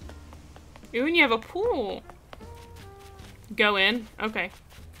 Ooh, and you have a pool. Go in. Okay.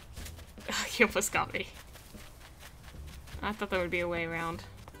 You almost got me. I thought there would be a way around.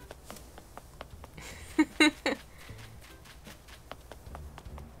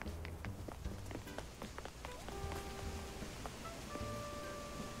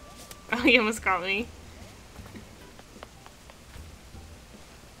 Oh, you almost got me.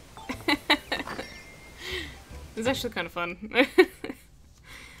 It's actually kind of fun.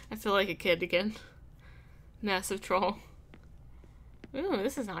 I feel like a kid again. Massive troll. Ooh,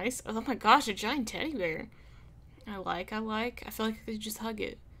 this is nice. Oh my gosh, a giant teddy bear. I like. I feel like I could just hug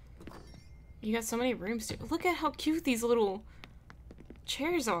it. You got so many rooms too. Look at how cute these little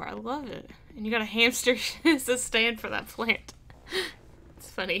chairs are. I love it. And you got a hamster as a stand for that plant. It's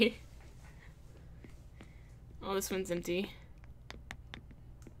funny. Oh, this one's empty.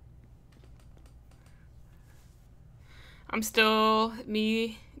 I'm still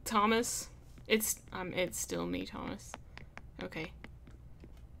me, Thomas. It's still me, Thomas. Okay.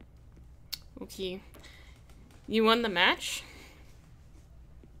 Okay. You won the match?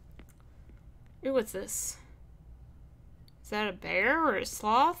 Ooh, what's this? Is that a bear or a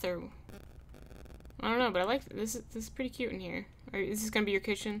sloth or I don't know, but I like this. This is pretty cute in here. Is this gonna be your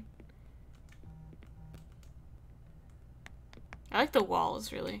kitchen? I like the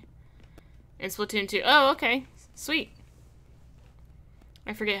walls really. And Splatoon 2. Oh, okay, sweet.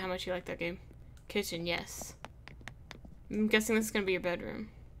 I forget how much you like that game. Kitchen, yes. I'm guessing this is gonna be your bedroom.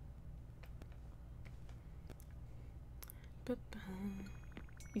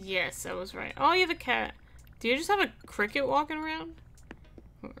 Yes, I was right. Oh, you have a cat. Do you just have a cricket walking around?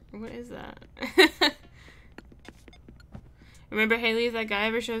 What is that? Remember, Haley, if that guy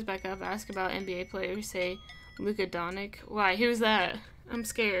ever shows back up, ask about NBA players, say Luka Doncic. Why? Who's that? I'm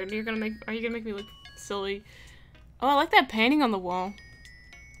scared. Are you gonna make me look silly? Oh, I like that painting on the wall.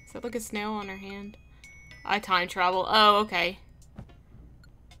 Is that like a snail on her hand? I time travel. Oh, okay.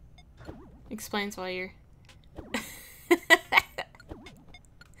 Explains why you're...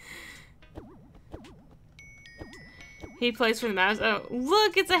 He plays for the Mavs. Oh,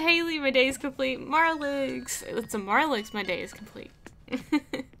 look, it's a Haley. My day is complete. Marlix. It's a Marlix. My day is complete.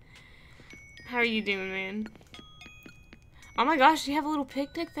 How are you doing, man? Oh my gosh, you have a little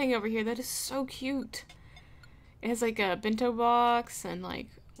picnic thing over here. That is so cute. It has like a bento box and like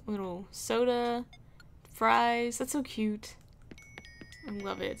little soda, fries. That's so cute. I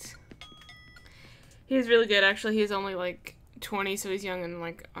love it. He's really good, actually. He's only like 20, so he's young and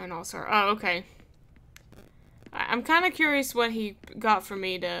like an all-star. Oh, okay. I'm kind of curious what he got for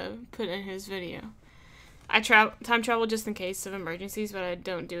me to put in his video. I time travel just in case of emergencies, but I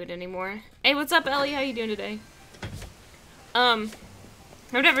don't do it anymore. Hey, what's up, Ellie? How you doing today? I've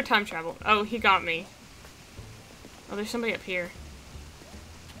never time traveled. Oh, he got me. Oh, there's somebody up here.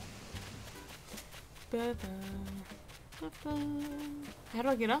 How do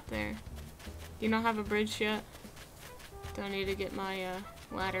I get up there? Do you not have a bridge yet? Do I need to get my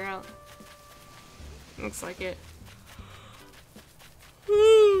ladder out? Looks like it.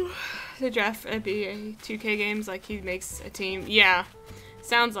 Woo! The draft NBA 2K games, like he makes a team. Yeah,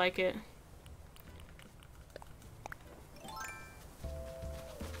 sounds like it.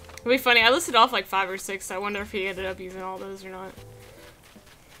 It'd be funny. I listed off like 5 or 6. So I wonder if he ended up using all those or not.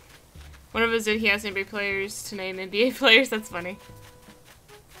 One of us did. He has NBA players to name NBA players. That's funny.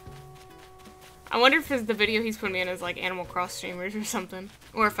 I wonder if the video he's putting me in is like Animal Cross streamers or something,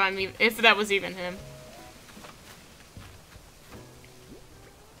 or if that was even him.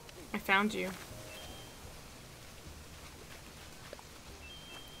 I found you.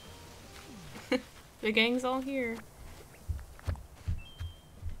 The gang's all here.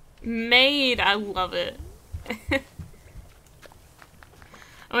 Made, I love it. I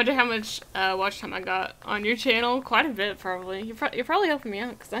wonder how much watch time I got on your channel. Quite a bit, probably. You're probably helping me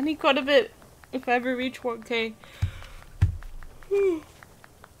out, because I need quite a bit if I ever reach 1K. I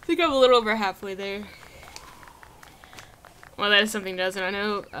think I'm a little over halfway there. Well, that is something doesn't. I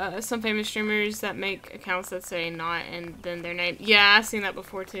know some famous streamers that make accounts that say not and then their name. Yeah, I've seen that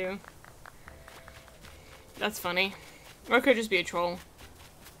before, too. That's funny. Or it could just be a troll.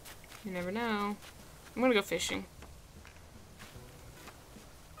 You never know. I'm gonna go fishing.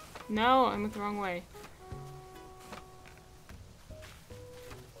 No, I went the wrong way.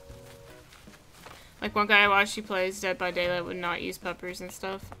 Like one guy I watched, he plays Dead by Daylight, would not use peppers and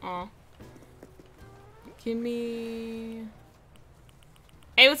stuff. Aw. Give me...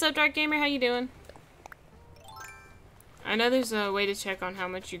 Hey, what's up, Dark Gamer? How you doing? I know there's a way to check on how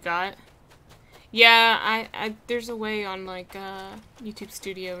much you got. Yeah, there's a way on like YouTube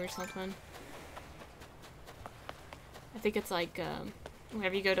Studio or something. I think it's like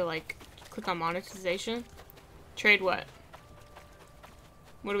whenever you go to like click on monetization. Trade what?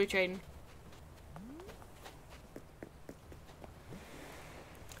 What are we trading?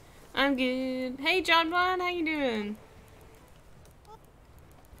 I'm good. Hey John Mon, how you doing?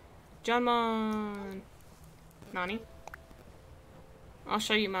 John Mon. Nani? I'll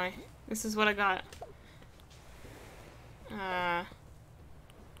show you my. This is what I got. I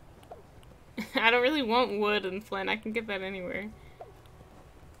don't really want wood and flint. I can get that anywhere.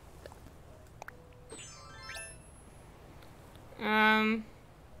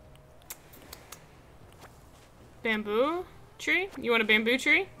 Bamboo tree? You want a bamboo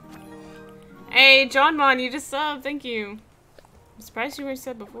tree? Hey, John Mon, you just subbed. Thank you. I'm surprised you weren't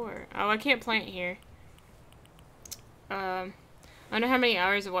subbed before. Oh, I can't plant here. I wonder how many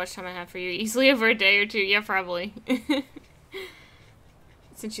hours of watch time I have for you. Easily over a day or two. Yeah, probably.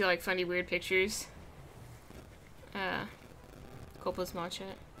 Since you like funny, weird pictures. Copa's mod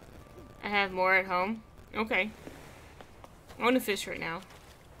chat. I have more at home. Okay. I want to fish right now.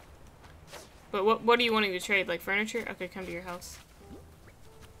 But what are you wanting to trade? Like furniture? Okay, come to your house.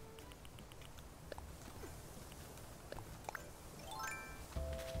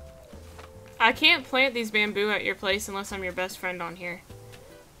 I can't plant these bamboo at your place unless I'm your best friend on here.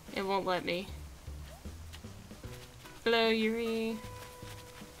 It won't let me. Hello, Yuri.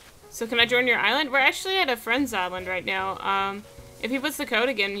 So can I join your island? We're actually at a friend's island right now. If he puts the code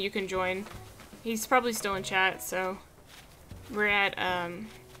again, you can join. He's probably still in chat, so... We're at,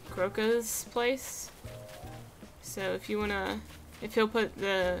 Kroka's place. So if you wanna... If he'll put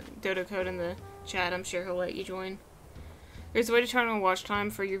the dodo code in the chat, I'm sure he'll let you join. There's a way to turn on watch time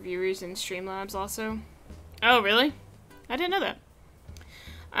for your viewers in Streamlabs also. Oh, really? I didn't know that.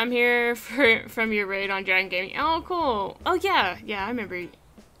 I'm here from your raid on Dragon Gaming. Oh, cool. Oh, yeah. Yeah, I remember.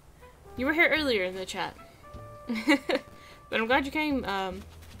 You were here earlier in the chat. But I'm glad you came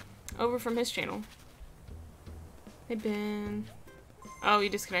over from his channel. Hey, Ben. Oh, you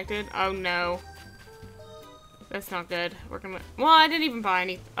disconnected? Oh, no. That's not good. Well, I didn't even buy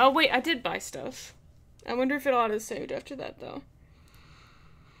any. Oh, wait. I did buy stuff. I wonder if it auto-saved after that, though.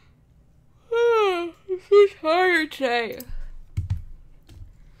 Oh, I'm so tired today.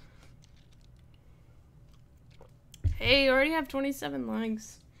 Hey, you already have 27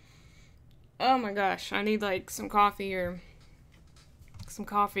 likes. Oh my gosh, I need like some coffee or some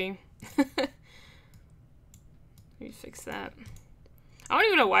coffee. Let me fix that. I don't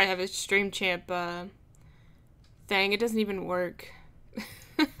even know why I have a Stream Champ thing. It doesn't even work.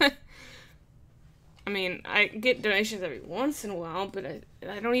 I mean, I get donations every once in a while, but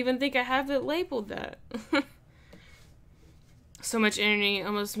I don't even think I have it labeled that. So much energy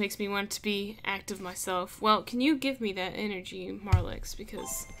almost makes me want to be active myself. Well, can you give me that energy, Marlix,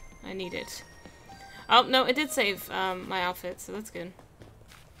 because I need it. Oh, no, it did save my outfit, so that's good.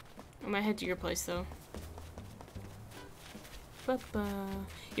 I might head to your place, though.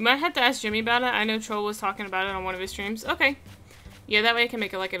 You might have to ask Jimmy about it. I know Troll was talking about it on one of his streams. Okay. Yeah, that way I can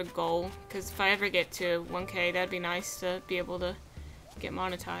make it like a goal, because if I ever get to 1K, that'd be nice to be able to get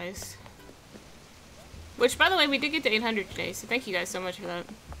monetized. Which, by the way, we did get to 800 today, so thank you guys so much for that.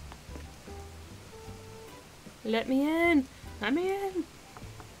 Let me in! Let me in!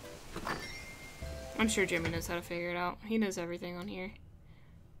 I'm sure Jimmy knows how to figure it out. He knows everything on here.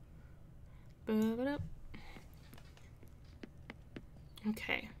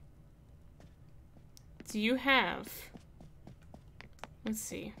 Okay. Do you have... Let's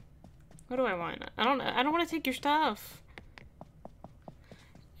see. What do I want? I don't want to take your stuff.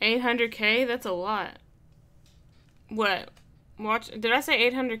 800K? That's a lot. What? Watch. Did I say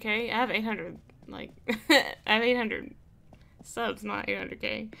 800K? I have 800. Like, I have 800 subs, not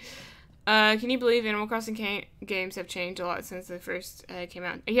 800K. Can you believe Animal Crossing games have changed a lot since they first came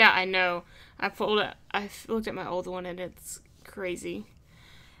out? Yeah, I know. I've looked at my old one and it's crazy.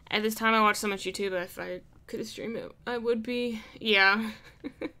 At this time, I watch so much YouTube. If I could have streamed it, I would be. Yeah.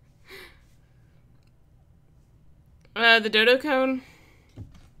 The dodo code.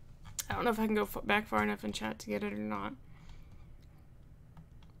 I don't know if I can go back far enough in chat to get it or not.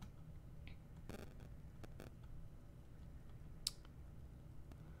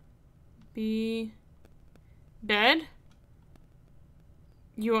 Bed?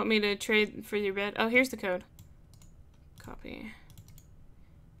 You want me to trade for your bed? Oh, here's the code. Copy.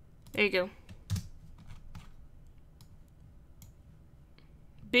 There you go.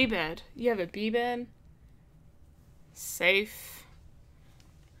 B bed. You have a B bed? Safe.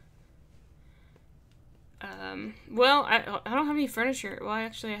 Well, I don't have any furniture. Well,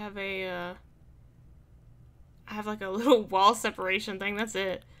 actually, I have a, I have like a little wall separation thing. That's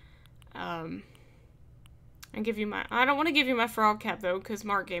it. And give you my... I don't want to give you my frog cap, though, because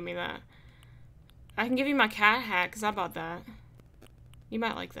Mark gave me that. I can give you my cat hat, because I bought that. You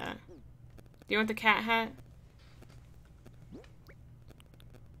might like that. Do you want the cat hat?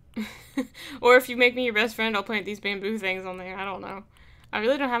 Or if you make me your best friend, I'll plant these bamboo things on there. I don't know. I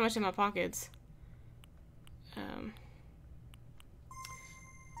really don't have much in my pockets.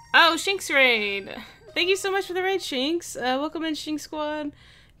 Oh, Shinx Raid! Thank you so much for the raid, Shinx. Welcome in, Shinx Squad.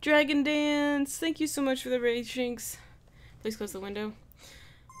 Dragon Dance. Thank you so much for the raid, Shinx. Please close the window.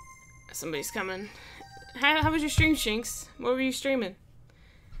 Somebody's coming. How was your stream, Shinx? What were you streaming?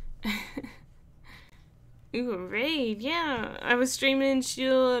 Ooh, a raid. Yeah. I was streaming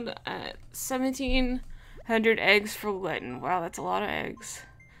Shield at 1,700 eggs for Letton. Wow, that's a lot of eggs.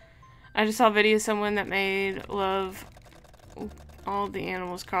 I just saw a video of someone that made love all the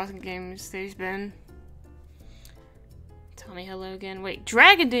Animals Crossing games there's been. Tell me hello again. Wait,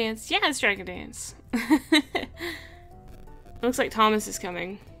 Dragon Dance! Yeah, it's Dragon Dance. Looks like Thomas is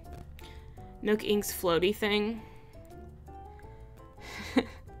coming. Nook Ink's floaty thing.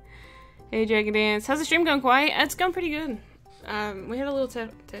 Hey, Dragon Dance. How's the stream going, Quiet? It's going pretty good. We had a little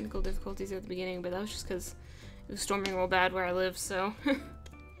technical difficulties at the beginning, but that was just because it was storming real bad where I live, so...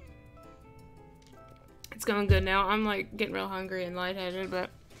 It's going good now. I'm, like, getting real hungry and lightheaded,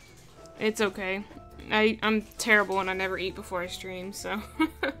 but it's okay. I'm terrible and I never eat before I stream, so...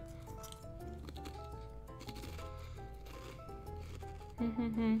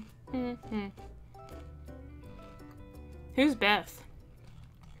 Who's Beth?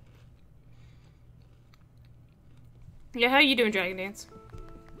 Yeah, how you doing, Dragon Dance?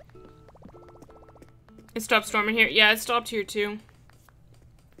 It stopped storming here. Yeah, it stopped here too.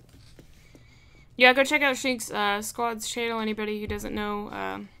 Yeah, go check out Shinx Squad's channel. Anybody who doesn't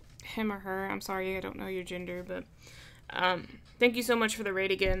know him or her, I'm sorry, I don't know your gender, but thank you so much for the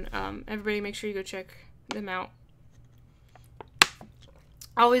raid again. Everybody, make sure you go check them out.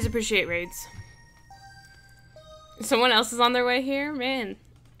 Always appreciate raids. Someone else is on their way here? Man,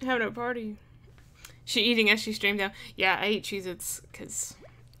 having a party. She eating as she streamed down. Yeah, I eat Cheez-Its because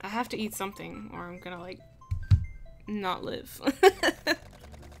I have to eat something or I'm gonna, like, not live.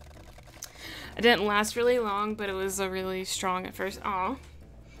 I didn't last really long, but it was a really strong at first. Aw.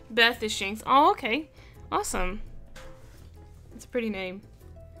 Beth is Shinx. Oh, okay. Awesome. It's a pretty name.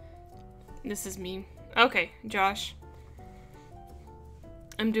 This is me. Okay, Josh.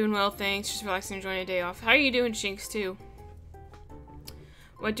 I'm doing well, thanks. Just relaxing, enjoying a day off. How are you doing, Shinx, too?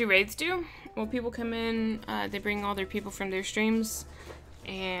 What do raids do? Well, people come in, they bring all their people from their streams,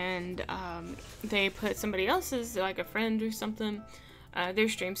 and they put somebody else's, like a friend or something, their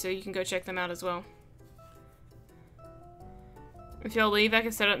stream, so you can go check them out as well. If y'all leave, I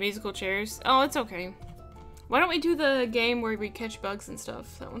can set up musical chairs. Oh, it's okay. Why don't we do the game where we catch bugs and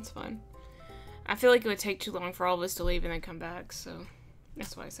stuff? That one's fun. I feel like it would take too long for all of us to leave and then come back, so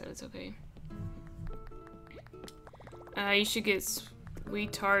that's why I said it's okay. You should get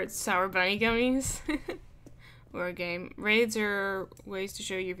Sweet Tart Sour Bunny Gummies. Or a game. Raids are ways to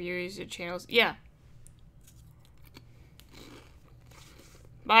show your viewers your channels. Yeah.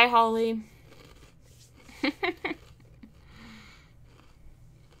 Bye, Holly.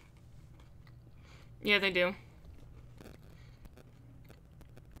 Yeah, they do.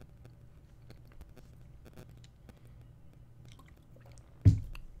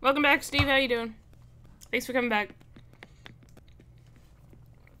 Welcome back, Steve. How you doing? Thanks for coming back.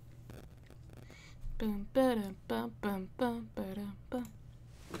 Bum, ba-dum, bum, bum, bum, ba-dum, bum.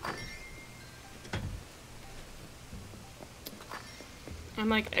 I'm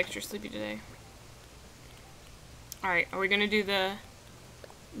like extra sleepy today. Alright, are we gonna do the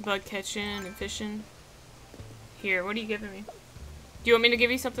bug catching and fishing? Here, what are you giving me? Do you want me to give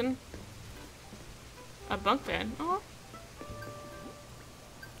you something? A bunk bed. Oh.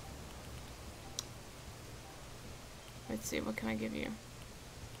 Let's see, what can I give you?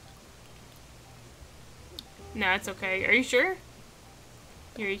 No, it's okay. Are you sure?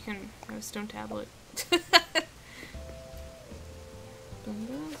 Here, you can have a stone tablet.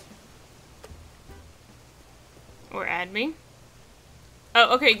 Or add me.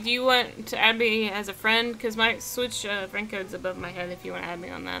 Oh, okay. Do you want to add me as a friend? Because my Switch friend code's above my head if you want to add me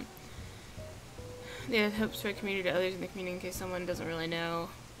on that. Yeah, it helps spread community to others in the community in case someone doesn't really know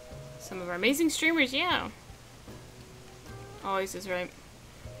some of our amazing streamers. Yeah. Always is right.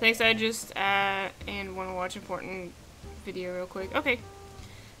 Thanks, I just and want to watch important video real quick. Okay.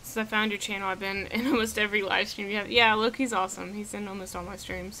 Since I found your channel, I've been in almost every live stream you have. Yeah, look, he's awesome. He's in almost all my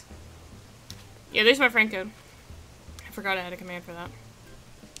streams. Yeah, there's my friend code. I forgot I had a command for that.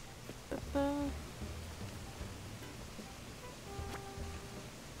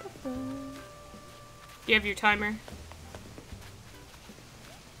 You have your timer.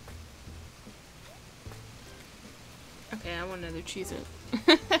 Okay, I want another Cheez-It.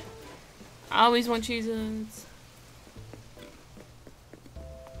 I always want Cheez-Its.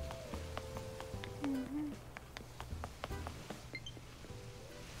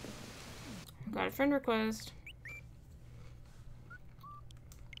 Got a friend request.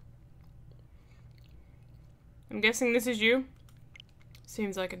 I'm guessing this is you?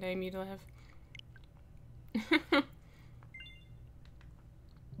 Seems like a name you'd have.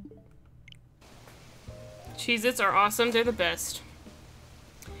 Cheez-Its are awesome, they're the best.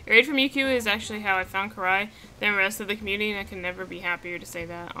 Raid from UQ is actually how I found Karai, then the rest of the community, and I can never be happier to say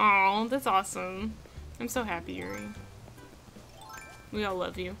that. Aw, that's awesome. I'm so happy, Yuri. We all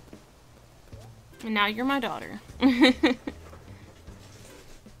love you. And now you're my daughter.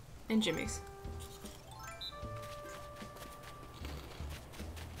 And Jimmy's.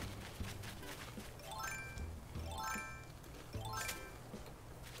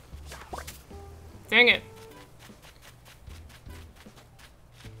 Dang it.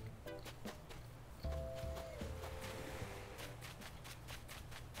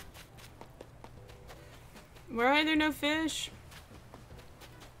 Why are there no fish?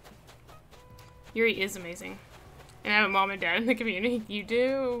 Yuri is amazing. And I have a mom and dad in the community. You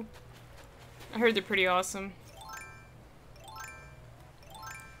do. I heard they're pretty awesome.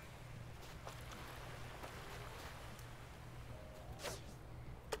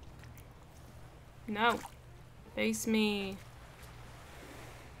 No. Face me.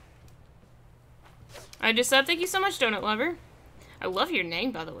 I just said thank you so much, Donut Lover. I love your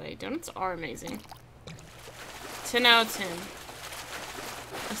name, by the way. Donuts are amazing. 10 out of 10.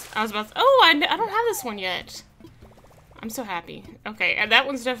 I was about to... Oh, I don't have this one yet. I'm so happy. Okay, that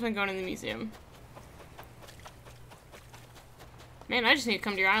one's definitely going in the museum. Man, I just need to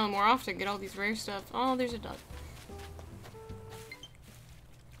come to your island more often to get all these rare stuff. Oh, there's a duck.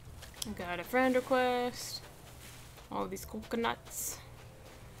 I got a friend request. All these coconuts.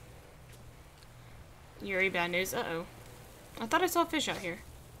 Yuri, bad news. Uh-oh. I thought I saw a fish out here.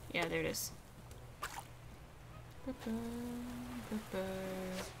 Yeah, there it is.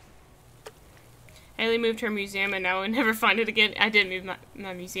 Haley moved her museum and now we'll never find it again. I did move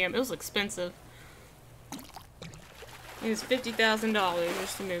my museum. It was expensive. It was $50,000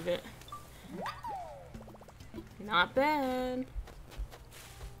 just to move it. Not bad.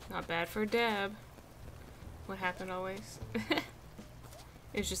 Not bad for Deb. What happened always?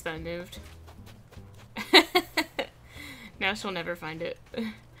 It's just that I moved. Now she'll never find it.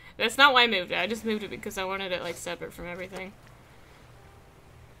 That's not why I moved it. I just moved it because I wanted it like separate from everything.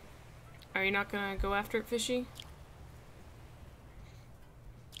 Are you not gonna go after it, Fishy?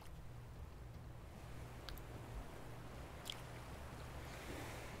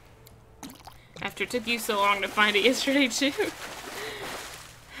 After it took you so long to find it yesterday too.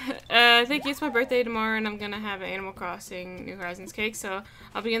 Thank you. It's my birthday tomorrow, and I'm gonna have an Animal Crossing New Horizons cake. So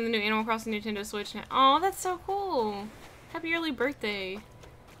I'll be in the new Animal Crossing Nintendo Switch now. Oh, that's so cool! Happy early birthday!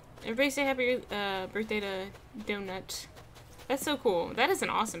 Everybody say happy birthday to Donut. That's so cool. That is an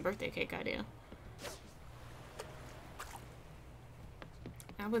awesome birthday cake idea.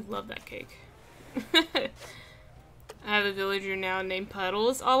 I would love that cake. I have a villager now named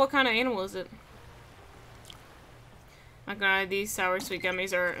Puddles. Oh, what kind of animal is it? My god, these sour sweet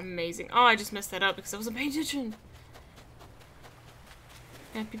gummies are amazing. Oh, I just messed that up because I wasn't paying attention.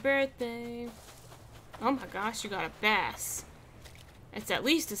 Happy birthday. Oh my gosh, you got a bass. It's at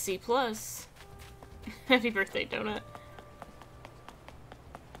least a C+. Happy birthday, Donut.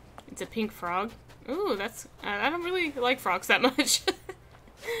 It's a pink frog. Ooh, that's... I don't really like frogs that much.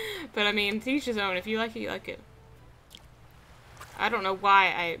 But I mean, to each his own. If you like it, you like it. I don't know why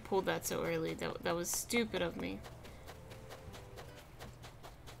I pulled that so early. That was stupid of me.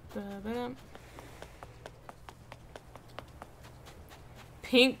 Ba-ba-dum.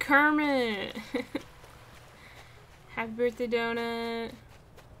 Pink Kermit! Happy birthday, Donut.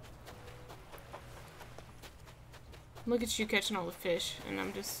 Look at you catching all the fish, and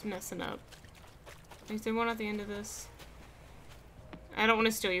I'm just messing up. Is there one at the end of this? I don't want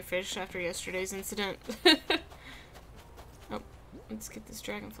to steal your fish after yesterday's incident. Oh, let's get this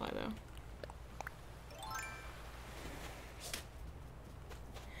dragonfly, though.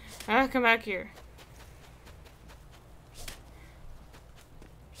 Ah, come back here.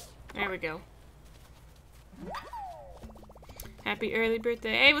 There we go. Happy early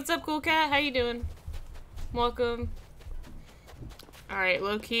birthday. Hey, what's up, cool cat? How you doing? Welcome. Alright,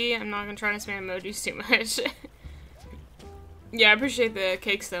 low-key, I'm not gonna try to spam emojis too much. Yeah, I appreciate the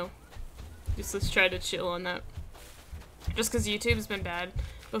cakes, though. Just let's try to chill on that. Just because YouTube's been bad.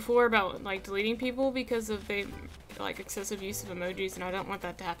 before about like deleting people because of they like excessive use of emojis, and I don't want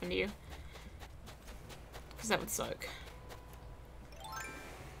that to happen to you. Because that would suck.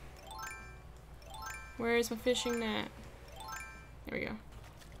 Where is my fishing net? There we go.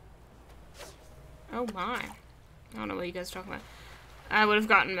 Oh my. I don't know what you guys are talking about. I would have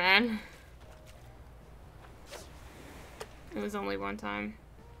gotten mad. It was only one time.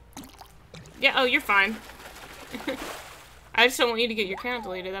 Yeah, oh, you're fine. I just don't want you to get your account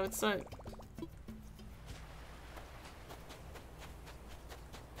deleted. That would suck.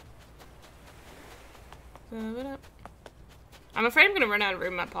 I'm afraid I'm gonna run out of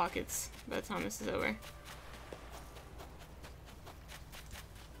room in my pockets by the time this is over.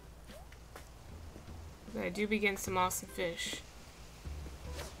 But I do begin some awesome fish.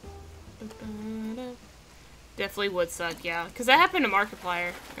 Definitely would suck, yeah. Because that happened to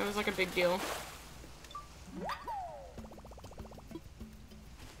Markiplier. It was like a big deal.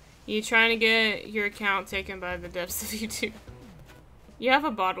 You trying to get your account taken by the depths of YouTube. You have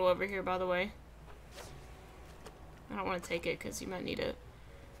a bottle over here, by the way. I don't want to take it because you might need it.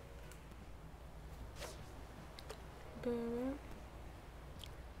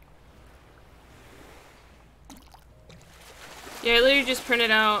 Yeah, I literally just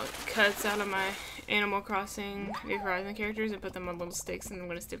printed out cuts out of my Animal Crossing New Horizons characters and put them on little sticks, and I'm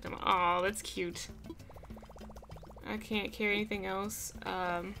gonna stick them on. Aw, that's cute. I can't carry anything else.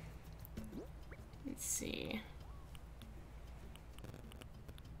 Let's see.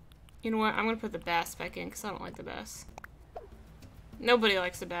 You know what? I'm gonna put the bass back in because I don't like the bass. Nobody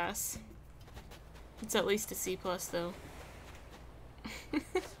likes the bass. It's at least a C+ though.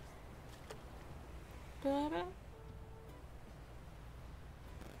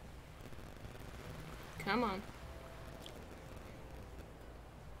 Come on.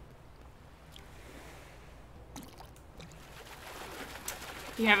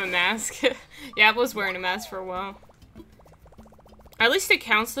 You have a mask? Yeah, I was wearing a mask for a while. At least it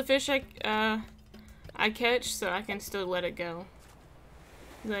counts the fish I catch, so I can still let it go.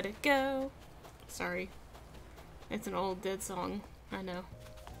 Let it go. Sorry. It's an old dead song. I know.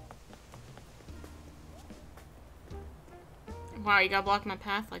 Wow, you gotta block my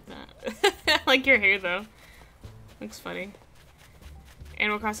path like that. I like your hair, though. Looks funny.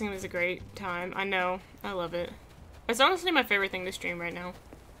 Animal Crossing was a great time. I know. I love it. It's honestly my favorite thing to stream right now.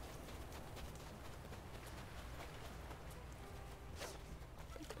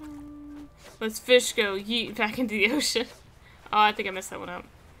 Let's fish go yeet back into the ocean. Oh, I think I messed that one up.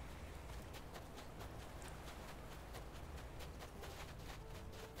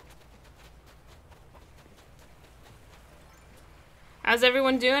 How's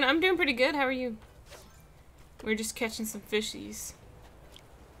everyone doing? I'm doing pretty good. How are you? We're just catching some fishies.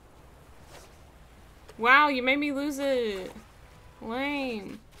 Wow, you made me lose it.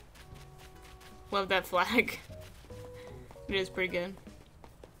 Lame. Love that flag. It is pretty good.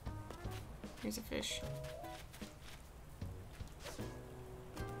 Here's a fish.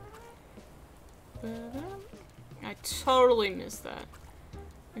 I totally missed that.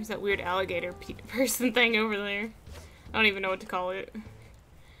 There's that weird alligator person thing over there. I don't even know what to call it.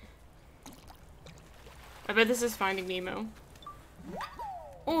 I bet this is Finding Nemo.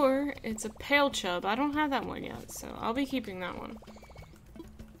 Or it's a pale chub. I don't have that one yet, so I'll be keeping that one.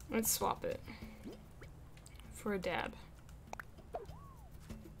 Let's swap it for a dab.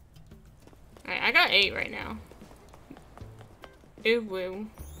 Alright, I got 8 right now. Ooh woo.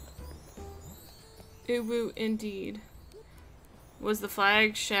 Ooh woo indeed. Was the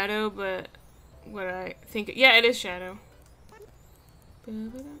flag shadow, but what I think... Yeah, it is shadow.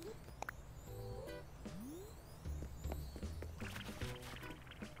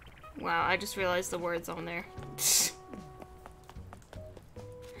 Wow, I just realized the words on there.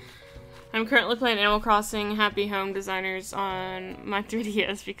 I'm currently playing Animal Crossing Happy Home Designers on my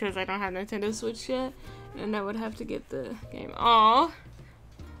 3DS because I don't have Nintendo Switch yet, and I would have to get the game. Aww. Well,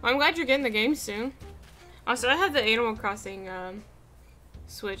 I'm glad you're getting the game soon. Also, I have the Animal Crossing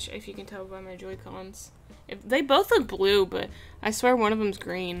Switch, if you can tell by my Joy-Cons. They both look blue, but I swear one of them's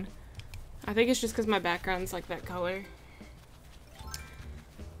green. I think it's just because my background's like that color.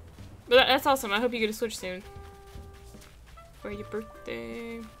 But that's awesome. I hope you get a Switch soon. For your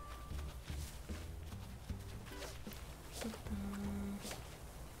birthday.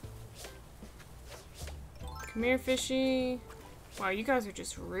 Come here, fishy. Wow, you guys are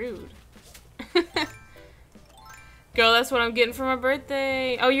just rude. Girl, that's what I'm getting for my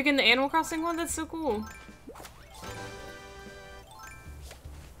birthday. Oh, you're getting the Animal Crossing one? That's so cool.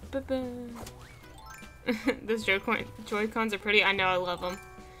 Those Joy-Cons are pretty. I know, I love them.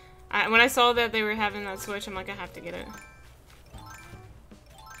 When I saw that they were having that Switch, I'm like, I have to get it.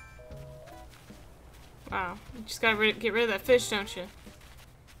 Wow. You just gotta get rid of that fish, don't you?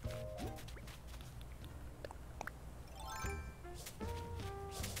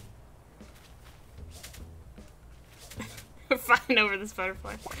 Fighting over this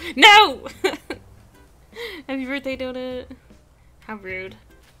butterfly. No! Happy birthday, Donut. How rude.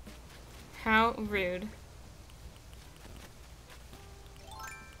 How rude.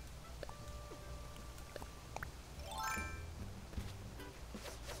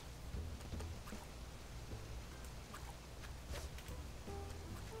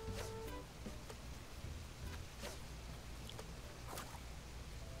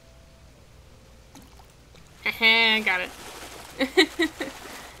 I got it.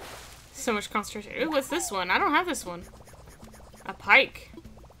 So much concentration. Ooh, what's this one? I don't have this one. A pike.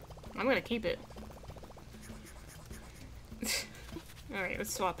 I'm gonna keep it. Alright,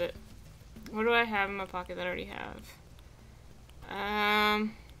 let's swap it. What do I have in my pocket that I already have? I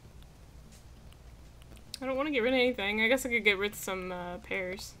don't want to get rid of anything. I guess I could get rid of some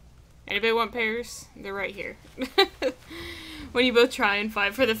pears. Anybody want pears? They're right here. When you both try and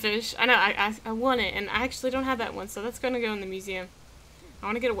fight for the fish. I know, I want it, and I actually don't have that one, so that's gonna go in the museum. I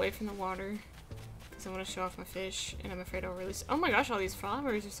want to get away from the water, because I want to show off my fish, and I'm afraid I'll release— oh my gosh, all these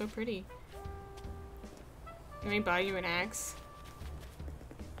flowers are so pretty. Let me buy you an axe.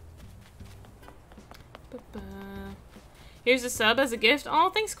 Here's a sub as a gift. Oh,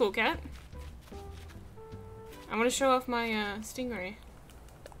 thanks, Cool Cat. I want to show off my stingray.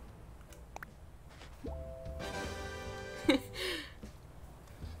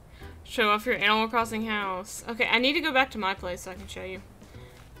 Show off your Animal Crossing house. Okay, I need to go back to my place so I can show you.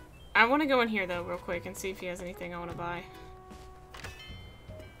 I want to go in here though real quick and see if he has anything I want to buy.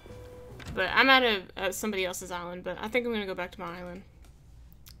 But I'm at somebody else's island, but I think I'm going to go back to my island.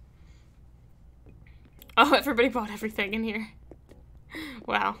 Oh, everybody bought everything in here.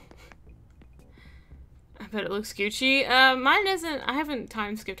 Wow. I bet it looks Gucci. Mine isn't— I haven't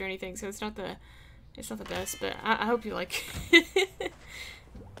time skipped or anything, so it's not the best, but I hope you like it.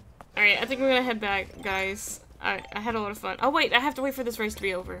 Alright, I think we're gonna head back, guys. I had a lot of fun. Oh wait, I have to wait for this race to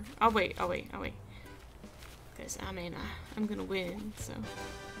be over. I'll wait. Because, I mean, I'm gonna win, so.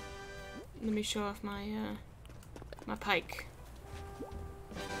 Let me show off my, my pike.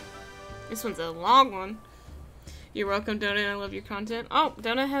 This one's a long one. You're welcome, Donut. I love your content. Oh,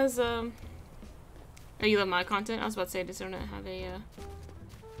 Donut has, oh, you love my content? I was about to say, does Donut have a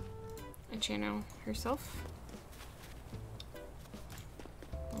channel herself?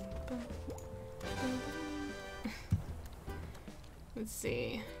 Let's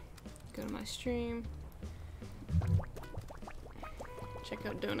see. Go to my stream. Check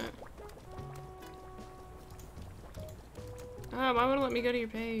out Donut. Oh, why would it let me go to your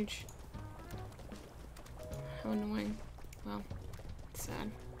page? How annoying. Well, it's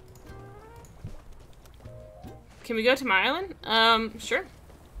sad. Can we go to my island? Sure.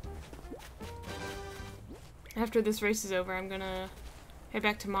 After this race is over, I'm gonna head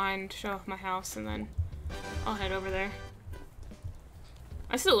back to mine to show off my house, and then I'll head over there.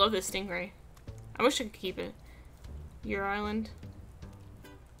 I still love this stingray. I wish I could keep it. Your island.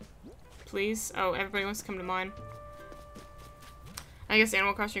 Please? Oh, everybody wants to come to mine. I guess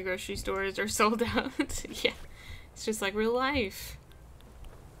Animal Crossing grocery stores are sold out. Yeah. It's just like real life.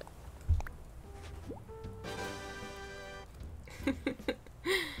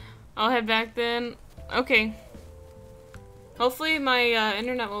 I'll head back then. Okay. Hopefully my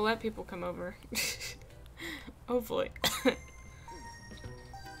internet will let people come over. Hopefully.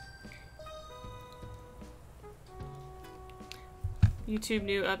 YouTube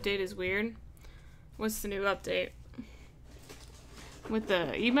new update is weird. What's the new update? With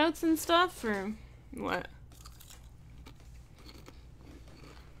the emotes and stuff, or what?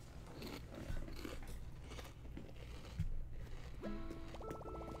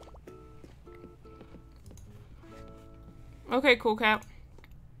 Okay, Cool Cat.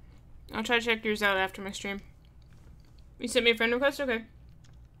 I'll try to check yours out after my stream. You sent me a friend request? Okay.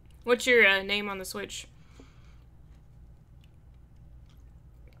 What's your name on the Switch?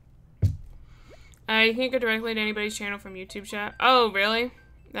 You can't go directly to anybody's channel from YouTube chat. Oh, really?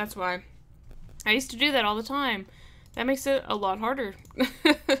 That's why. I used to do that all the time. That makes it a lot harder.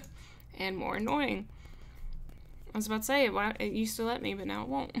 And more annoying. I was about to say, it used to let me, but now it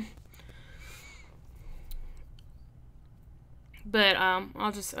won't. But,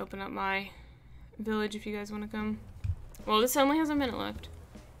 I'll just open up my village if you guys want to come. Well, this only has a minute left.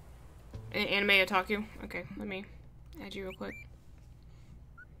 Anime Otaku? Okay, let me add you real quick.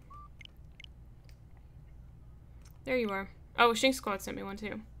 There you are. Oh, Shink Squad sent me one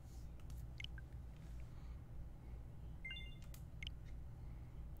too.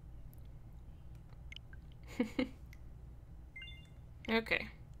 Okay.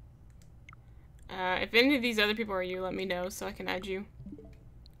 If any of these other people are you, let me know so I can add you.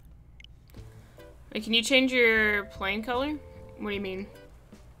 Like, can you change your plane color? What do you mean?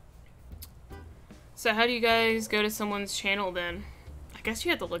 So how do you guys go to someone's channel then? I guess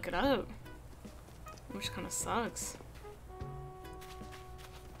you have to look it up. Which kind of sucks.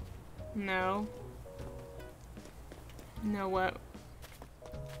 No. No what?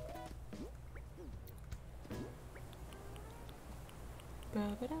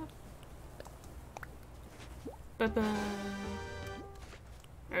 Ba-ba.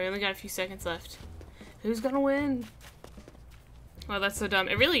 Alright, we only got a few seconds left. Who's gonna win? Oh, that's so dumb.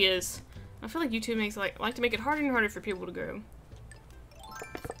 It really is. I feel like YouTube makes like to make it harder and harder for people to go.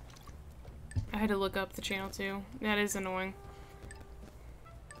 I had to look up the channel too. That is annoying.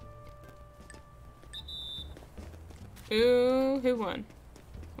 Ooh, who won?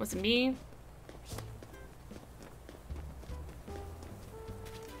 Was it me?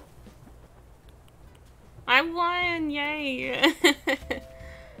 I won! Yay!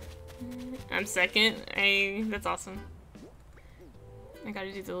 I'm second. Hey, that's awesome. I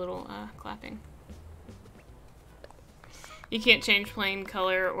gotta do the little clapping. You can't change plane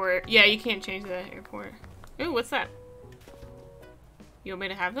color or... Yeah, you can't change the airport. Ooh, what's that? You want me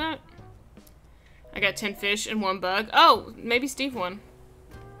to have that? I got 10 fish and 1 bug. Oh, maybe Steve won.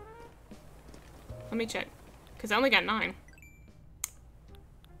 Let me check. Because I only got 9.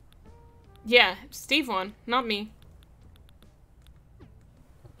 Yeah, Steve won, not me.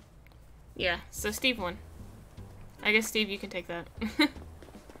 Yeah, so Steve won. I guess, Steve, you can take that.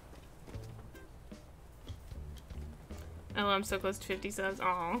 Oh, I'm so close to 50 subs.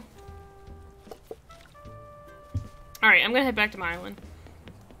 Aw. Alright, I'm gonna head back to my island.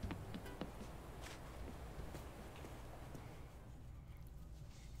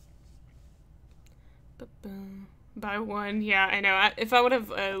 By 1, yeah, I know. If I would have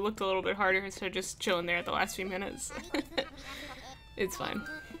looked a little bit harder instead of just chilling there at the last few minutes. It's fine.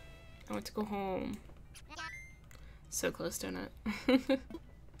 I want to go home. So close, don't it?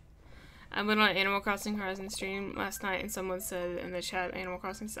 I went on Animal Crossing Horizon stream last night and someone said in the chat Animal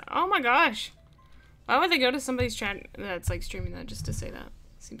Crossing stuff. Oh my gosh! Why would they go to somebody's chat that's like streaming that just to say that?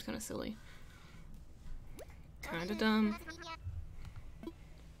 Seems kind of silly. Kinda dumb.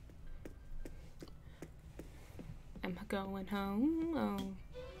 I'm going home. Oh.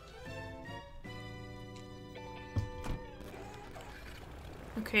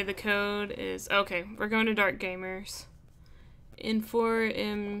 Okay, the code is... Okay, we're going to Dark Gamers.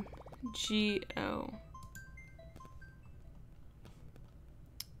 N4MGO.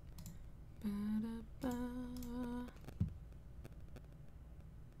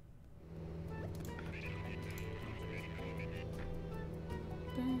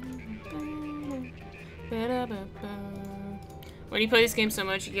 Ba-da-ba. When you play this game so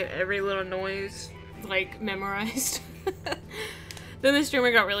much, you get every little noise, like, memorized. Then the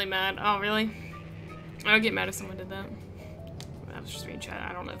streamer got really mad. Oh, really? I would get mad if someone did that. That was just being chat.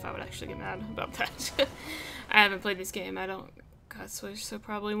 I don't know if I would actually get mad about that. I haven't played this game. I don't got Switch, so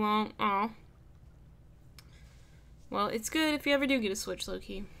probably won't. Aw. Well, it's good if you ever do get a Switch,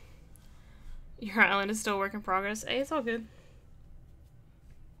 low-key. Your island is still a work in progress. Hey, it's all good.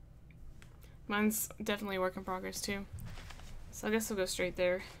 Mine's definitely a work in progress, too. So I guess we'll go straight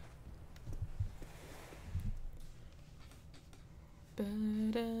there.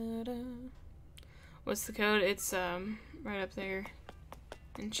 Ba-da-da. What's the code? It's right up there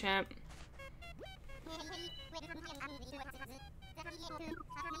in chat.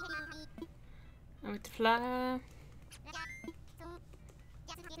 I want to fly.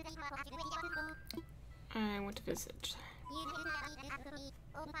 I want to visit.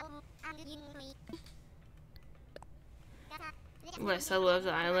 Wes, I love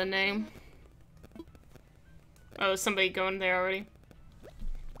the island name. Oh, is somebody going there already?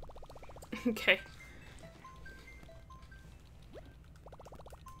 Okay.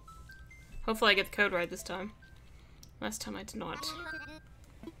 Hopefully I get the code right this time. Last time I did not.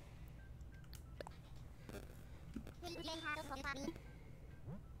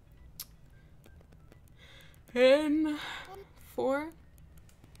 N4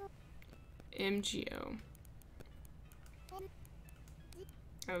 MGO.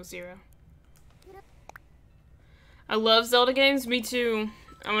 Oh, 0. I love Zelda games. Me too.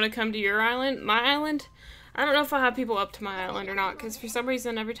 I want to come to your island. My island? I don't know if I'll have people up to my island or not, because for some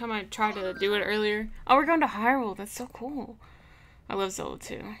reason, every time I try to do it earlier... Oh, we're going to Hyrule. That's so cool. I love Zelda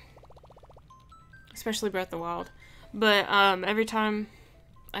too. Especially Breath of the Wild. But every time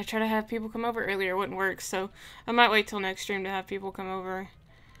I try to have people come over earlier, it wouldn't work, so I might wait till next stream to have people come over.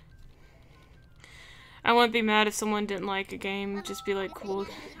 I wouldn't be mad if someone didn't like a game. Just be like, cool.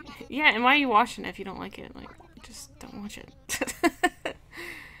 Yeah, and why are you watching it if you don't like it? Like, just don't watch it.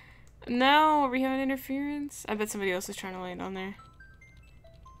 No, are we having interference? I bet somebody else is trying to land on there.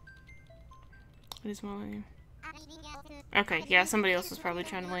 What is my name? Okay, yeah, somebody else was probably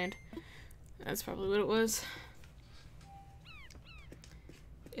trying to land. That's probably what it was.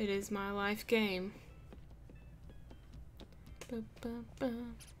 It is my life game.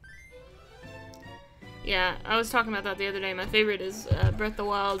 Yeah, I was talking about that the other day. My favorite is Breath of the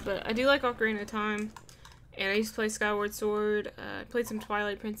Wild, but I do like Ocarina of Time. And I used to play Skyward Sword. I played some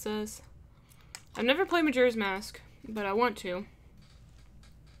Twilight Princess. I've never played Majora's Mask, but I want to.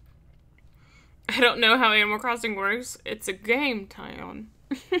 I don't know how Animal Crossing works. It's a game, Tyon.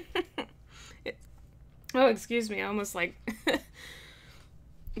 Oh, excuse me. I almost, like,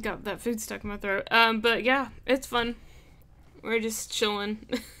 got that food stuck in my throat. But yeah, it's fun. We're just chilling.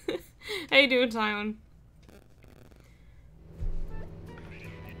 How you doing, Tyon?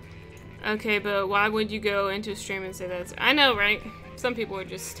 Okay, but why would you go into a stream and say that? I know, right? Some people are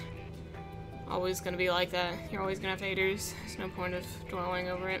just always gonna be like that. You're always gonna have haters. There's no point of dwelling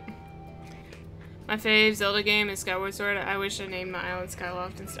over it. My fave Zelda game is Skyward Sword. I wish I named my island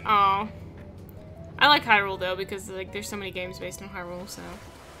Skyloft instead. Aw. I like Hyrule though because like there's so many games based on Hyrule. So,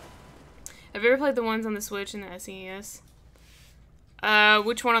 have you ever played the ones on the Switch and the SNES?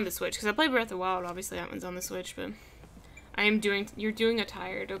 Which one on the Switch? Because I played Breath of the Wild. Obviously that one's on the Switch, but you're doing a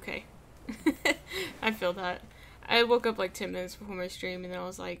tired. Okay. I feel that. I woke up like 10 minutes before my stream and then I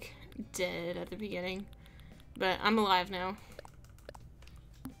was like dead at the beginning. But I'm alive now.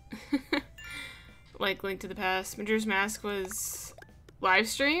 Like Link to the Past. Majora's Mask was live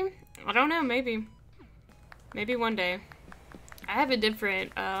stream? I don't know, maybe. Maybe one day. I have a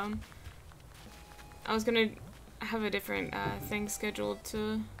different, I was gonna have a different, thing scheduled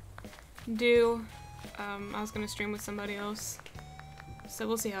to do. I was gonna stream with somebody else. So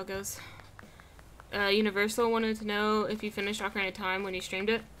we'll see how it goes. Universal wanted to know if you finished Ocarina of Time when you streamed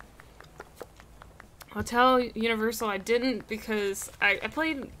it. I'll tell Universal I didn't because I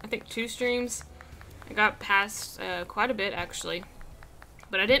played, I think, 2 streams. I got past quite a bit, actually.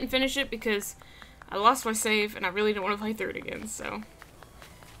 But I didn't finish it because I lost my save and I really didn't want to play through it again, so.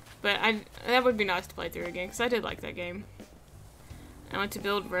 But that would be nice to play through again because I did like that game. I went to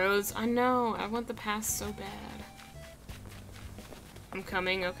build roads. I know, I want the past so bad. I'm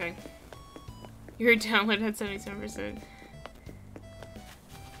coming, okay. Your download had 77%.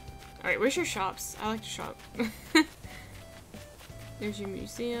 Alright, where's your shops? I like to shop. There's your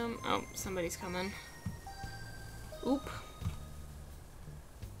museum. Oh, somebody's coming. Oop.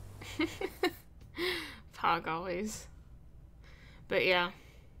 Pog always. But yeah.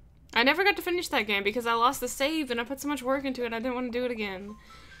 I never got to finish that game because I lost the save and I put so much work into it I didn't want to do it again.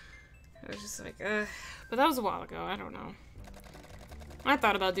 I was just like, but that was a while ago, I don't know. I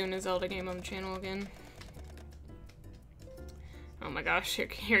thought about doing a Zelda game on the channel again. Oh my gosh,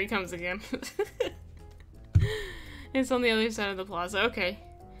 here he comes again. It's on the other side of the plaza. Okay.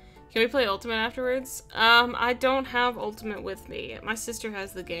 Can we play Ultimate afterwards? I don't have Ultimate with me. My sister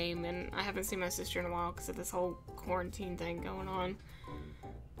has the game, and I haven't seen my sister in a while because of this whole quarantine thing going on.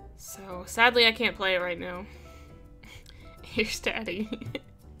 So, sadly, I can't play it right now. Here's Daddy.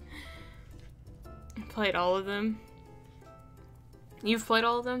 Played all of them. You've played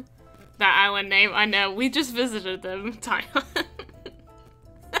all of them? That island name, I know. We just visited them. Thailand.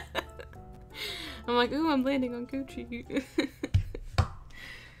 I'm like, ooh, I'm landing on Gucci.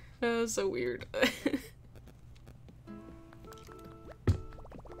 That was so weird.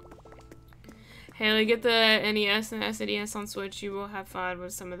 Haley, get the NES and SNES on Switch. You will have fun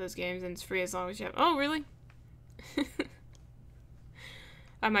with some of those games, and it's free as long as you have. Oh, really?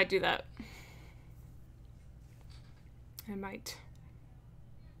 I might do that. I might.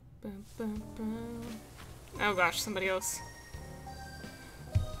 Oh gosh, somebody else.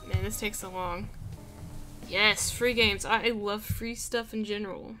 Man, this takes so long. Yes, free games. I love free stuff in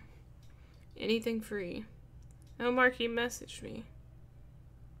general. Anything free. Oh, Marky messaged me.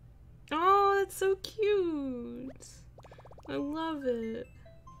 Oh, that's so cute. I love it.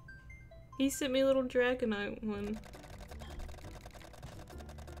 He sent me a little Dragonite one.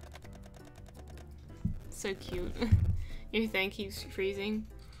 So cute. Your thing keeps freezing.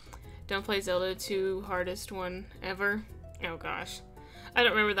 Don't play Zelda 2 hardest one ever. Oh gosh. I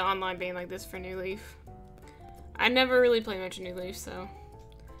don't remember the online being like this for New Leaf. I never really played much New Leaf, so.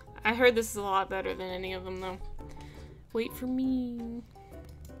 I heard this is a lot better than any of them though. Wait for me.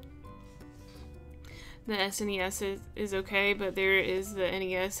 The SNES is okay, but there is the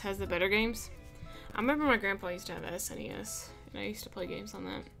NES has the better games. I remember my grandpa used to have the SNES, and I used to play games on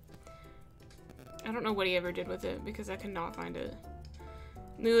that. I don't know what he ever did with it because I could not find it.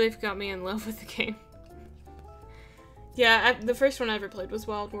 New Leaf got me in love with the game. Yeah, the first one I ever played was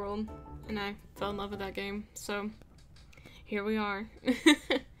Wild World, and I fell in love with that game, so here we are.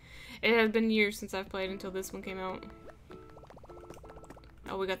 It has been years since I've played until this one came out.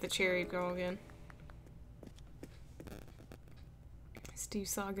 Oh, we got the cherry girl again. Steve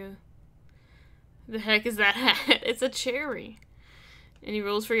Saga. The heck is that hat? It's a cherry. Any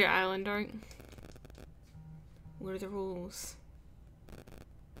rules for your island, Dark? What are the rules?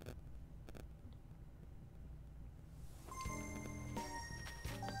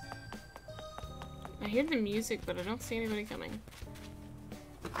 I hear the music, but I don't see anybody coming.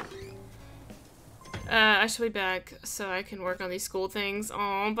 I should be back so I can work on these school things.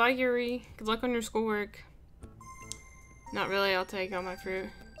 Aw, bye Yuri. Good luck on your schoolwork. Not really, I'll take all my fruit.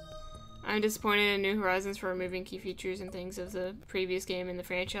 I'm disappointed in New Horizons for removing key features and things of the previous game in the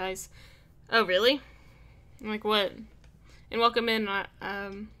franchise. Oh, really? Like what? And welcome in, I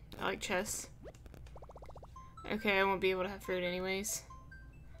like chess. Okay, I won't be able to have fruit anyways.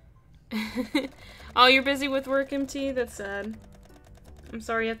 Oh, you're busy with work, MT? That's sad. I'm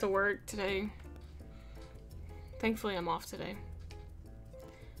sorry you have to work today. Thankfully, I'm off today.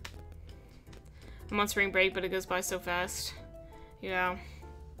 I'm on spring break, but it goes by so fast. Yeah.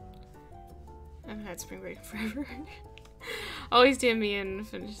 I haven't had spring break forever. Always DM me and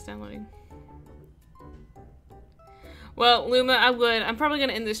finish downloading. Well, Luma, I would. I'm probably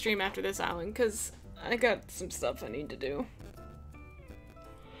gonna end the stream after this island, because I got some stuff I need to do.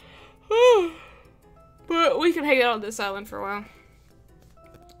 But we can hang out on this island for a while.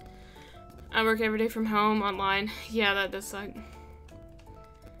 I work every day from home, online. Yeah, that does suck.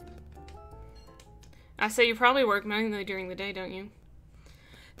 I say you probably work mainly during the day, don't you?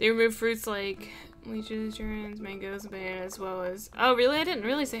 They remove fruits like leeches, gerans, mangoes, and bananas, as well as... Oh, really? I didn't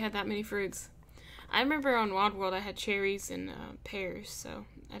realize they had that many fruits. I remember on Wild World I had cherries and pears, so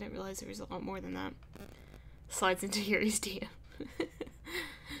I didn't realize there was a lot more than that. Slides into Yuri's DM.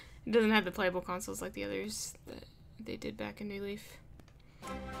 It doesn't have the playable consoles like the others that they did back in New Leaf.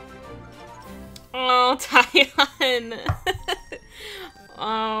 Oh, Tyon!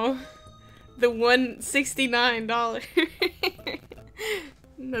 Oh, the $169.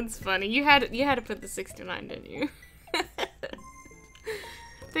 That's funny. You had to put the 69, didn't you?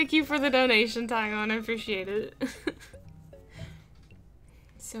 Thank you for the donation, Tyon. I appreciate it.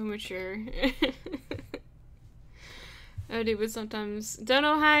 So mature. Oh, dude, but sometimes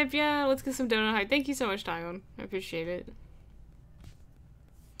dono hype. Yeah, let's get some dono hype. Thank you so much, Tyon. I appreciate it.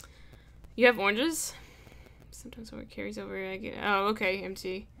 You have oranges? Sometimes when it carries over, I get... Oh, okay,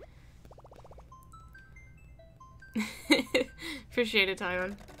 MT. Appreciate it,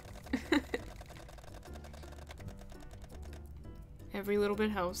 Tyon. Every little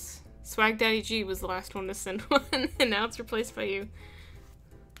bit helps. Swag Daddy G was the last one to send one, and now it's replaced by you.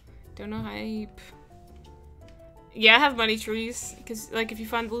 Don't know hype. Yeah, I have money trees, because, like, if you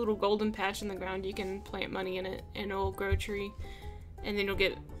find the little golden patch in the ground, you can plant money in it, and it'll grow a tree. And then you'll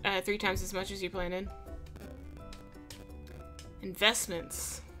get 3 times as much as you planted.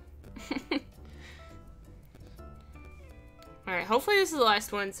 Investments. Alright, hopefully this is the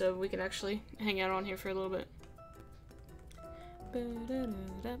last one, so we can actually hang out on here for a little bit.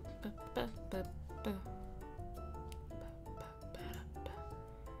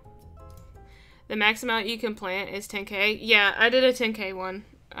 The max amount you can plant is 10k. Yeah, I did a 10k one.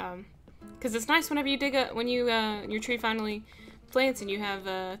 Because it's nice whenever you dig up, when you, your tree finally plants and you have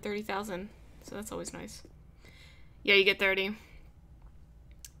 30,000. So that's always nice. Yeah, you get 30.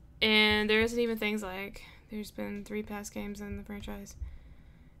 And there isn't even things like, there's been 3 past games in the franchise.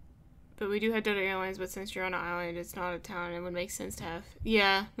 But we do have Delta Airlines, but since you're on an island, it's not a town, it would make sense to have.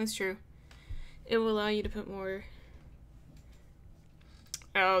 Yeah, that's true. It will allow you to put more...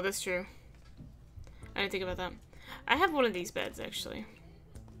 Oh, that's true. I didn't think about that. I have one of these beds, actually.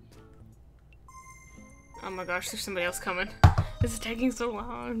 Oh my gosh, there's somebody else coming. This is taking so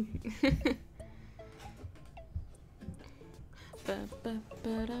long.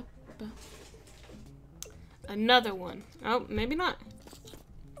 Another one. Oh, maybe not.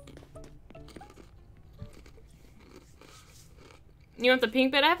 You want the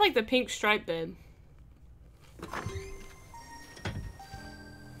pink bed? I have like the pink striped bed.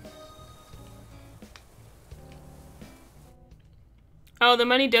 Oh, the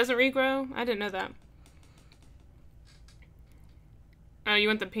money doesn't regrow? I didn't know that. Oh, you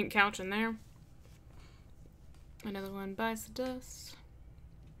want the pink couch in there? Another one bites the dust.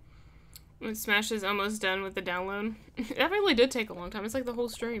 When Smash is almost done with the download. That really did take a long time. It's like the whole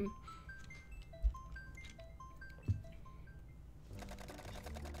stream.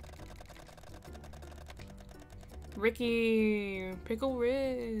 Ricky. Pickle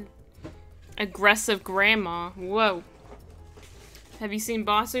Rick. Aggressive grandma. Whoa. Have you seen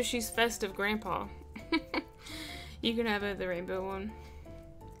Bosso? She's festive grandpa. You can have the rainbow one.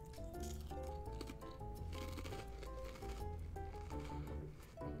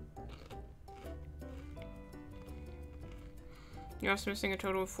 You're also missing a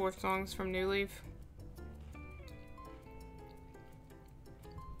total of 4 songs from New Leaf.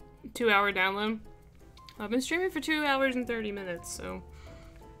 2-hour download. I've been streaming for 2 hours and 30 minutes, so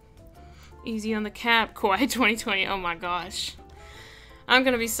easy on the cap. Kawaii 2020. Oh my gosh. I'm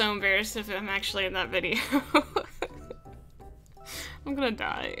gonna be so embarrassed if I'm actually in that video. I'm gonna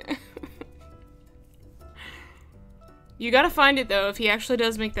die. You gotta find it though if he actually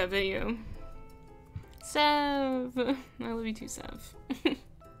does make that video. Sev! I love you too, Sev.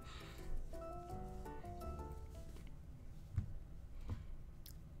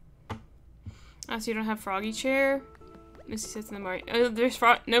 Oh, so you don't have Froggy Chair? Missy sits in the bar. Oh, there's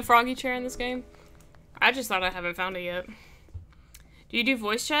no Froggy Chair in this game? I just thought I haven't found it yet. Do you do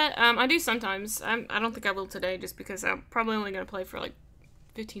voice chat? I do sometimes. I don't think I will today just because I'm probably only going to play for like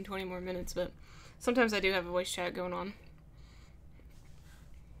 15-20 more minutes, but sometimes I do have a voice chat going on.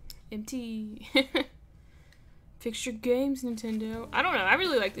 MT. Fix your games, Nintendo. I don't know. I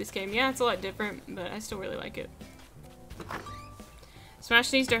really like this game. Yeah, it's a lot different, but I still really like it.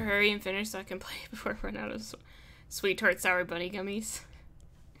 Smash needs to hurry and finish so I can play before I run out of Sweet Tart Sour Bunny gummies.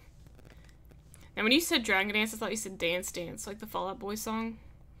 And when you said Dragon Dance, I thought you said Dance Dance, like the Fall Out Boy song.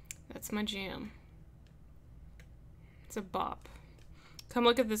 That's my jam. It's a bop. Come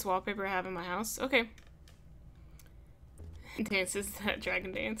look at this wallpaper I have in my house. Okay. Dances that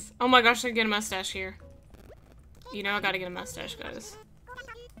Dragon Dance. Oh my gosh, I can get a mustache here. You know I gotta get a mustache, guys.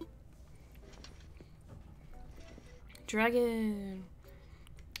 Dragon.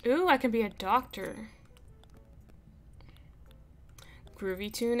 Ooh, I can be a doctor.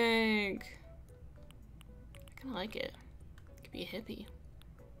 Groovy tunic. I kinda like it. Could be a hippie.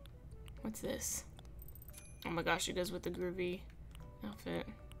 What's this? Oh my gosh, it goes with the groovy outfit.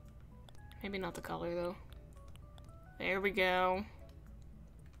 Maybe not the color though. There we go.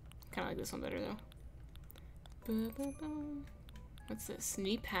 Kinda like this one better though. What's this?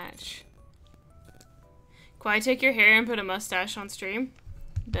 Knee patch. Can I take your hair and put a mustache on stream?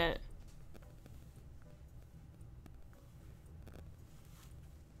 Bet.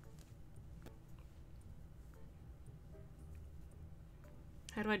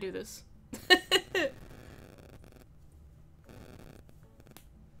 How do I do this?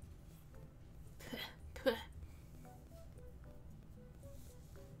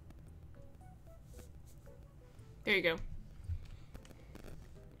 There you go.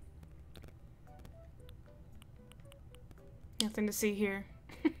 Nothing to see here.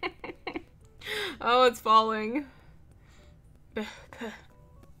 Oh, it's falling. Now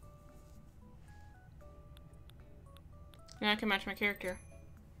I can match my character.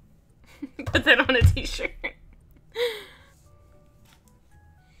 Put that on a t-shirt.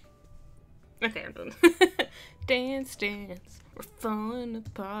 Okay, I'm done. Dance, dance, we're falling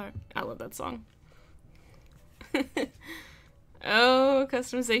apart. I love that song. Oh,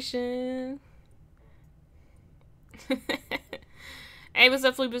 customization. Hey, what's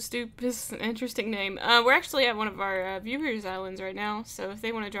up, Flubastoop? Interesting name. We're actually at one of our viewers' islands right now, so if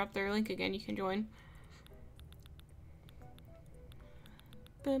they want to drop their link again, you can join.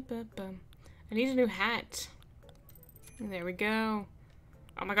 Bum, bum, bum. I need a new hat. There we go.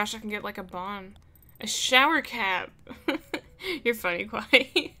 Oh my gosh, I can get like a bond. A shower cap. You're funny,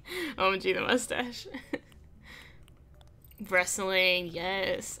 Kwai. OMG, the mustache. Wrestling,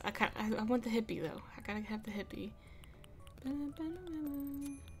 yes. I want the hippie though. I gotta have the hippie.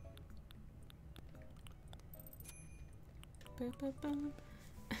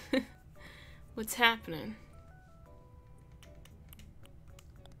 What's happening?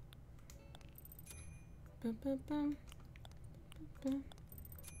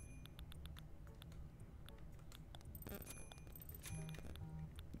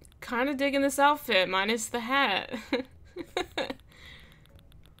 Kind of digging this outfit, minus the hat.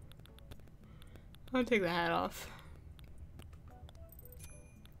 I'll take the hat off.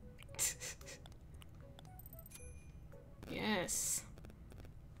 Yes.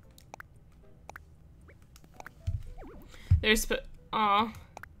 There's aw.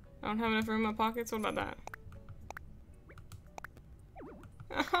 I don't have enough room in my pockets. What about that?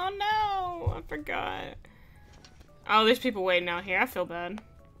 Oh no! I forgot. Oh, there's people waiting out here. I feel bad.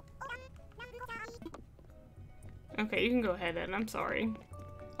 Okay, you can go ahead then. I'm sorry.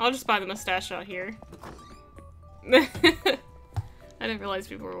 I'll just buy the mustache out here. I didn't realize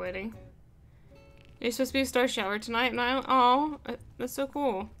people were waiting. It's supposed to be a star shower tonight, and oh, that's so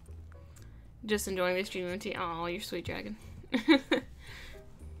cool. Just enjoying this stream tea. Oh, you're sweet dragon.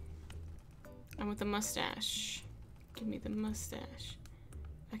 I'm with the mustache. Give me the mustache.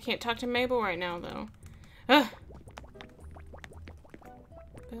 I can't talk to Mabel right now, though. Ugh.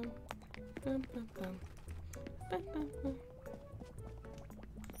 Boom, boom, boom, boom. Boom, boom, boom.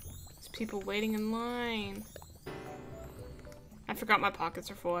 There's people waiting in line. I forgot my pockets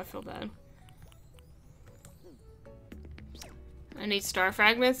are full. I feel bad. I need star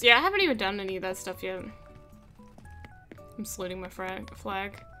fragments. Yeah, I haven't even done any of that stuff yet. I'm saluting my flag.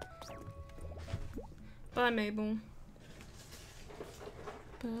 Bye, Mabel.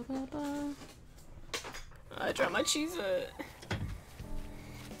 Ba, ba, ba. I dropped my cheese.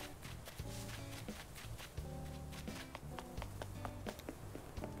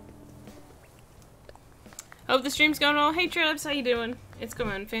 Hope the stream's going well. Hey, Trips, how you doing? It's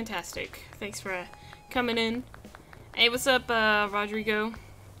going fantastic. Thanks for coming in. Hey, what's up, Rodrigo?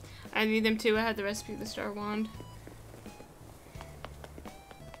 I need them too. I had the recipe of the Star Wand.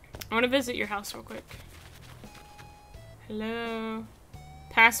 I want to visit your house real quick. Hello.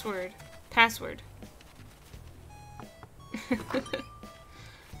 Password. Password.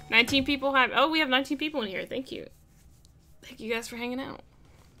 19 people have. Oh, we have 19 people in here. Thank you. Thank you guys for hanging out.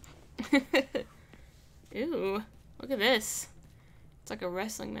 Ooh, look at this. It's like a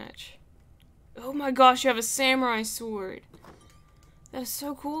wrestling match. Oh my gosh, you have a samurai sword. That is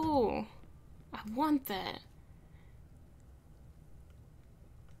so cool. I want that.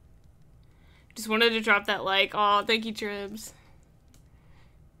 Just wanted to drop that like. Aw, thank you, Tribs.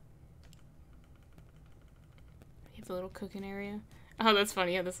 You have the little cooking area. Oh, that's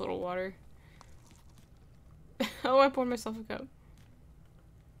funny. You have this little water. Oh, I poured myself a cup.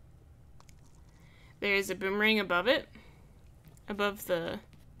 There's a boomerang above it. Above the...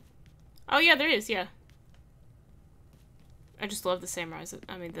 Oh, yeah, there is, yeah. I just love the samurais.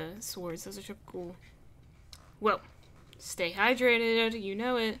 I mean, the swords. Those are so cool. Well, stay hydrated. You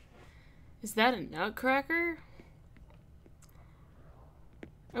know it. Is that a nutcracker?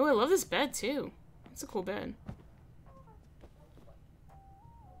 Oh, I love this bed, too. It's a cool bed.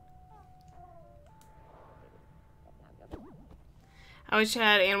 I wish I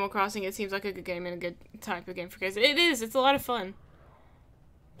had Animal Crossing. It seems like a good game and a good type of game for kids. It is. It's a lot of fun.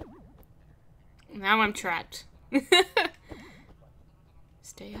 Now I'm trapped.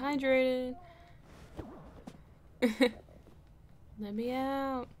 Stay hydrated. Let me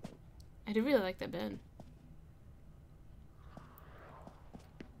out. I do really like that bed.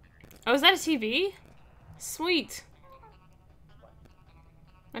 Oh, is that a TV? Sweet.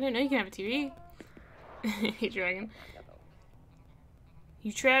 I didn't know you can have a TV. Hey, dragon.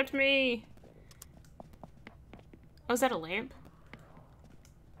 You trapped me! Oh, is that a lamp?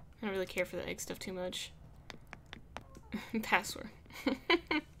 I don't really care for the egg stuff too much. Password.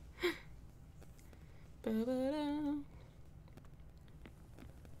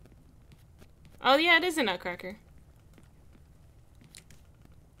 Oh yeah, it is a nutcracker.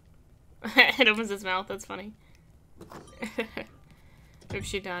 It opens its mouth, that's funny. If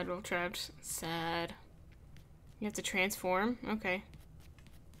she died while trapped. Sad. You have to transform? Okay.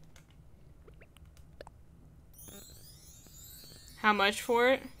 How much for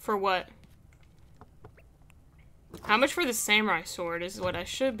it? For what? How much for the samurai sword is what I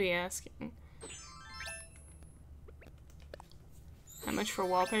should be asking. How much for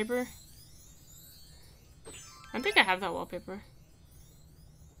wallpaper? I think I have that wallpaper.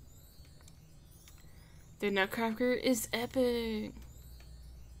 The nutcracker is epic.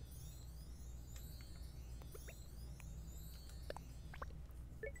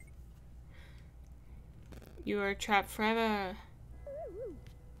 You are trapped forever.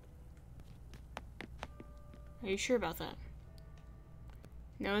 Are you sure about that?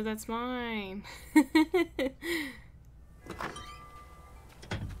 No, that's mine.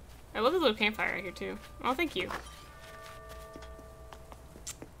 I love the little campfire right here, too. Oh, thank you.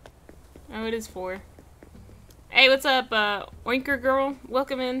 Oh, it is 4. Hey, what's up, Oinker Girl?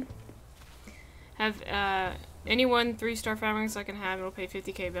 Welcome in. Have, anyone 3-star farmers I can have, it'll pay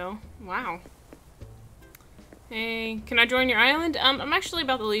 50k bill. Wow. Hey, can I join your island? I'm actually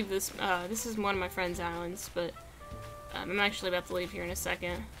about to leave this, this is one of my friend's islands, but I'm actually about to leave here in a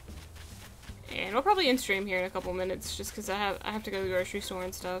second. And we'll probably end stream here in a couple minutes, just because I have to go to the grocery store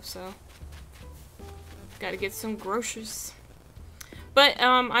and stuff, so. Gotta get some groceries. But,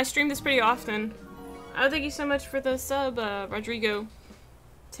 I stream this pretty often. Oh, thank you so much for the sub, Rodrigo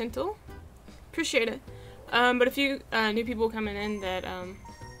Tintle. Appreciate it. But if you, new people coming in that,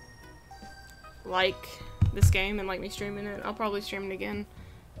 like this game and like me streaming it, I'll probably stream it again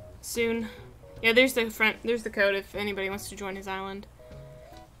soon. Yeah, there's the code if anybody wants to join his island.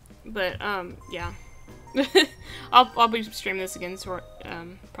 But, yeah. I'll be streaming this again, so,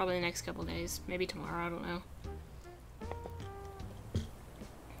 probably the next couple days. Maybe tomorrow, I don't know.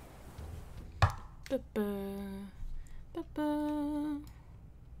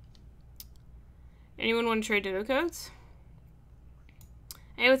 Anyone want to trade Dodo codes?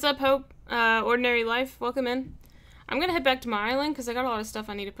 Hey, what's up, Hope? Ordinary Life, welcome in. I'm gonna head back to my island, because I got a lot of stuff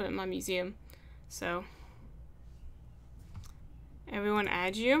I need to put in my museum. So, everyone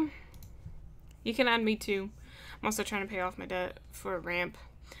add you. You can add me too. I'm also trying to pay off my debt for a ramp.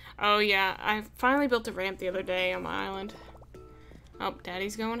 Oh yeah, I finally built a ramp the other day on my island. Oh,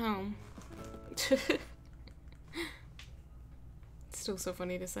 Daddy's going home. It's still so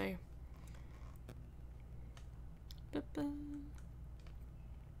funny to say. Ba-ba.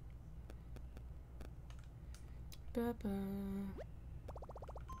 Ba-ba.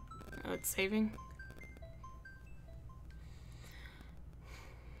 Oh, it's saving.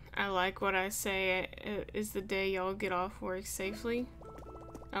 I like what I say is the day y'all get off work safely.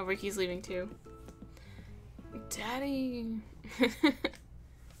 Oh, Ricky's leaving too. Daddy!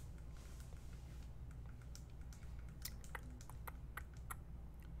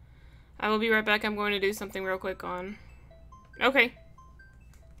 I will be right back. I'm going to do something real quick on... Okay.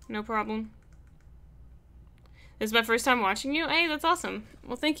 No problem. This is my first time watching you? Hey, that's awesome.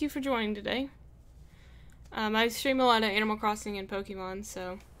 Well, thank you for joining today. I stream a lot of Animal Crossing and Pokemon,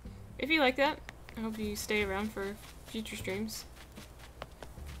 so... If you like that, I hope you stay around for future streams.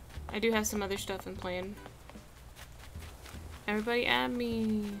 I do have some other stuff in plan. Everybody add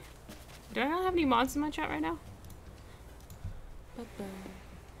me. Do I not have any mods in my chat right now?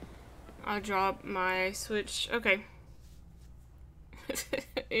 I'll drop my Switch. Okay.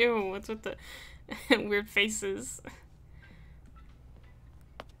 Ew, what's with the weird faces?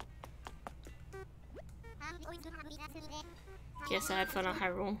 Yes, I had fun on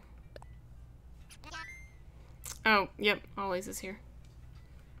Hyrule. Oh, yep, always is here.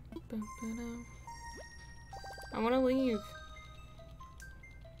 I want to leave.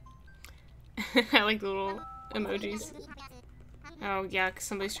 I like the little emojis. Oh, yeah, 'cause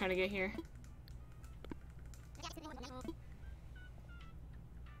somebody's trying to get here.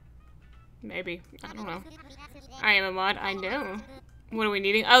 Maybe. I don't know. I am a mod. I know. What are we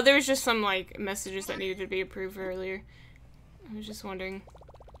needing? Oh, there was just some, like, messages that needed to be approved earlier. I was just wondering.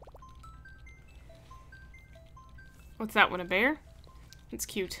 What's that one, a bear? It's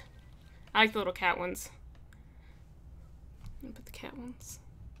cute. I like the little cat ones. I'll put the cat ones.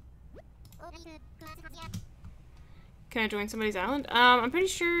 Can I join somebody's island? I'm pretty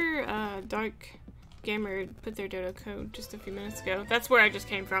sure Dark Gamer put their Dodo code just a few minutes ago. That's where I just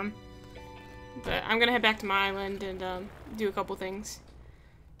came from. But I'm gonna head back to my island and do a couple things.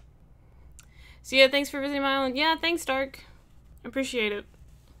 So yeah, thanks for visiting my island. Yeah, thanks, Dark. Appreciate it.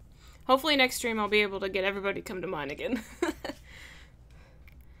 Hopefully next stream I'll be able to get everybody to come to mine again.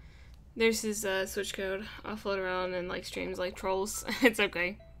 There's his Switch code. I'll float around and like streams like trolls. It's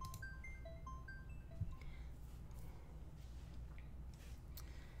okay.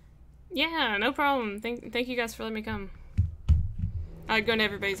 Yeah, no problem. Thank you guys for letting me come. I like going to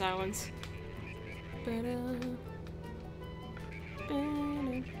everybody's islands.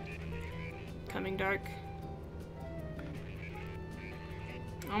 Coming dark.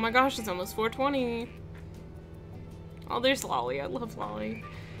 Oh my gosh, it's almost 4:20. Oh, there's Lolly. I love Lolly.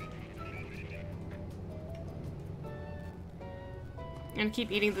 I'm gonna keep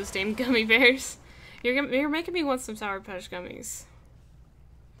eating those damn gummy bears. You're making me want some Sour Patch gummies.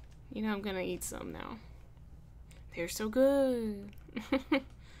 You know I'm gonna eat some now. They're so good.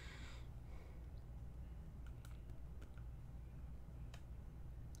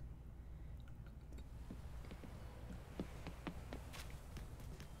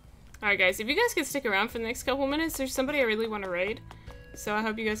 Alright guys, if you guys can stick around for the next couple minutes, there's somebody I really want to raid. So I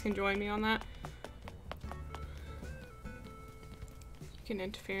hope you guys can join me on that. Fucking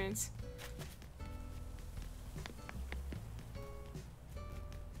interference.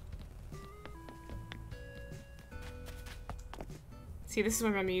 See, this is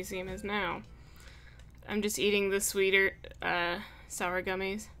where my museum is now. I'm just eating the sweeter, sour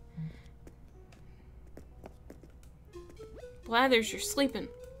gummies. Blathers, you're sleeping.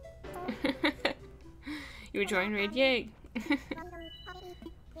 You join raid, yay!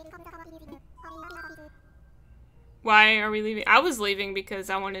 Why are we leaving? I was leaving because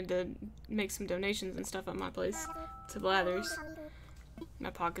I wanted to make some donations and stuff at my place to Blathers.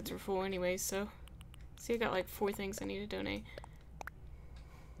 My pockets were full anyways, so... See, I got like 4 things I need to donate.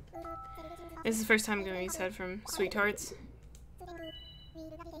 This is the first time I'm going to use head from Sweet Tarts.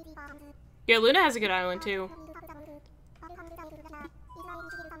 Yeah, Luna has a good island too.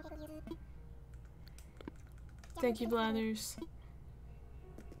 Thank you, Blathers.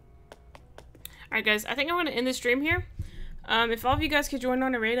 Alright guys, I think I want to end the stream here. If all of you guys could join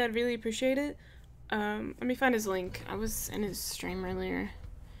on a raid, I'd really appreciate it. Let me find his link. I was in his stream earlier.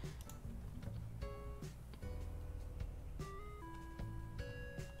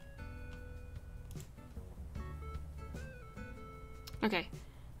 Okay.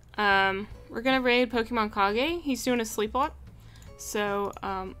 We're gonna raid Pokemon Kage. He's doing a sleepwalk. So,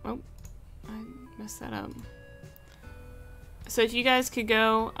 oh, I messed that up. So if you guys could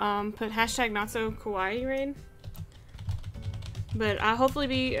go, put hashtag not so kawaii raid. But I'll hopefully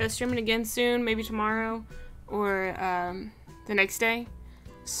be streaming again soon, maybe tomorrow or the next day.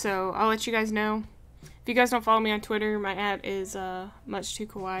 So I'll let you guys know. If you guys don't follow me on Twitter, my @ is much too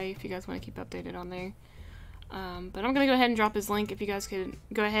kawaii if you guys want to keep updated on there. But I'm going to go ahead and drop his link if you guys could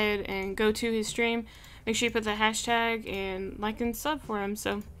go ahead and go to his stream. Make sure you put the hashtag and like and sub for him,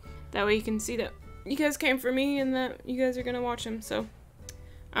 so that way you can see that you guys came for me and that you guys are going to watch him. So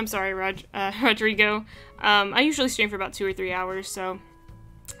I'm sorry, Rodrigo. I usually stream for about 2 or 3 hours, so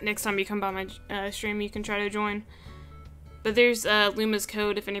next time you come by my stream, you can try to join. But there's Luma's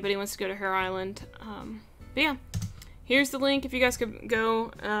code if anybody wants to go to her island. But yeah, here's the link. If you guys could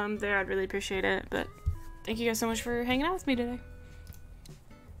go there, I'd really appreciate it. But thank you guys so much for hanging out with me today.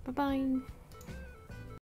 Bye-bye.